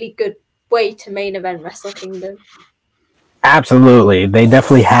a really good way to main event Wrestle Kingdom. Absolutely. They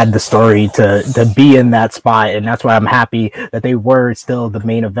definitely had the story to be in that spot, and that's why I'm happy that they were still the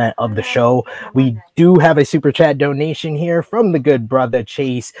main event of the show. We do have a super chat donation here from the good brother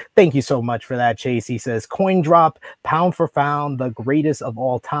Chase. Thank you so much for that, Chase. He says, coin drop, pound for pound, the greatest of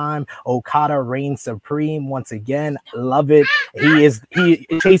all time. Okada reigns supreme once again. Love it.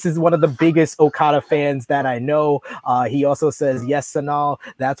 Chase is one of the biggest Okada fans that I know. He also says, yes, Sanal,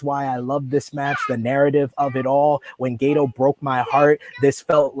 that's why I love this match, the narrative of it all. When Gato broke my heart. This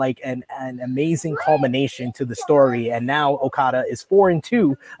felt like an amazing culmination to the story. And now Okada is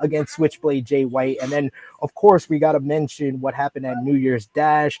 4-2 against Switchblade Jay White. And then, of course, we got to mention what happened at New Year's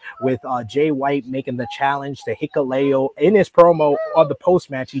Dash with Jay White making the challenge to Hikuleo. In his promo on the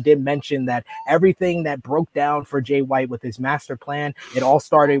post-match, he did mention that everything that broke down for Jay White with his master plan, it all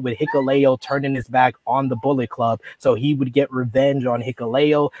started with Hikuleo turning his back on the Bullet Club. So he would get revenge on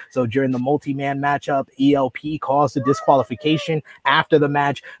Hikuleo. So during the multi-man matchup, ELP caused a disqualification. After the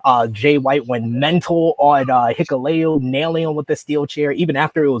match, Jay White went mental on Hikuleo, nailing him with the steel chair. Even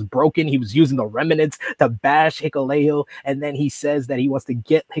after it was broken, he was using the remnants to bash Hikuleo. And then he says that he wants to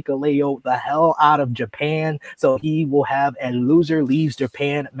get Hikuleo the hell out of Japan. So he will have a loser leaves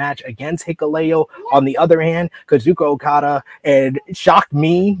Japan match against Hikuleo. On the other hand, Kazuchika Okada and shocked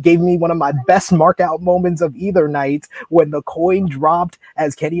me, gave me one of my best markout moments of either night when the coin dropped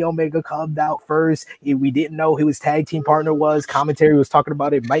as Kenny Omega come out first. We didn't know who his tag team partner was. Commentary was talking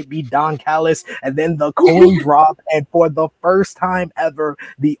about it might be Don Callis, and then the coin dropped, and for the first time ever,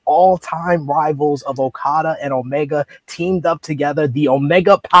 the all-time rivals of Okada and Omega teamed up together. The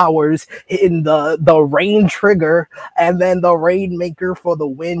Omega powers in the Rain Trigger, and then the Rainmaker for the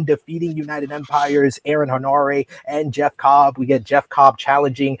win, defeating United Empire's Aaron Henare and Jeff Cobb. We get Jeff Cobb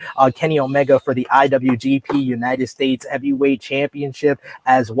challenging Kenny Omega for the IWGP United States Heavyweight Championship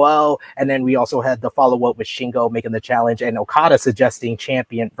as well. And then we also had the follow-up with Shingo making the challenge and Okada suggesting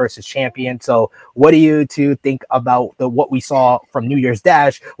champion versus champion. So what do you two think about what we saw from New Year's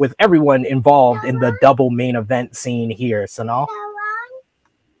Dash with everyone involved in the double main event scene here, Sanal?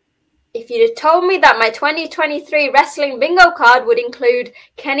 If you'd have told me that my 2023 wrestling bingo card would include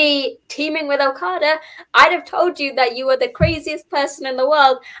Kenny teaming with Okada, I'd have told you that you were the craziest person in the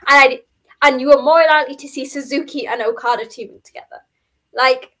world, and you were more likely to see Suzuki and Okada teaming together.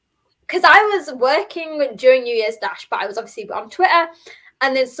 Like, because I was working during New Year's Dash, but I was obviously on Twitter,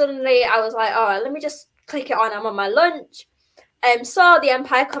 and then suddenly I was like, oh, let me just click it on. I'm on my lunch. Saw the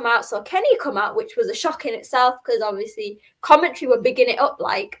Empire come out, saw Kenny come out, which was a shock in itself because obviously commentary were bigging it up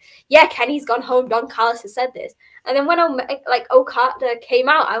like, yeah, Kenny's gone home. Don Callis has said this. And then when Okada came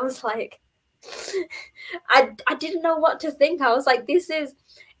out, I was like, I didn't know what to think. I was like,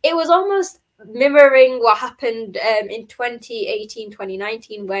 it was almost mirroring what happened in 2018,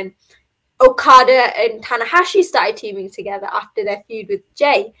 2019 when Okada and Tanahashi started teaming together after their feud with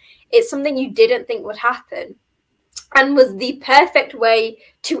Jay. It's something you didn't think would happen. And was the perfect way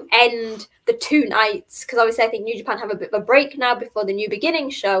to end the two nights. Because obviously I think New Japan have a bit of a break now before the New Beginning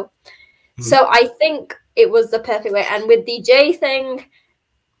show. Mm-hmm. So I think it was the perfect way. And with the Jay thing,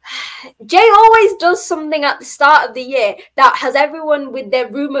 Jay always does something at the start of the year that has everyone with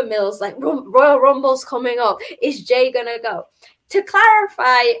their rumor mills, like Royal Rumble's coming up. Is Jay going to go? To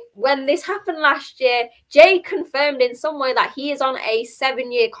clarify, when this happened last year, Jay confirmed in some way that he is on a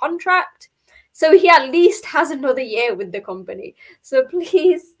 7-year contract. So he at least has another year with the company. So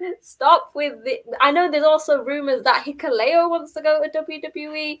please stop with it. I know there's also rumors that Hikuleo wants to go to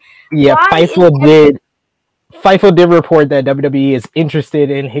WWE. Yeah, Fightful did report that WWE is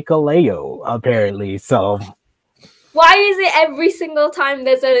interested in Hikuleo, apparently. So why is it every single time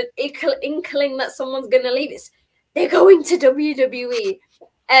there's an inkling that someone's going to leave, they're going to WWE?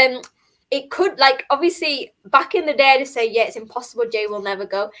 It could, like, obviously, back in the day, to say, yeah, it's impossible, Jay will never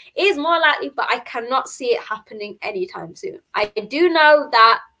go. It is more likely, but I cannot see it happening anytime soon. I do know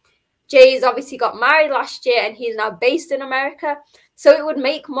that Jay's obviously got married last year, and he's now based in America. So it would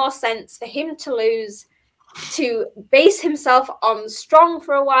make more sense for him to lose, to base himself on Strong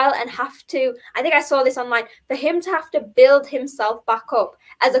for a while, and have to, I think I saw this online, for him to have to build himself back up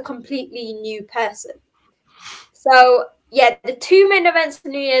as a completely new person. So yeah, the two main events for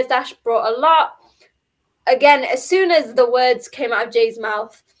New Year's Dash brought a lot. Again, as soon as the words came out of Jay's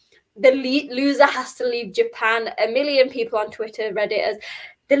mouth, the loser has to leave Japan. A million people on Twitter read it as,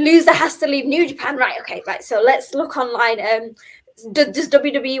 the loser has to leave New Japan. Right, okay, right. So let's look online. Does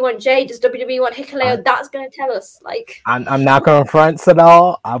WWE want Jay? Does WWE want Hikuleo? That's going to tell us. Like, I'm not going to front at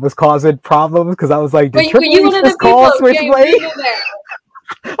all. I was causing problems because I was like, did Triple H just call Switchblade?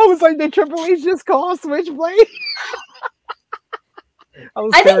 I was like, did Triple H just call Switchblade?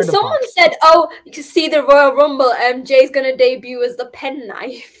 I think someone said, oh, you can see the Royal Rumble, Jay's going to debut as the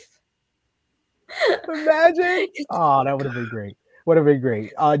penknife. Imagine. Oh, that would have been great. Would have been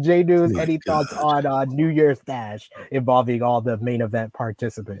great. Jay News, any thoughts on New Year's Dash involving all the main event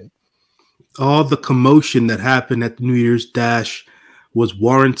participants? All the commotion that happened at the New Year's Dash was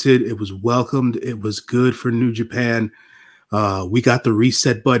warranted. It was welcomed. It was good for New Japan. We got the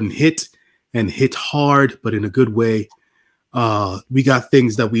reset button hit, and hit hard, but in a good way. We got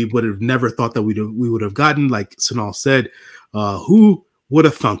things that we would have never thought that we would have gotten. Like Sanal said, who would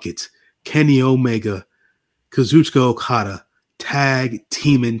have thunk it? Kenny Omega, Kazuchika Okada, tag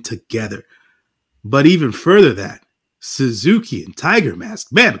teaming together. But even further that, Suzuki and Tiger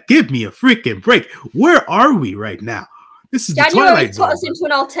Mask. Man, give me a freaking break. Where are we right now? This is January the Twilight put us Zone. into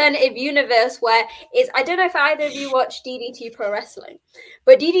an alternative universe where it's, I don't know if either of you watch DDT Pro Wrestling,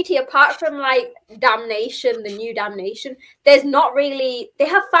 but DDT, apart from like Damnation, the new Damnation, there's not really, they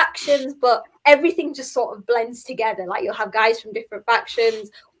have factions, but everything just sort of blends together. Like you'll have guys from different factions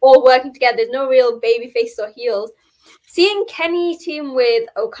all working together. There's no real baby faces or heels. Seeing Kenny team with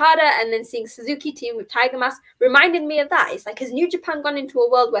Okada and then seeing Suzuki team with Tiger Mask reminded me of that. It's like, has New Japan gone into a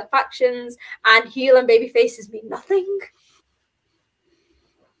world where factions and heel and baby faces mean nothing?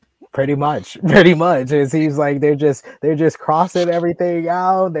 Pretty much. It seems like they're just crossing everything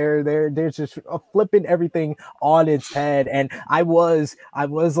out. They're just flipping everything on its head. And I was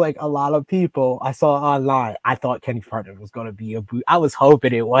like a lot of people I saw online. I thought Kenny Partner was going to be I was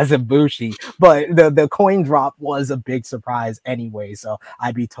hoping it wasn't Bushi, but the coin drop was a big surprise anyway. So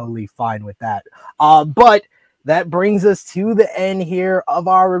I'd be totally fine with that. But that brings us to the end here of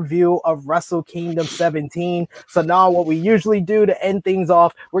our review of Wrestle Kingdom 17. So now what we usually do to end things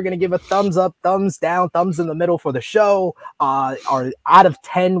off, we're going to give a thumbs up, thumbs down, thumbs in the middle for the show. Our out of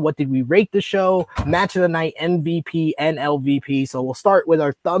 10, what did we rate the show? Match of the night, MVP, and LVP. So we'll start with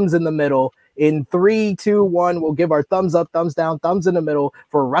our thumbs in the middle. In 3, 2, 1, we'll give our thumbs up, thumbs down, thumbs in the middle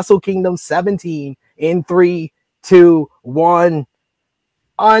for Wrestle Kingdom 17. In 3, 2, 1.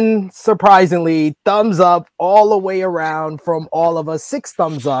 Unsurprisingly, thumbs up all the way around from all of us. 6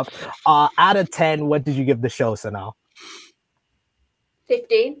 thumbs up. Out of 10, what did you give the show, Sanal?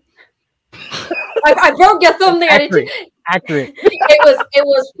 15. I broke your thumb there. Accurate. It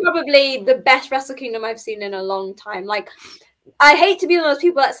was probably the best Wrestle Kingdom I've seen in a long time. Like, I hate to be one of those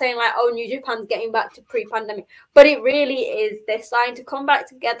people that's saying like, oh, New Japan's getting back to pre-pandemic, but it really is. They're starting to come back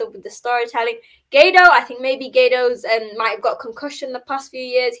together with the storytelling. Gedo, I think maybe Gedo's might have got concussion the past few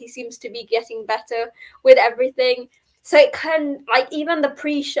years. He seems to be getting better with everything. So it can, like, even the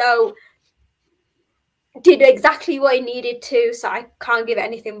pre-show did exactly what he needed to. So I can't give it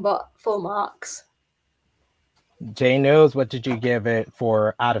anything but full marks. Jay knows, what did you give it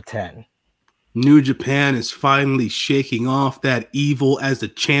for out of 10? New Japan is finally shaking off that evil as a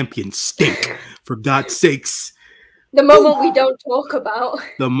champion stink, for God's sakes. The moment we don't talk about.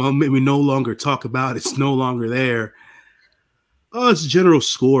 The moment we no longer talk about, it's no longer there. Oh, it's a general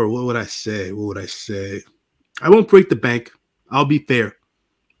score. What would I say? I won't break the bank. I'll be fair.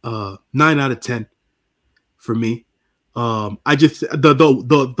 9 out of 10 for me. I just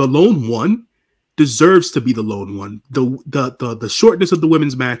the lone one deserves to be the lone one. The shortness of the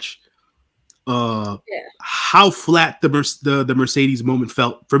women's match. How flat the Mercedes moment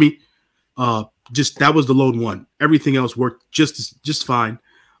felt for me. Just that was the lone one. Everything else worked just fine.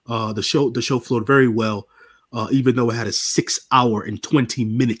 The show flowed very well, even though it had a 6 hour and 20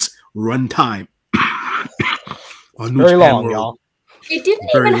 minutes run time. On New very Japan long, World. y'all. It didn't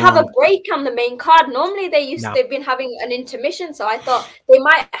Very even have long. a break on the main card. Normally they've been having an intermission, so I thought they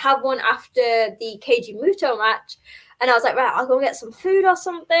might have one after the Keiji Muto match. And I was like, right, I'll go get some food or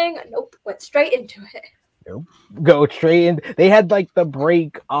something. Nope, went straight into it. Nope. Go straight in. They had like the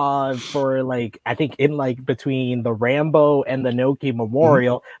break for like, I think in like between the Rambo and the Noki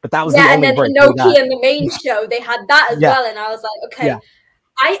Memorial, but that was the only and break. then the Noki and the main show, they had that as well. And I was like, okay. Yeah.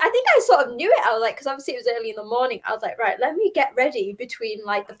 I think I sort of knew it. I was like, because obviously it was early in the morning. I was like, right, let me get ready between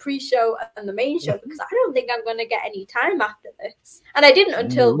like the pre-show and the main show because I don't think I'm going to get any time after this. And I didn't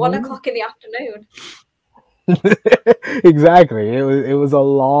until 1 o'clock in the afternoon. Exactly. It was a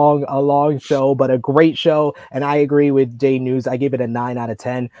long show, but a great show. And I agree with Jay News. I gave it a 9 out of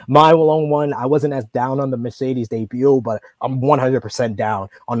 10. My lone one, I wasn't as down on the Mercedes debut, but I'm 100% down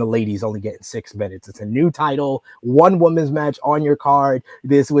on the ladies only getting 6 minutes. It's a new title, 1 women's match on your card.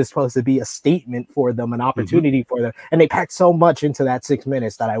 This was supposed to be a statement for them, an opportunity for them. And they packed so much into that 6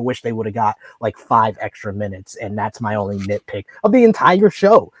 minutes that I wish they would have got like 5 extra minutes. And that's my only nitpick of the entire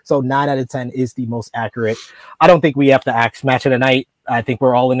show. So 9 out of 10 is the most accurate. I don't think we have to ask match of the night. I think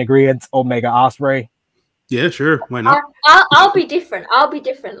we're all in agreement. Omega Ospreay. Yeah, sure. Why not? I'll be different.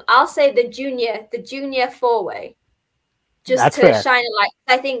 I'll say the junior 4-way. Just That's to fair. shine a light.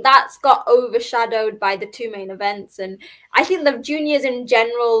 I think that's got overshadowed by the 2 main events. And I think the juniors in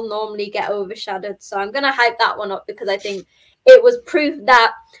general normally get overshadowed. So I'm going to hype that one up because I think it was proof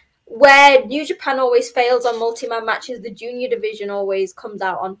that where New Japan always fails on multi-man matches, the junior division always comes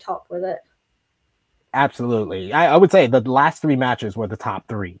out on top with it. Absolutely. I would say the last three matches were the top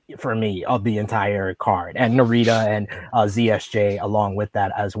three for me of the entire card, and Narita and ZSJ along with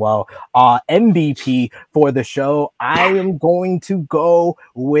that as well. MVP for the show, I am going to go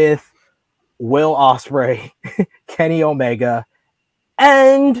with Will Ospreay, Kenny Omega,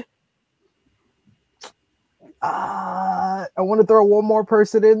 and I want to throw one more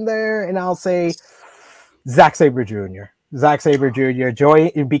person in there, and I'll say Zack Sabre Jr. Zack Sabre Jr.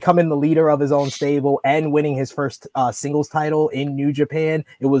 Becoming the leader of his own stable and winning his first singles title in New Japan.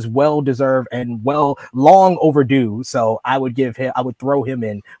 It was well deserved and long overdue. So I would throw him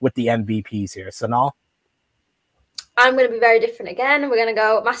in with the MVPs here. Sanal? I'm going to be very different again. We're going to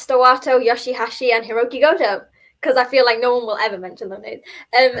go Master Wato, Yoshihashi, and Hiroki Goto, because I feel like no one will ever mention them names.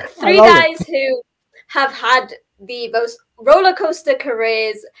 Three guys who have had the most roller coaster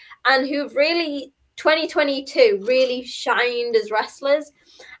careers and who've really 2022 really shined as wrestlers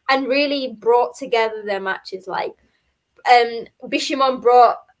and really brought together their matches. Like Bishamon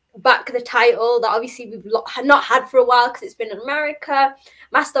brought back the title that obviously we've not had for a while because it's been in America.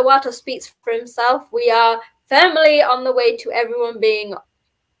 Master Wato speaks for himself. We are firmly on the way to everyone being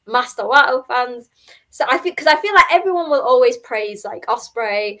Master Wato fans. So I feel like everyone will always praise like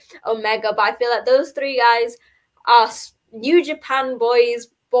Ospreay, Omega, but I feel like those three guys are New Japan boys,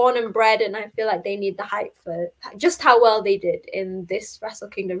 born and bred, and I feel like they need the hype for just how well they did in this Wrestle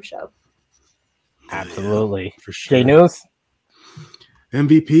Kingdom show. Absolutely. Yeah, for sure. J News?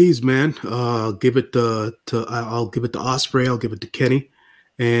 MVPs, man. I'll give it to Ospreay, I'll give it to Kenny,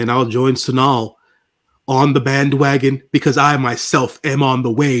 and I'll join Sanal on the bandwagon because I myself am on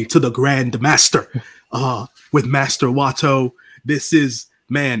the way to the Grand Master with Master Wato. This is,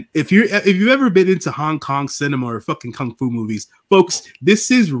 man, if you've ever been into Hong Kong cinema or fucking kung fu movies, folks,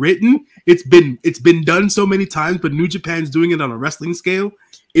 this is written. It's been done so many times, but New Japan's doing it on a wrestling scale.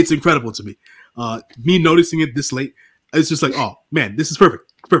 It's incredible to me. Me noticing it this late, it's just like, oh man, this is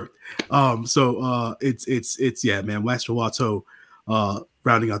perfect. It's yeah, man. Master Wato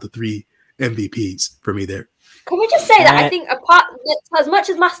rounding out the three MVPs for me there. Can we just say that I think as much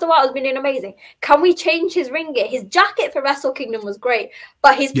as Master Wato has been doing amazing, can we change his ring gear? His jacket for Wrestle Kingdom was great,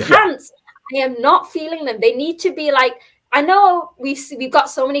 but his pants, I am not feeling them. They need to be like, I know we've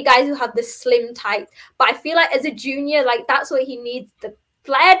got so many guys who have this slim tight, but I feel like as a junior, like that's what he needs. The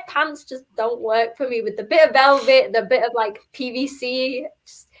flared pants just don't work for me with the bit of velvet, the bit of like PVC.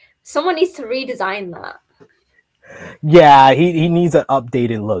 Someone needs to redesign that. Yeah, he needs an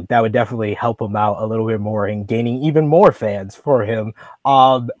updated look. That would definitely help him out a little bit more in gaining even more fans for him.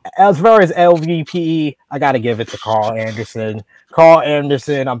 As far as LVP, I got to give it to Carl Anderson. Carl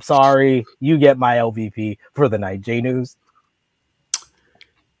Anderson, I'm sorry. You get my LVP for the night. J News?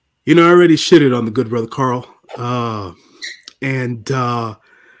 You know, I already shitted on the good brother Carl. And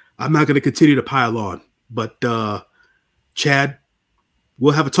I'm not going to continue to pile on. But Chad,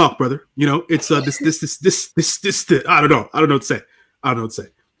 we'll have a talk, brother. You know, it's this. I don't know what to say.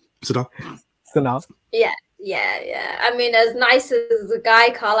 Sanal? Yeah. I mean, as nice as the guy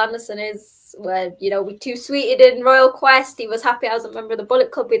Carl Anderson is, where we two tweeted in Royal Quest, he was happy I was a member of the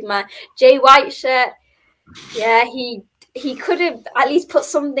Bullet Club with my Jay White shirt. Yeah, he could have at least put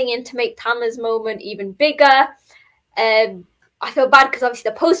something in to make Tama's moment even bigger. I feel bad because obviously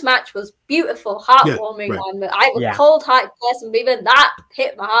the post-match was beautiful, heartwarming, and I'm a cold-hearted person, but even that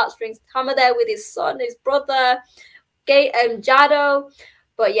hit my heartstrings. Tama there with his son, his brother, Jado.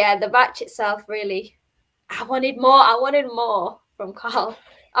 But yeah, the match itself really, I wanted more from Carl.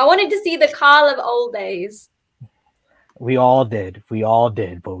 I wanted to see the Carl of old days. We all did,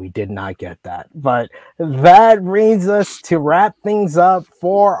 but we did not get that. But that brings us to wrap things up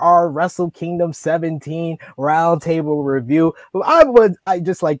for our Wrestle Kingdom 17 roundtable review. I'd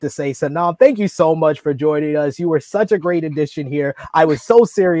just like to say, Sanam, thank you so much for joining us. You were such a great addition here. I was so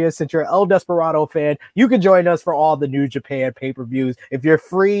serious. Since you're an El Desperado fan, you can join us for all the New Japan pay-per-views. If you're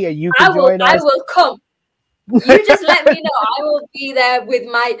free and you can join us. I will come. You just let me know. I will be there with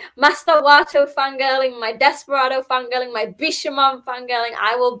my Master Wato fangirling, my Desperado fangirling, my Bishamon fangirling.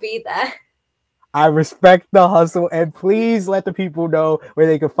 I will be there. I respect the hustle, and please let the people know where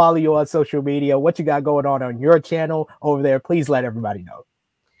they can follow you on social media, what you got going on your channel over there. Please let everybody know.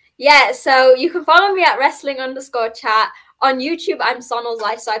 Yeah, so you can follow me at wrestling_chat. On YouTube, I'm Sonal's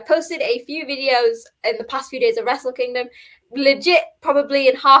Life. So I posted a few videos in the past few days of Wrestle Kingdom. Legit, probably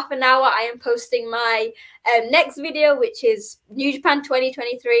in half an hour, I am posting my next video, which is New Japan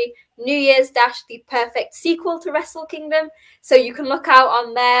 2023, New Year's Dash, the perfect sequel to Wrestle Kingdom. So you can look out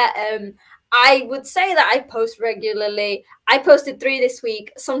on there. I would say that I post regularly. I posted 3 this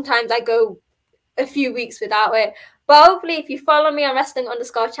week. Sometimes I go a few weeks without it. But hopefully, if you follow me on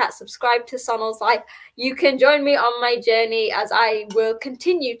wrestling_chat, subscribe to Sonal's Life, you can join me on my journey as I will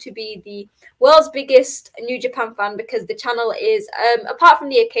continue to be the world's biggest New Japan fan, because the channel is, apart from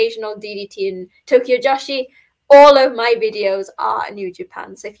the occasional DDT and Tokyo Joshi, all of my videos are New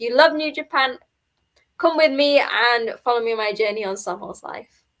Japan. So if you love New Japan, come with me and follow me on my journey on Sonal's Life.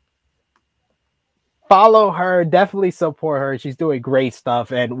 Follow her, definitely support her. She's doing great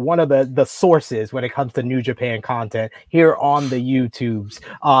stuff, and one of the sources when it comes to New Japan content here on the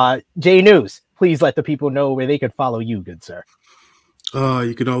YouTubes. J News, please let the people know where they can follow you, good sir.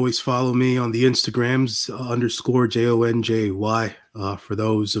 You can always follow me on the Instagrams _JONJY. For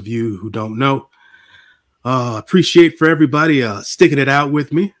those of you who don't know, appreciate for everybody sticking it out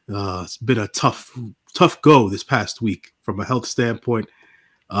with me. It's been a tough go this past week from a health standpoint,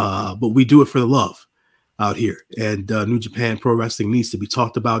 but we do it for the love out here. And New Japan Pro Wrestling needs to be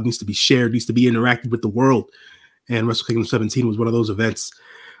talked about, needs to be shared, needs to be interacted with the world. And Wrestle Kingdom 17 was one of those events.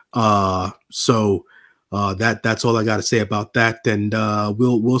 So that's all I got to say about that. And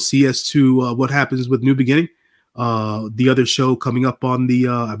we'll see as to what happens with New Beginning. The other show coming up on the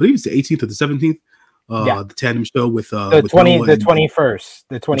I believe it's the 18th or the 17th. The tandem show with the 21st.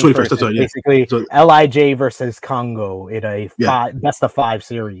 The 21st. That's right, basically so, LIJ versus Congo in a best of 5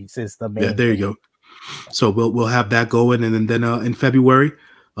 series is the main. Yeah, there you go. So we'll have that going, and then in February,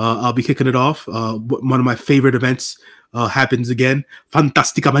 I'll be kicking it off. One of my favorite events happens again.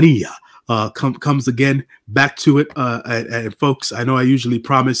 Fantastica Mania comes again, back to it. And folks, I know I usually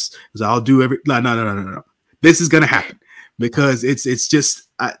promise I'll do every. No. This is gonna happen because it's just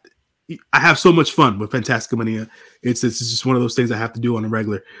I have so much fun with Fantastica Mania. It's just one of those things I have to do on a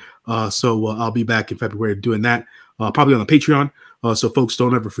regular. So I'll be back in February doing that. Probably on the Patreon. So folks,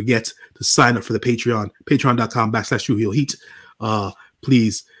 don't ever forget to sign up for the Patreon, patreon.com/TrueHeelHeat.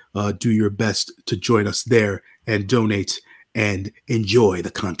 Please do your best to join us there and donate and enjoy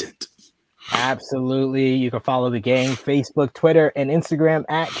the content. Absolutely. You can follow the gang, Facebook, Twitter, and Instagram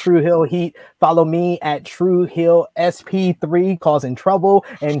at True Hill Heat. Follow me at True Hill SP3, causing trouble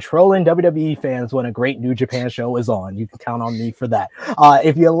and trolling WWE fans when a great New Japan show is on. You can count on me for that.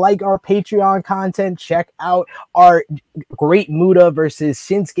 If you like our Patreon content, check out our Great Muta versus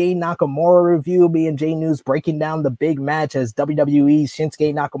Shinsuke Nakamura review. Me and J News breaking down the big match as WWE's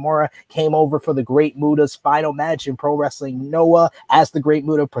Shinsuke Nakamura came over for the Great Muta's final match in Pro Wrestling Noah as the Great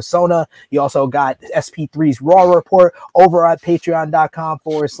Muta persona. You also got SP3's Raw report over at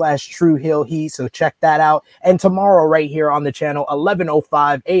patreon.com/True Hill Heat. So check that out. And tomorrow, right here on the channel,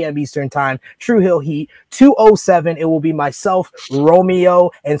 11:05 a.m. Eastern Time, True Hill Heat, 2:07. It will be myself,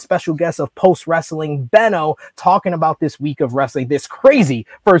 Romeo, and special guest of Post Wrestling, Benno, talking about this week of wrestling, this crazy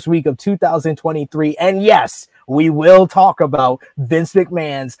first week of 2023. And yes, we will talk about Vince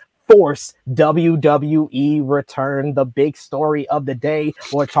McMahon's forced WWE return, the big story of the day.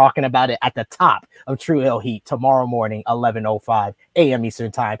 We're talking about it at the top of True Hill Heat tomorrow morning, 11:05 a.m.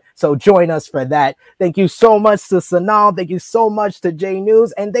 Eastern Time. So join us for that. Thank you so much to Sanal. Thank you so much to J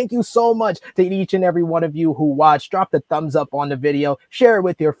News. And thank you so much to each and every one of you who watched. Drop the thumbs up on the video. Share it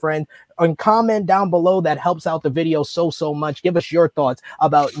with your friend. And comment down below. That helps out the video so much. Give us your thoughts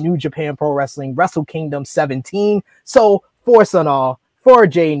about New Japan Pro Wrestling Wrestle Kingdom 17. So for Sanal, for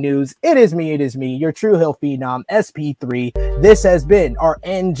J News, it is me, your True Hill Phenom, SP3. This has been our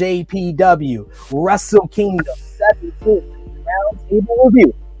NJPW Wrestle Kingdom 17 Roundtable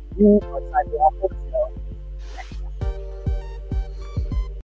Review. You are signing off.